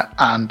Fire,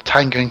 and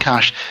Tango and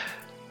Cash.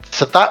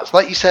 So that's,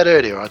 like you said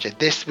earlier, RJ,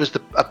 this was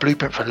a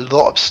blueprint for a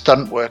lot of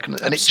stunt work, and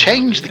it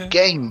changed the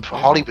game for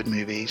Hollywood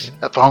movies,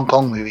 for Hong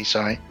Kong movies,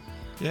 sorry.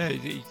 Yeah,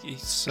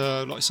 it's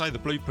like I say, the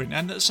blueprint.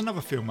 And it's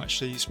another film,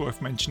 actually, it's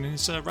worth mentioning,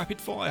 is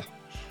Rapid Fire.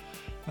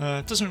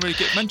 It doesn't really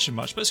get mentioned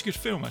much, but it's a good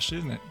film, actually,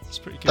 isn't it? It's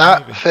a pretty good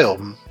movie. That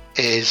film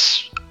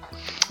is...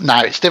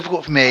 Now, it's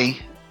difficult for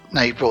me,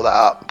 now you brought that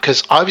up,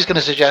 because I was going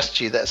to suggest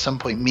to you that at some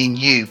point me and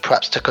you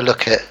perhaps took a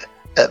look at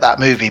that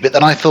movie, but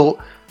then I thought,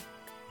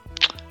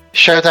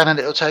 Showdown in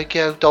Little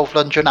Tokyo, Dolph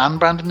Lundgren and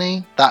Brandon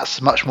Lee,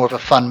 that's much more of a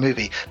fun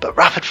movie. But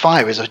Rapid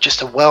Fire is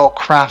just a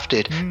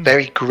well-crafted,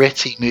 very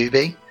gritty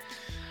movie.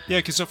 Yeah,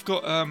 because I've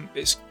got, I'm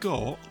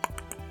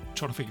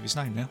trying to think of his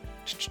name now.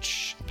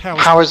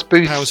 Powers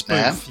Booth. Powers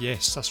Booth,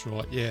 yes, that's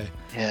right, yeah.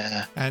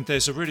 Yeah. And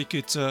there's a really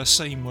good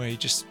scene where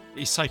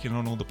he's taking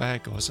on all the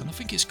bad guys, and I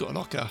think it's got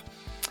like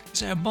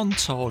is it a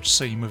montage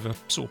scene with a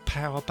sort of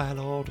power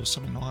ballad or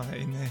something like that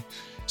in there?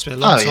 It's been a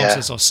long time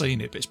since I've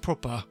seen it, but it's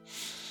proper.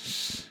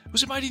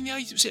 Was it made in the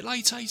 80s? Was it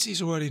late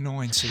 80s or early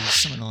 90s?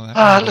 Something like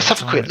that. Let's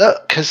have a quick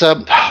look, because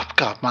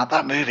God, man,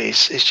 that movie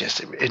is just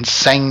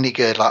insanely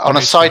good. Like, on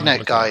a side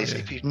note, guys,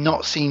 if you've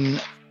not seen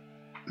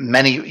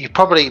many,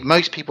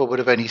 most people would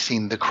have only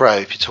seen The Crow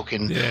if you're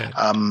talking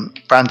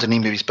Brandon Lee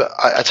movies. But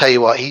I tell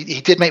you what,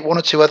 he did make 1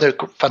 or 2 other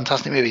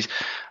fantastic movies,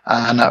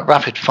 and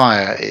Rapid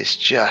Fire is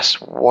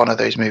just one of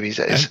those movies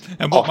that is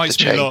what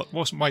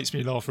makes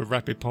me laugh with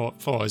Rapid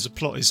Fire is the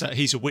plot is that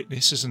he's a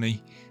witness, isn't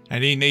he?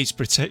 And he needs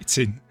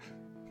protecting.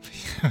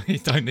 He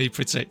don't need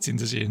protecting,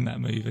 does he, in that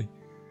movie?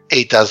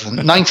 He doesn't.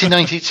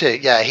 1992.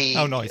 Yeah,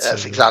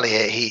 that's exactly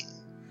it.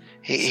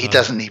 He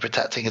doesn't need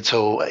protecting at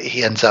all.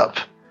 He ends up.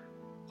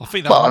 I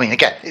think.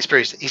 Again, he's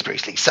Bruce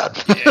Lee's son.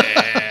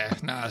 Yeah,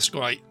 that's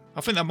great.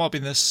 I think that might have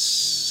been the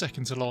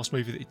second to last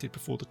movie that he did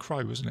before The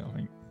Crow, wasn't it? I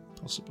think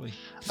possibly.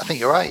 I think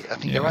you're right.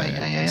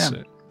 Yeah.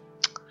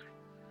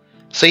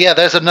 So yeah,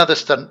 there's another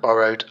stunt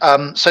borrowed.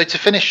 So to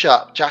finish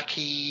up,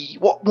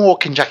 what more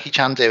can Jackie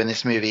Chan do in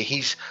this movie?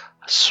 He's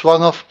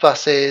swung off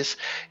buses,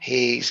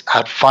 he's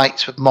had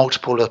fights with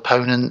multiple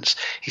opponents,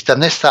 he's done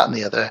this, that and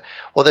the other.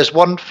 Well, there's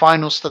one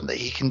final stunt that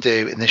he can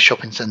do in this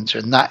shopping centre,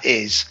 and that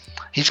is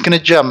he's going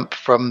to jump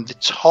from the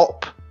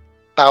top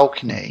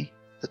balcony,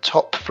 the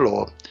top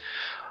floor,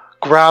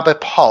 grab a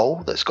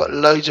pole that's got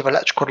loads of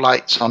electrical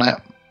lights on it,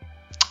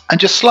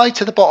 and just slide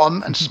to the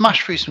bottom and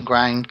smash through some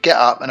ground, get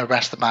up and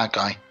arrest the bad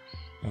guy.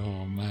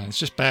 Oh man, it's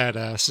just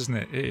badass, isn't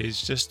it? It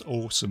is just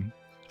awesome.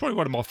 It's probably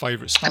one of my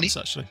favourite stunts,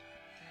 actually.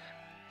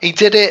 He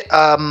did it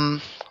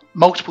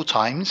multiple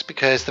times,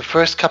 because the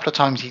first couple of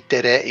times he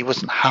did it, he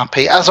wasn't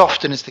happy, as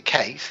often is the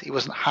case. He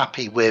wasn't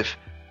happy with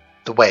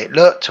the way it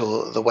looked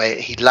or the way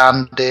he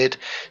landed.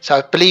 So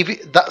I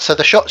believe that. So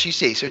the shots you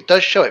see, so it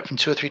does show it from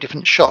 2 or 3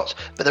 different shots,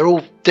 but they're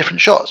all different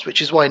shots, which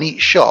is why in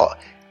each shot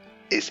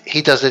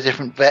he does a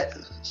different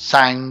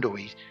sound, or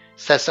he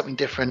says something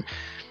different.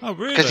 Oh,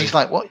 really? Because he's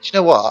like, "What? Do you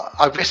know what?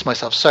 I've risked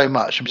myself so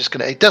much. I'm just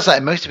gonna." He does that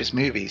in most of his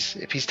movies.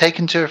 If he's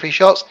taken 2 or 3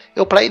 shots,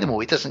 he'll play them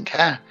all. He doesn't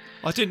care.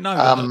 I didn't know.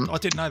 I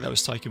didn't know that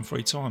was taken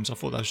 3 times. I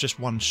thought that was just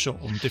one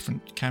shot on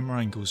different camera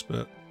angles.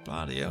 But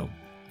bloody hell,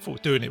 I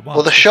thought doing it once.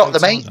 Well,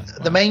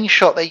 the main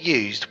shot they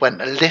used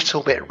went a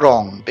little bit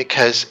wrong,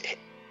 because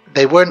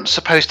they weren't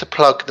supposed to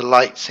plug the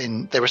lights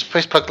in. They were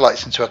supposed to plug the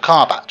lights into a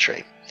car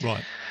battery.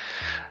 Right.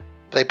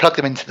 But they plugged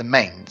them into the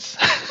mains.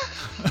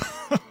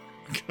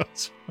 God.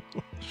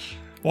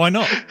 Why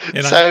not?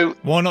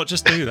 Why not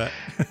just do that?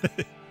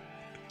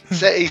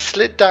 So he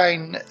slid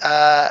down.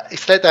 He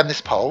slid down this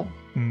pole.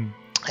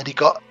 And he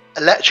got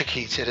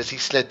electrocuted as he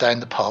slid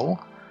down the pole.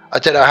 I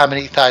don't know how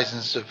many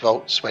thousands of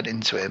volts went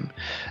into him.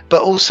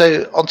 But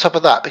also, on top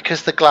of that,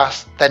 because the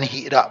glass then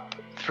heated up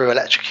through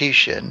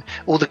electrocution,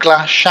 all the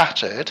glass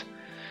shattered.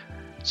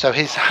 So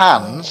his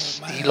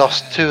hands, he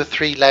lost 2 or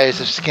 3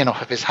 layers of skin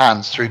off of his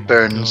hands through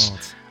burns, God.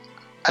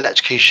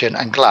 electrocution,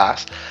 and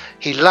glass.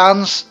 He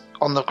lands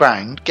on the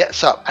ground,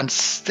 gets up, and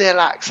still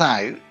acts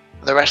out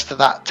the rest of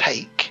that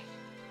take.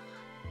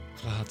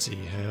 Bloody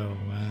hell,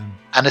 man.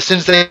 And as soon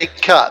as they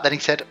cut, then he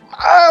said,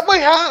 my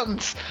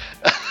hands!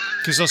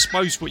 Because I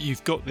suppose what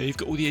you've got there, you've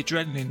got all the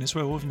adrenaline as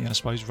well, haven't you? I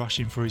suppose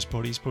rushing through his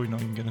body, he's probably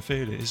not even going to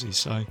feel it, is he?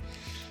 So,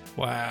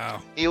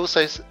 wow. He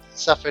also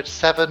suffered his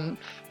 7th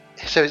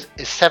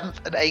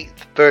and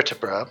 8th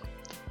vertebra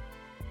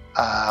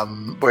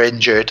were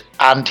injured,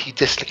 and he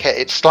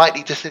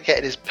slightly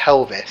dislocated his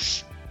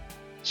pelvis.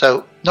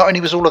 So not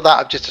only was all of that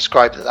I've just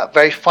described, that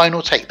very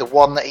final take, the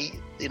one that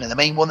the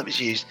main one that was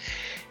used,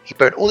 he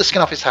burnt all the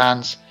skin off his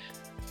hands,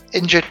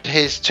 injured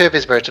 2 of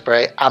his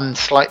vertebrae, and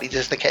slightly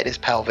dislocated his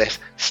pelvis.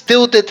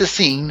 Still did the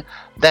scene,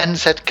 then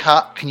said,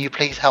 cut, can you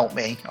please help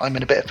me? I'm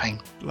in a bit of pain.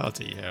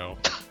 Bloody hell.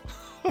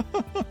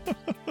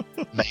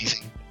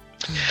 Amazing.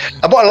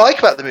 And what I like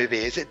about the movie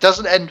is it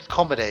doesn't end with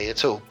comedy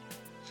at all.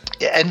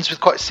 It ends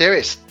with quite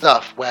serious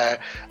stuff where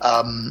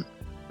the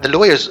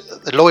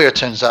lawyer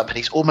turns up and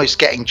he's almost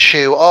getting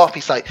chewed off.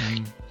 He's like,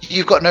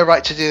 you've got no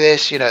right to do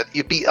this.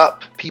 You beat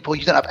up people.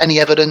 You don't have any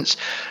evidence.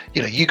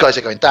 You guys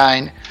are going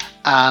down.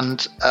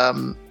 And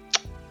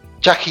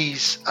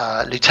Jackie's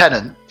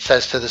lieutenant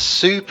says to the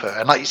super,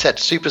 and like you said,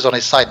 super's on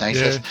his side now. He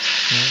says,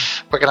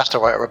 we're going to have to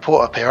write a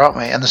report up here, aren't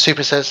we? And the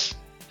super says,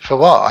 for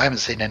what? I haven't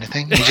seen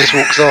anything. He just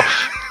walks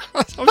off.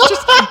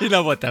 You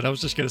know what, Dad? I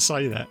was just going to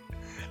say that.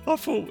 I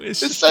thought it's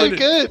so brilliant.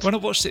 good. When I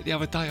watched it the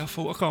other day, I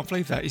thought, I can't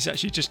believe that. He's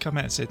actually just come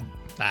out and said,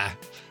 nah,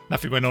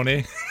 nothing went on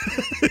here.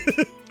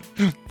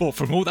 Bought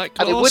from all that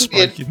glass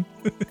breaking.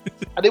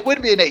 And it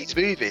wouldn't be an 80s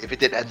movie if it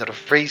didn't end on a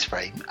freeze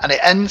frame. And it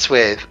ends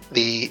with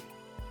the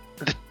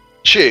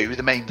Chew,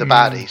 the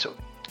baddie, sort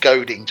of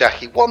goading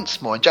Jackie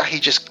once more. And Jackie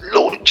just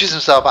launches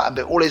himself at him,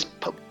 but all his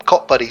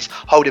cop buddies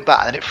hold him back.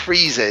 And then it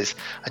freezes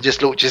and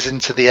just launches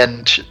into the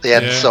end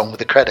song with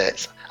the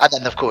credits. And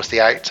then, of course, the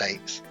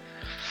outtakes.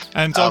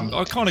 And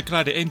I'm kind of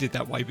glad it ended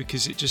that way,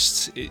 because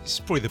it's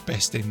probably the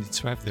best ending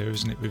to have there,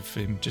 isn't it? With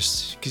him,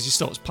 just because he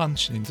starts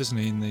punching him, doesn't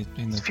he? In the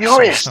it's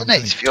furious, isn't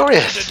it? It's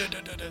furious.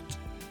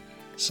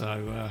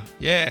 So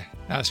yeah,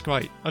 that's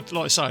great. Like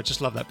I say, I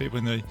just love that bit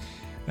when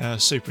the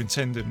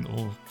superintendent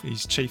or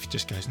his chief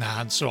just goes,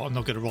 "Nah, it's all right, I'm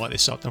not going to write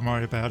this up. Don't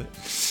worry about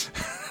it."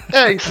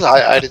 Yeah, he's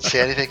like, I didn't see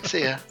anything.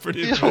 See ya.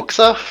 Brilliant. He just walks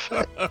off.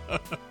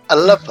 I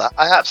love that.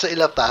 I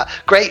absolutely love that.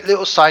 Great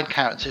little side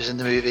characters in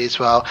the movie as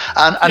well.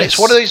 And yes. It's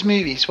one of those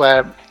movies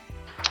where,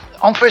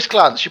 on first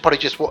glance, you probably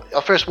just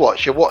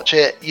you watch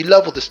it, you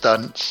love all the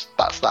stunts,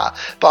 that's that.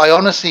 But I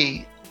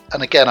honestly,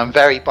 and again, I'm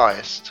very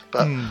biased,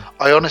 but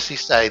I honestly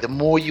say the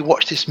more you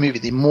watch this movie,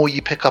 the more you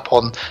pick up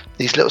on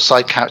these little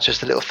side characters,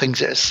 the little things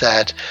that are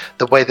said,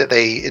 the way that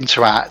they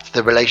interact,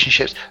 the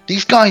relationships.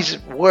 These guys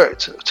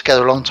worked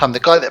together a long time. The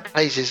guy that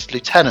plays his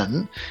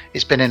lieutenant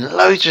has been in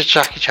loads of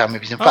Jackie Chan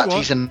movies. In fact,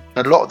 he's in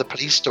a lot of the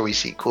Police Story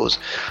sequels.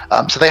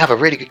 So they have a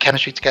really good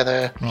chemistry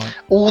together. Right.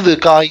 All the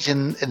guys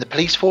in the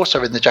police force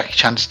are in the Jackie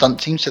Chan stunt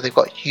team, so they've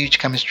got huge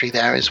chemistry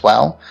there as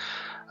well.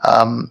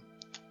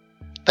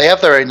 They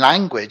have their own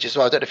language as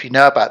well. I don't know if you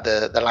know about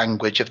the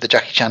language of the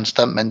Jackie Chan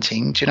stuntmen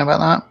team. Do you know about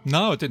that?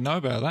 No, I didn't know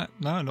about that.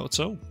 No, not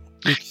at all.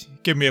 You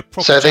give me a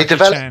proper Jackie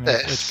Chan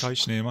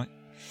education here, mate.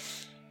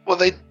 Well,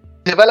 they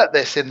developed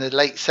this in the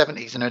late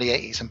 70s and early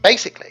 80s. And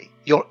basically,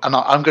 I'm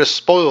going to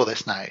spoil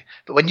this now,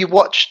 but when you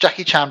watch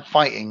Jackie Chan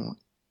fighting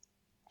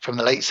from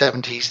the late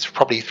 70s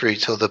probably through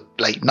till the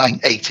late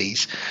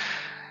 80s,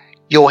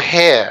 you'll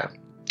hear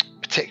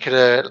a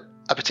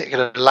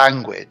particular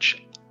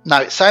language.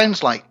 Now, it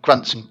sounds like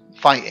grunts and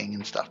fighting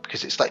and stuff,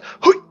 because it's like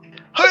hoi,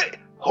 hoi,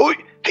 hoi,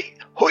 hey,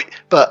 hoi.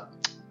 But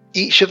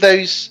each of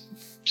those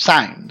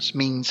sounds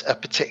means a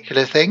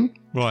particular thing.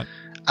 Right.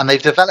 And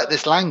they've developed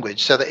this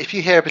language so that if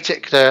you hear a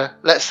particular,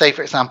 let's say,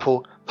 for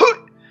example,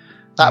 hoi,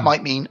 that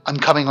might mean I'm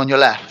coming on your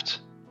left.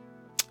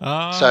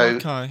 So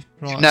okay.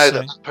 Right, you know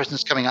that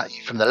person's coming at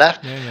you from the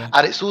left. Yeah.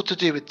 And it's all to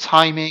do with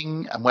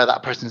timing and where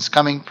that person's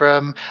coming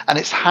from. And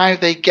it's how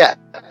they get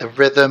the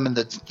rhythm and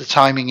the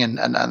timing and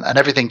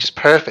everything just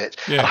perfect.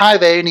 Yeah. And how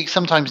they only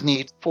sometimes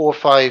need 4 or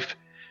 5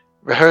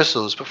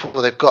 rehearsals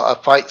before they've got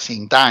a fight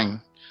scene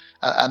down.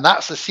 And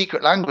that's the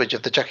secret language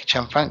of the Jackie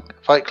Chan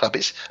Fight Club.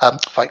 It's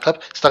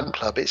Stunt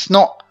Club. It's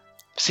not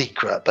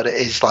secret, but it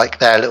is like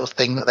their little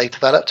thing that they've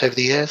developed over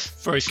the years.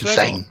 Very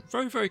clever. Insane.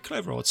 Very, very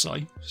clever, I'd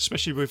say.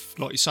 Especially with,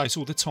 like you say, it's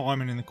all the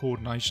timing and the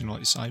coordination, like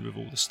you say, with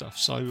all the stuff.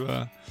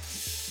 So,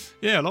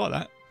 yeah, I like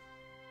that.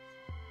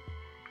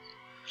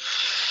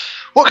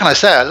 What can I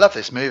say? I love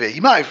this movie.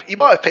 You might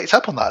have picked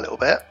up on that a little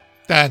bit.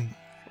 Dan,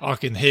 I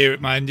can hear it,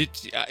 man. The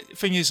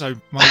thing is, though,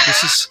 mate,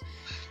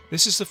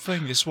 this is the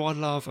thing. This is what I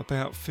love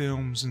about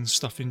films and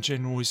stuff in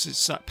general. Is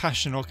it's that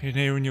passion I can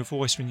hear in your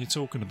voice when you're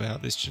talking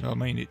about this. Do you know what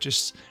I mean? It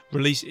just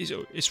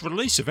it's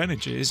release of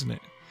energy, isn't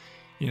it?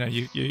 You know,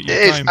 you're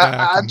going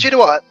back. And do you know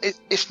what?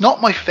 It's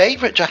not my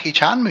favourite Jackie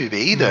Chan movie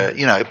either. No.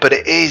 You know, but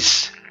it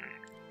is.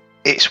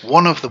 It's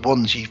one of the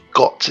ones you've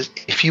got to,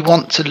 if you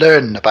want to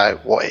learn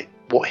about what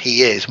what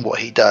he is and what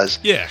he does.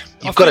 Yeah,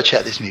 You've got to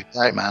check this movie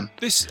out, man.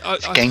 It's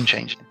a game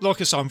changer.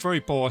 Like I say, I'm very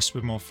biased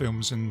with my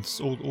films and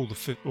all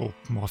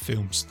my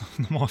films,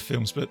 not my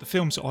films, but the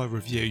films that I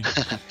review.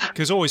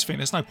 Because I always think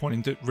there's no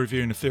point in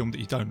reviewing a film that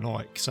you don't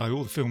like. So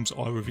all the films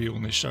I review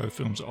on this show are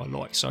films that I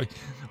like. So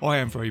I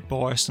am very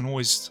biased and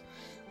always.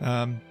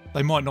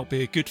 They might not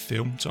be a good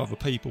film to other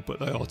people, but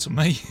they are to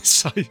me.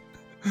 So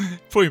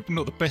probably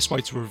not the best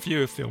way to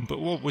review a film. But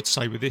what I would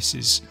say with this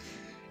is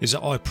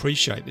that I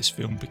appreciate this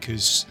film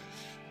because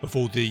of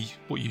all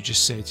what you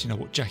just said, you know,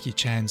 what Jackie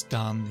Chan's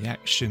done, the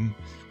action,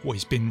 what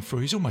he's been through.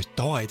 He's almost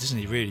died, isn't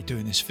he, really,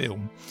 doing this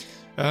film?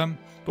 But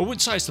I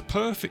wouldn't say it's the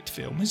perfect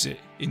film, is it,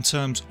 in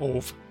terms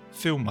of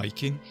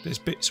filmmaking? There's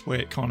bits where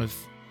it kind of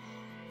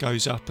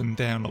goes up and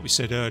down, like we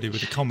said earlier, with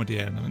the comedy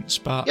elements.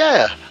 But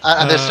yeah,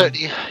 and there's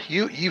certainly,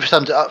 you've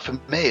summed it up for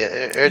me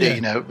earlier. Yeah.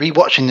 You know,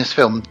 rewatching this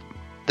film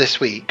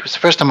this week, it was the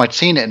first time I'd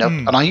seen it,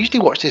 and I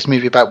usually watch this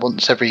movie about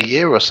once every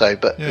year or so,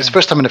 but it's the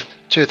first time in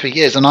 2 or 3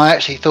 years, and I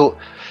actually thought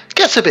it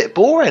gets a bit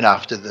boring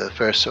after the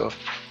first sort of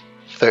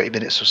 30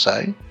 minutes or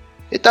so.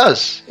 It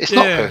does. It's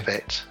not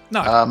perfect.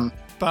 No,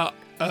 but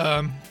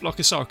like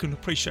I say, I can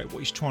appreciate what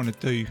he's trying to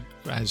do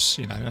as,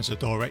 you know, as a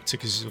director,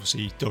 because he's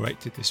obviously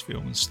directed this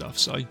film and stuff.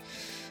 So,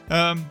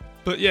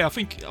 but yeah, I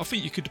think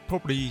you could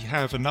probably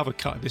have another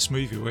cut of this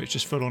movie where it's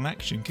just full on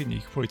action, couldn't you?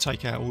 You could probably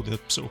take out all the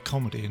sort of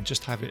comedy and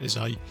just have it as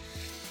a,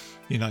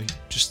 you know,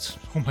 just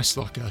almost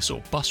like a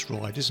sort of bus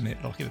ride, isn't it?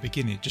 Like at the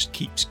beginning, it just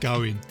keeps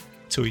going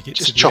till he gets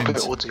just to the chopping end.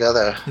 it all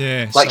together.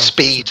 Yeah, like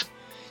Speed.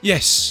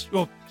 Yes.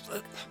 Well,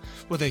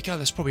 there you go.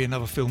 That's probably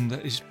another film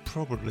that is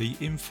probably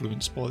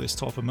influenced by this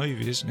type of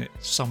movie, isn't it?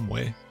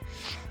 Somewhere,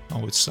 I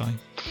would say.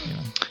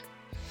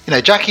 You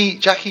know, Jackie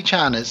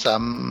Chan is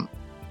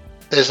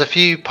there's a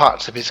few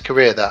parts of his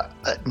career that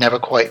never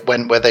quite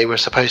went where they were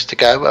supposed to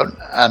go,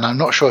 and I'm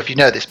not sure if you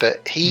know this,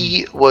 but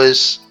he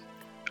was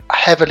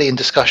heavily in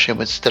discussion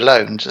with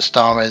Stallone to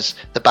star as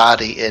the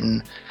baddie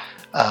in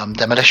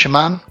Demolition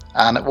Man,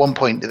 and at one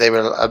point they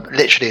were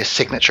literally a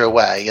signature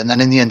away, and then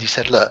in the end he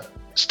said, look,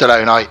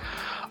 Stallone,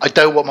 I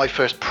don't want my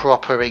first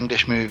proper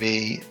English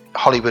movie,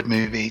 Hollywood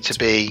movie, to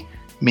be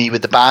me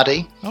with the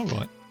baddie. Oh,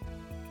 right.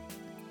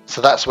 So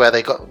that's where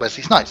they got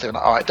Wesley Snipes. They were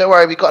like, all right, don't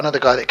worry, we've got another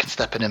guy that can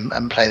step in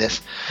and play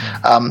this.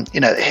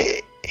 You know,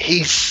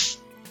 he's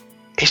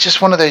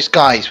just one of those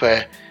guys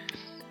where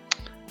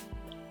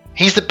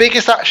he's the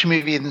biggest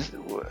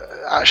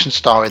action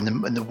star in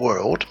the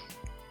world,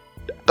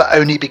 but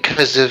only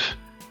because of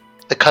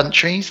the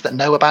countries that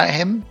know about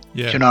him.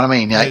 Yeah. Do you know what I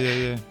mean?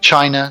 Yeah.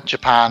 China,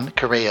 Japan,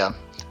 Korea,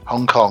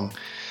 Hong Kong,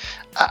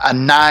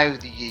 and now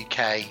the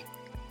UK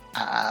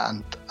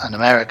and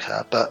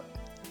America, but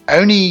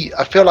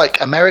I feel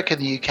like America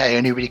and the UK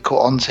only really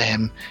caught on to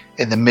him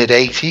in the mid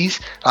 80s.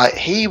 Like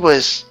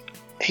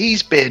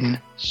he's been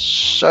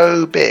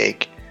so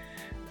big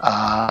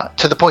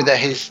to the point that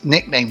his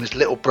nickname was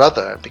Little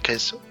Brother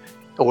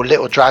or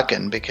Little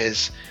Dragon,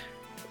 because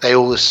they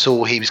always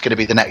saw he was going to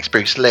be the next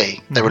Bruce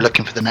Lee. They were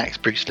looking for the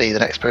next Bruce Lee, the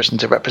next person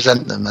to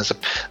represent them as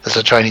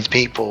a Chinese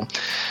people.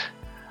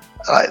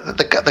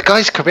 The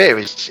guy's career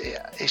is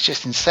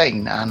just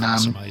insane, and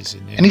it's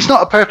amazing, yeah. And he's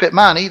not a perfect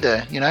man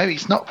either. You know,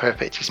 he's not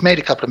perfect. He's made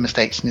a couple of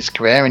mistakes in his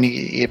career, and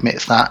he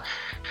admits that.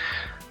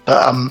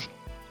 But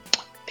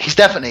he's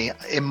definitely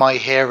in my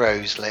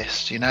heroes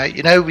list. You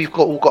know, we've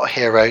all got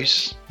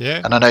heroes. Yeah.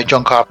 And I know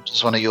John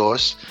Carpenter's one of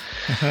yours.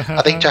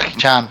 I think Jackie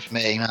Chan for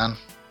me, man.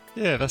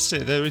 Yeah, that's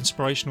it. They're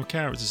inspirational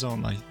characters,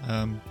 aren't they?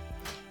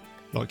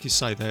 Like you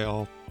say, they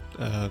are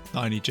not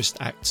only just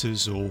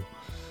actors or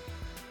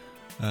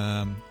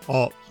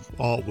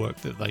artwork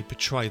that they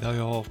portray, they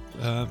are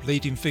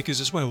leading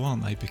figures as well,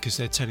 aren't they? Because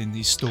they're telling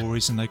these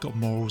stories and they've got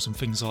morals and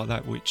things like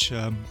that, which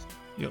I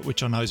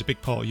know is a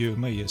big part of you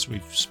and me, as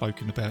we've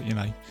spoken about, you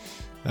know,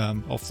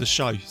 off the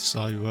show.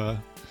 So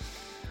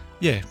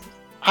yeah,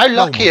 how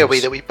lucky are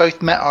we that we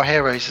both met our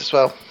heroes as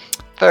well?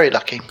 Very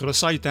lucky. Gotta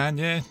say, Dan,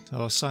 yeah,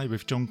 I'll say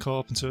with John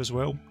Carpenter as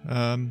well.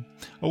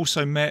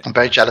 Also met. I'm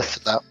very jealous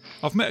of that.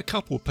 I've met a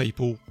couple of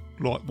people.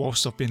 Like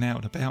whilst I've been out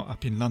and about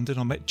up in London,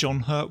 I met John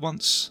Hurt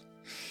once.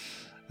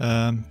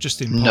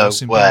 Just in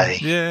passing. No way.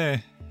 Yeah,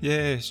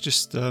 it's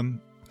just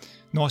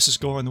nicest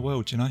guy in the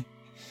world, you know.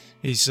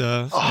 He's you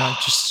know,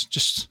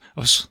 just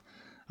I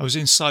was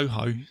in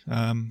Soho,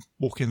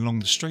 walking along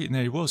the street, and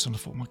there he was, and I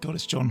thought, oh my God,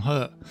 it's John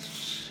Hurt.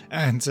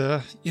 And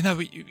you know,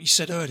 he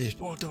said earlier,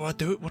 what do I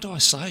do? What do I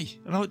say?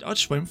 And I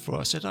just went for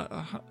it. I said,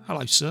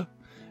 hello, sir,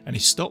 and he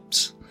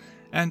stopped,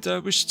 and we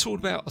were talking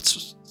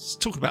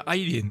about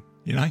Alien.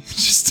 You know,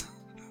 just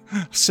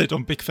I said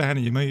I'm a big fan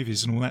of your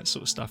movies and all that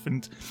sort of stuff.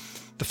 And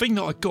the thing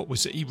that I got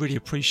was that he really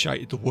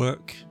appreciated the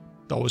work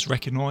that I was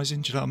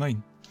recognising. Do you know what I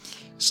mean?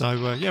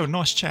 So yeah, a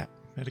nice chat.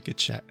 We had a good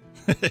chat.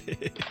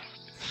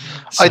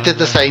 I did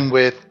the same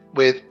with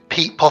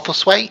Pete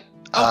Postlethwaite.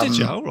 Oh, did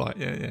you? All right,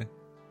 yeah.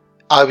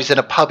 I was in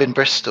a pub in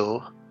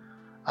Bristol,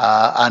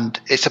 and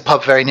it's a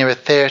pub very near a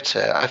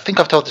theatre. I think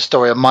I've told the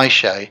story on my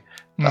show.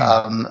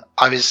 I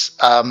was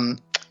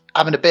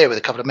having a beer with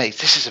a couple of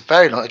mates. This is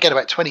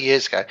about 20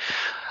 years ago.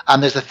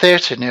 and there's a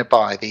theatre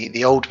nearby,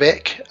 the Old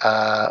Vic,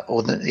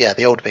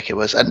 the Old Vic it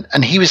was,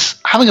 and he was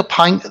having a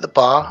pint at the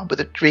bar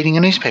reading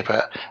a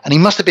newspaper, and he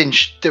must have been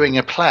doing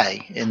a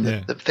play in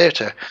the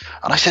theatre.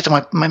 And I said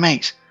to my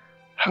mates,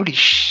 "Holy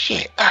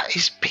shit, that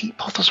is Pete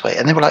Postlethwaite!"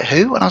 And they were like,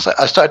 "Who?" And I was like,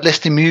 I started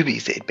listing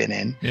movies that he'd been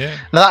in. Yeah.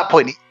 And at that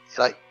point,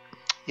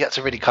 you had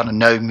to really kind of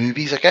know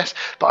movies, I guess.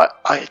 But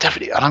I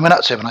definitely, and I went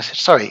up to him and I said,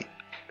 "Sorry,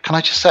 can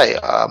I just say,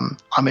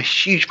 I'm a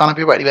huge fan of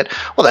your work." And he went,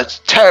 "Well,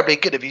 that's terribly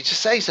good of you to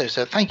say so.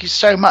 So thank you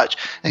so much."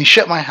 And he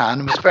shook my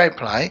hand and was very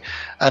polite.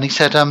 And he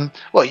said,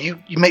 "Well, you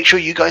make sure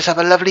you guys have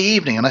a lovely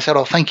evening." And I said,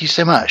 "Oh, thank you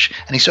so much."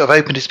 And he sort of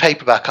opened his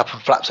paperback up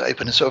and flaps it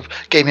open and sort of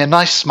gave me a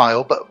nice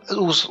smile, but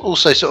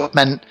also sort of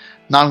meant,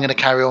 now I'm going to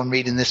carry on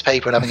reading this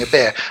paper and having a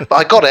beer. But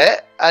I got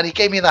it, and he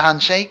gave me the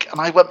handshake,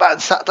 and I went back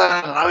and sat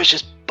down, and I was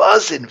just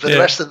buzzing for the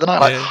rest of the night.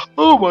 Like,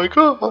 oh my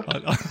God.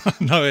 I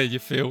know how you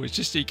feel. It's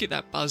just, you get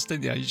that buzz,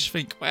 don't you? You just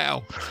think,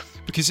 wow.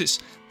 Because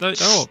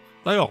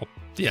they are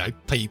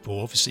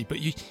people, obviously, but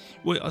I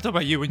don't know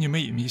about you, when you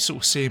meet them, you sort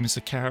of see them as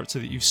the character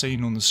that you've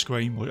seen on the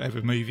screen,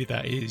 whatever movie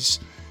that is.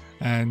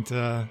 And,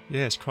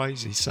 it's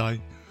crazy. So,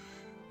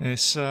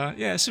 it's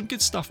some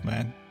good stuff,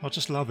 man. I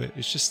just love it.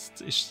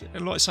 It's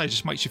like I say, it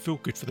just makes you feel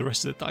good for the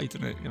rest of the day,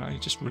 doesn't it? You know,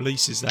 it just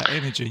releases that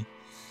energy.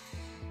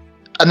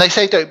 And they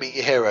say don't meet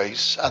your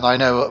heroes, and I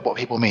know what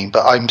people mean,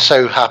 but I'm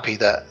so happy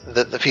that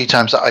the few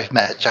times that I've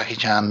met Jackie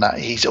Chan, that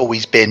he's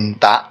always been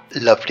that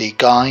lovely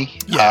guy.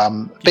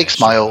 Big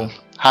smile, sure.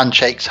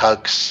 Handshakes,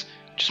 hugs,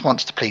 just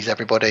wants to please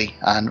everybody,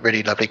 and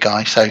really lovely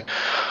guy. So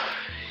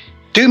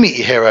do meet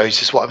your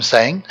heroes is what I'm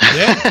saying.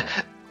 Yeah.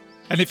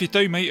 And if you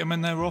do meet them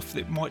and they're off,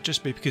 it might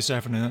just be because they're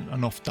having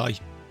an off day,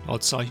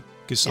 I'd say.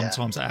 Because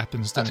sometimes that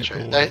happens, doesn't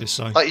it?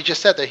 Like you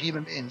just said, they're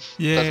human beings.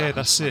 Yeah,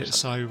 that's it.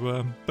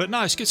 So, but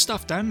no, it's good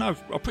stuff, Dan. No,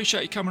 I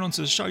appreciate you coming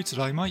onto the show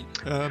today, mate.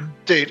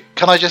 Dude,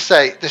 can I just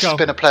say, this has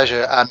been a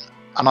pleasure, and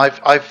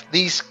I've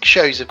these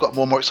shows have got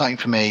more and more exciting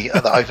for me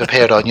that I've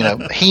appeared on. You know,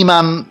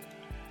 He-Man.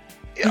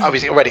 I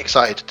was already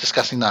excited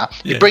discussing that.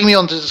 You bring me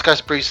on to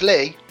discuss Bruce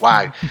Lee.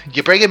 Wow.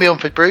 You're bringing me on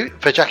for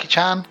Jackie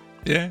Chan.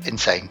 Yeah.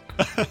 Insane.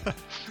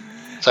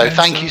 So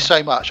thank you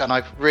so much, and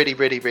I've really,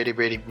 really, really,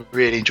 really,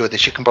 really enjoyed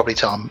this. You can probably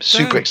tell I'm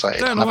super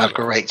excited, and I've had a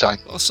great time.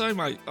 I'll say,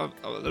 mate,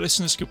 the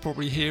listeners could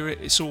probably hear it.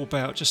 It's all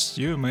about just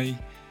you and me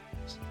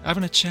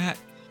having a chat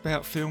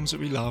about films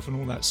that we love and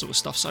all that sort of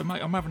stuff. So,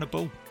 mate, I'm having a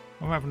ball.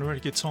 I'm having a really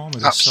good time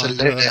with this.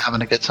 Absolutely,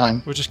 having a good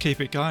time. We'll just keep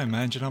it going,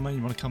 man. Do you know what I mean?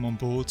 You want to come on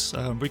board?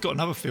 We've got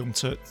another film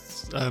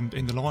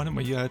in the line, haven't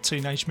we?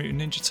 Teenage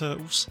Mutant Ninja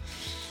Turtles.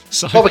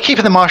 So, well, we're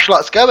keeping the martial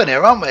arts going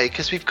here, aren't we?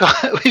 Because we've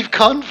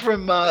gone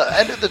from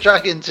Enter the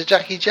Dragon to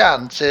Jackie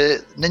Chan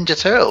to Ninja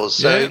Turtles.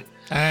 So. Yeah.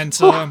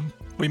 And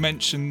we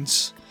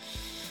mentioned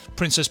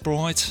Princess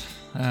Bride,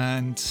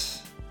 and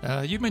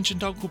you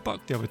mentioned Uncle Buck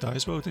the other day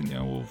as well, didn't you?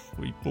 Or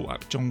we brought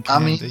up John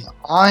Candy.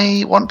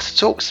 I want to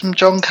talk some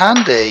John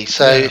Candy.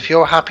 So if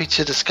you're happy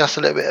to discuss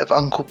a little bit of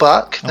Uncle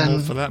Buck, then I'm all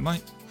for that,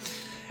 mate.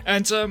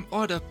 And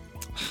I had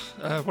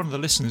one of the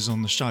listeners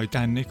on the show,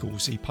 Dan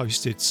Nichols, he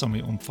posted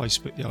something on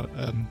Facebook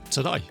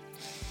today,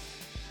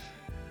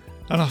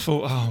 and I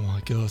thought, oh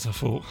my God,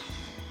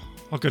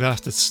 I'm gonna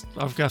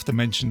have to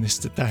mention this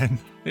to Dan.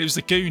 It was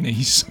the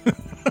Goonies.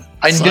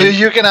 I knew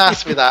you were gonna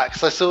ask me that,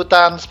 because I saw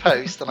Dan's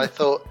post and I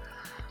thought,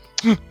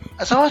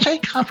 has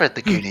RJ covered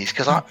the Goonies?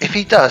 Because if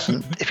he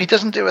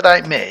doesn't do it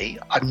without me,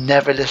 I'm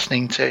never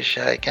listening to his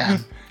show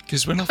again.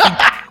 Because when I think,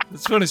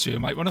 let's be honest with you,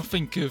 mate, when I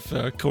think of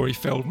Corey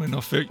Feldman, I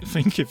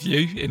think of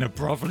you in a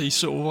brotherly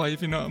sort of way,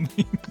 if you know what I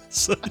mean.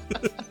 So.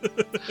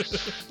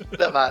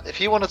 Look, man,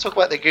 if you want to talk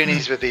about the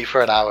Goonies with me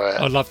for an hour,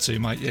 I'd love to,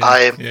 mate. Yeah,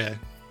 I am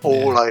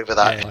all over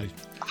that.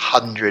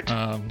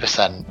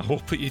 100%. I'll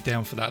put you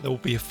down for that. There will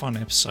be a fun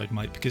episode,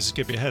 mate, because it's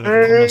going to be a hell of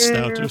a lot of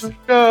nostalgia.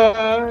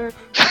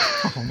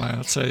 Oh, man,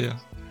 I'll tell you.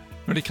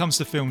 When it comes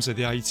to films of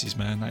the 80s,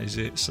 man, that is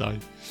it. So,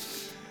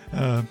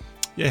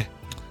 yeah.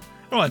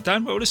 All right,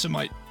 Dan. Well, listen,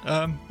 mate.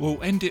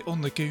 We'll end it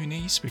on the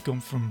Goonies. We've gone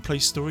from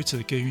Police Story to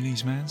the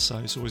Goonies, man. So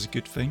it's always a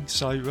good thing.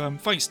 So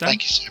thanks, Dan.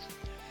 Thank you,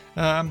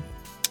 sir.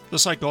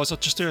 Let's say, guys, I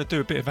just do a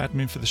bit of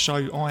admin for the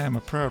show. I am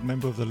a proud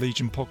member of the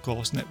Legion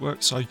Podcast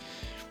Network. So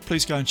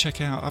please go and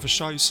check out other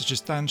shows such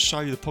as Dan's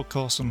show, the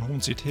podcast on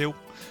Haunted Hill.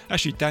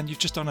 Actually, Dan, you've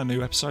just done a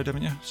new episode,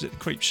 haven't you? Is it the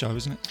Creep Show,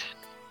 isn't it?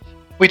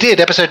 We did.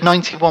 Episode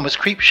 91 was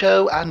Creep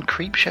Show and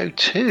Creep Show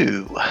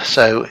 2.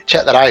 So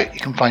check that out. You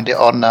can find it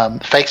on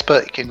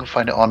Facebook. You can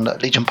find it on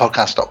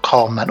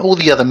legionpodcast.com and all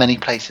the other many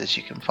places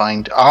you can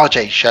find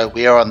RJ's show.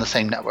 We are on the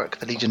same network,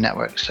 the Legion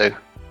Network. So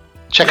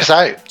check us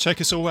out.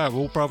 Check us all out. We're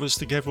all brothers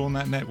together on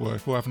that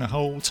network. We're having a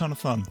whole ton of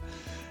fun.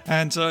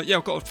 And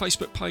I've got a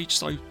Facebook page,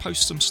 so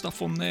post some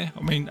stuff on there.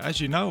 I mean,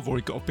 as you know, I've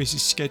already got a busy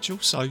schedule.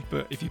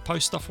 But if you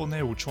post stuff on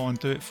there, we'll try and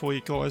do it for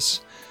you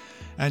guys.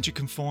 And you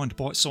can find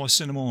Bite Size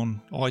Cinema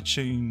on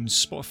iTunes,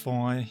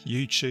 Spotify,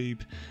 YouTube,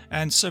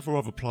 and several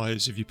other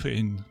players if you put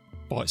in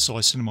Bite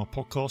Size Cinema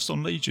Podcast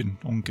on Legion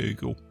on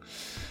Google.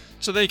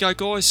 So there you go,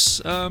 guys.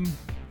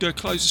 Gonna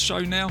close the show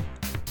now.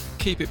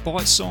 Keep it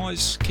bite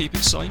size, keep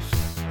it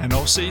safe, and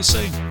I'll see you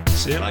soon.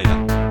 See you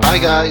later. Bye,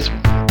 guys.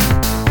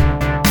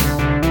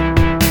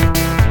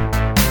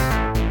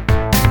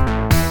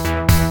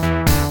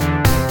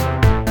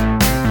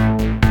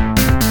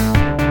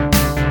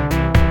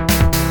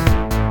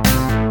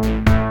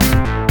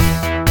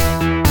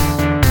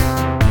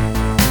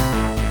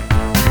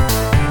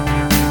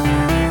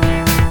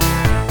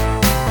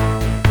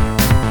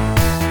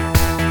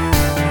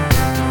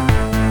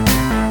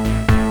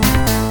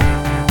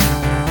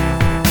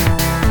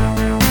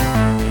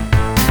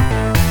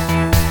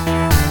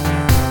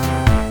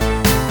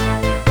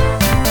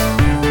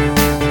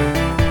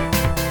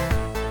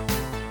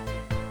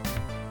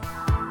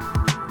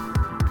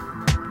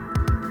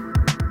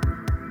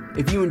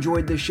 If you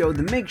enjoyed this show,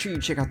 then make sure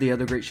you check out the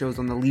other great shows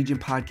on the Legion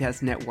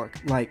Podcast Network,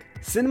 like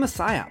Cinema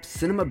Psyops,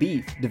 Cinema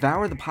Beef,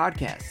 Devour the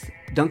Podcast,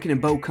 Duncan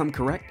and Bo Come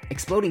Correct,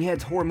 Exploding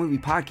Heads Horror Movie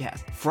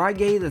Podcast,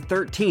 Friday the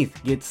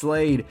 13th, Get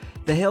Slayed,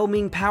 The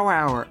Helming Power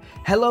Hour,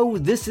 Hello,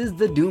 This is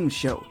the Doom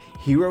Show,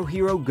 Hero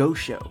Hero Go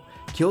Show,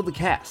 Kill the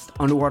Cast,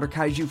 Underwater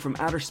Kaiju from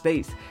Outer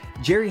Space,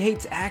 Jerry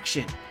Hates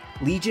Action,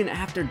 Legion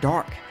After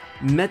Dark,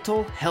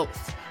 Mental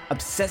Health,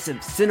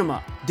 Obsessive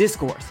Cinema,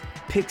 Discourse,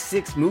 Pick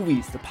 6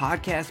 Movies, the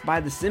podcast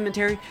by The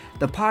Cemetery,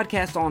 the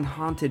podcast on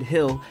Haunted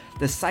Hill,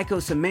 the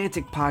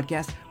Psychosemantic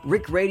Podcast,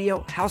 Rick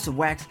Radio, House of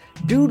Wax,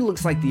 Dude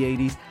Looks Like the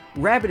 80s,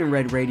 Rabbit and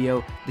Red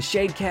Radio, the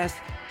Shadecast,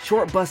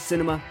 Short Bus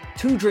Cinema,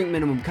 2 Drink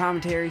Minimum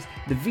Commentaries,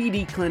 the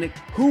VD Clinic,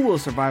 Who Will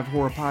Survive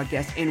Horror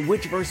Podcast, and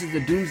Witch vs. the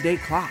Doomsday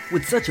Clock.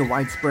 With such a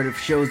wide spread of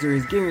shows, there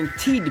is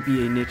guaranteed to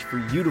be a niche for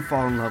you to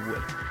fall in love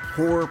with.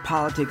 Horror,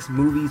 politics,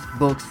 movies,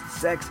 books,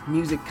 sex,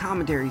 music,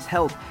 commentaries,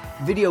 health,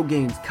 video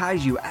games,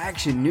 kaiju,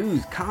 action,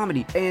 news,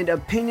 comedy, and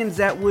opinions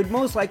that would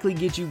most likely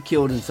get you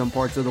killed in some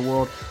parts of the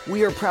world.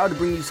 We are proud to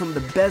bring you some of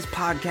the best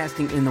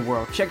podcasting in the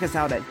world. Check us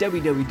out at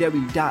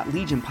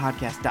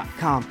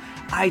www.legionpodcast.com,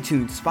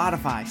 iTunes,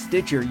 Spotify,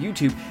 Stitcher,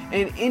 YouTube,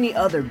 and any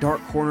other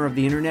dark corner of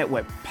the internet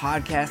where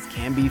podcasts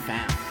can be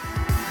found.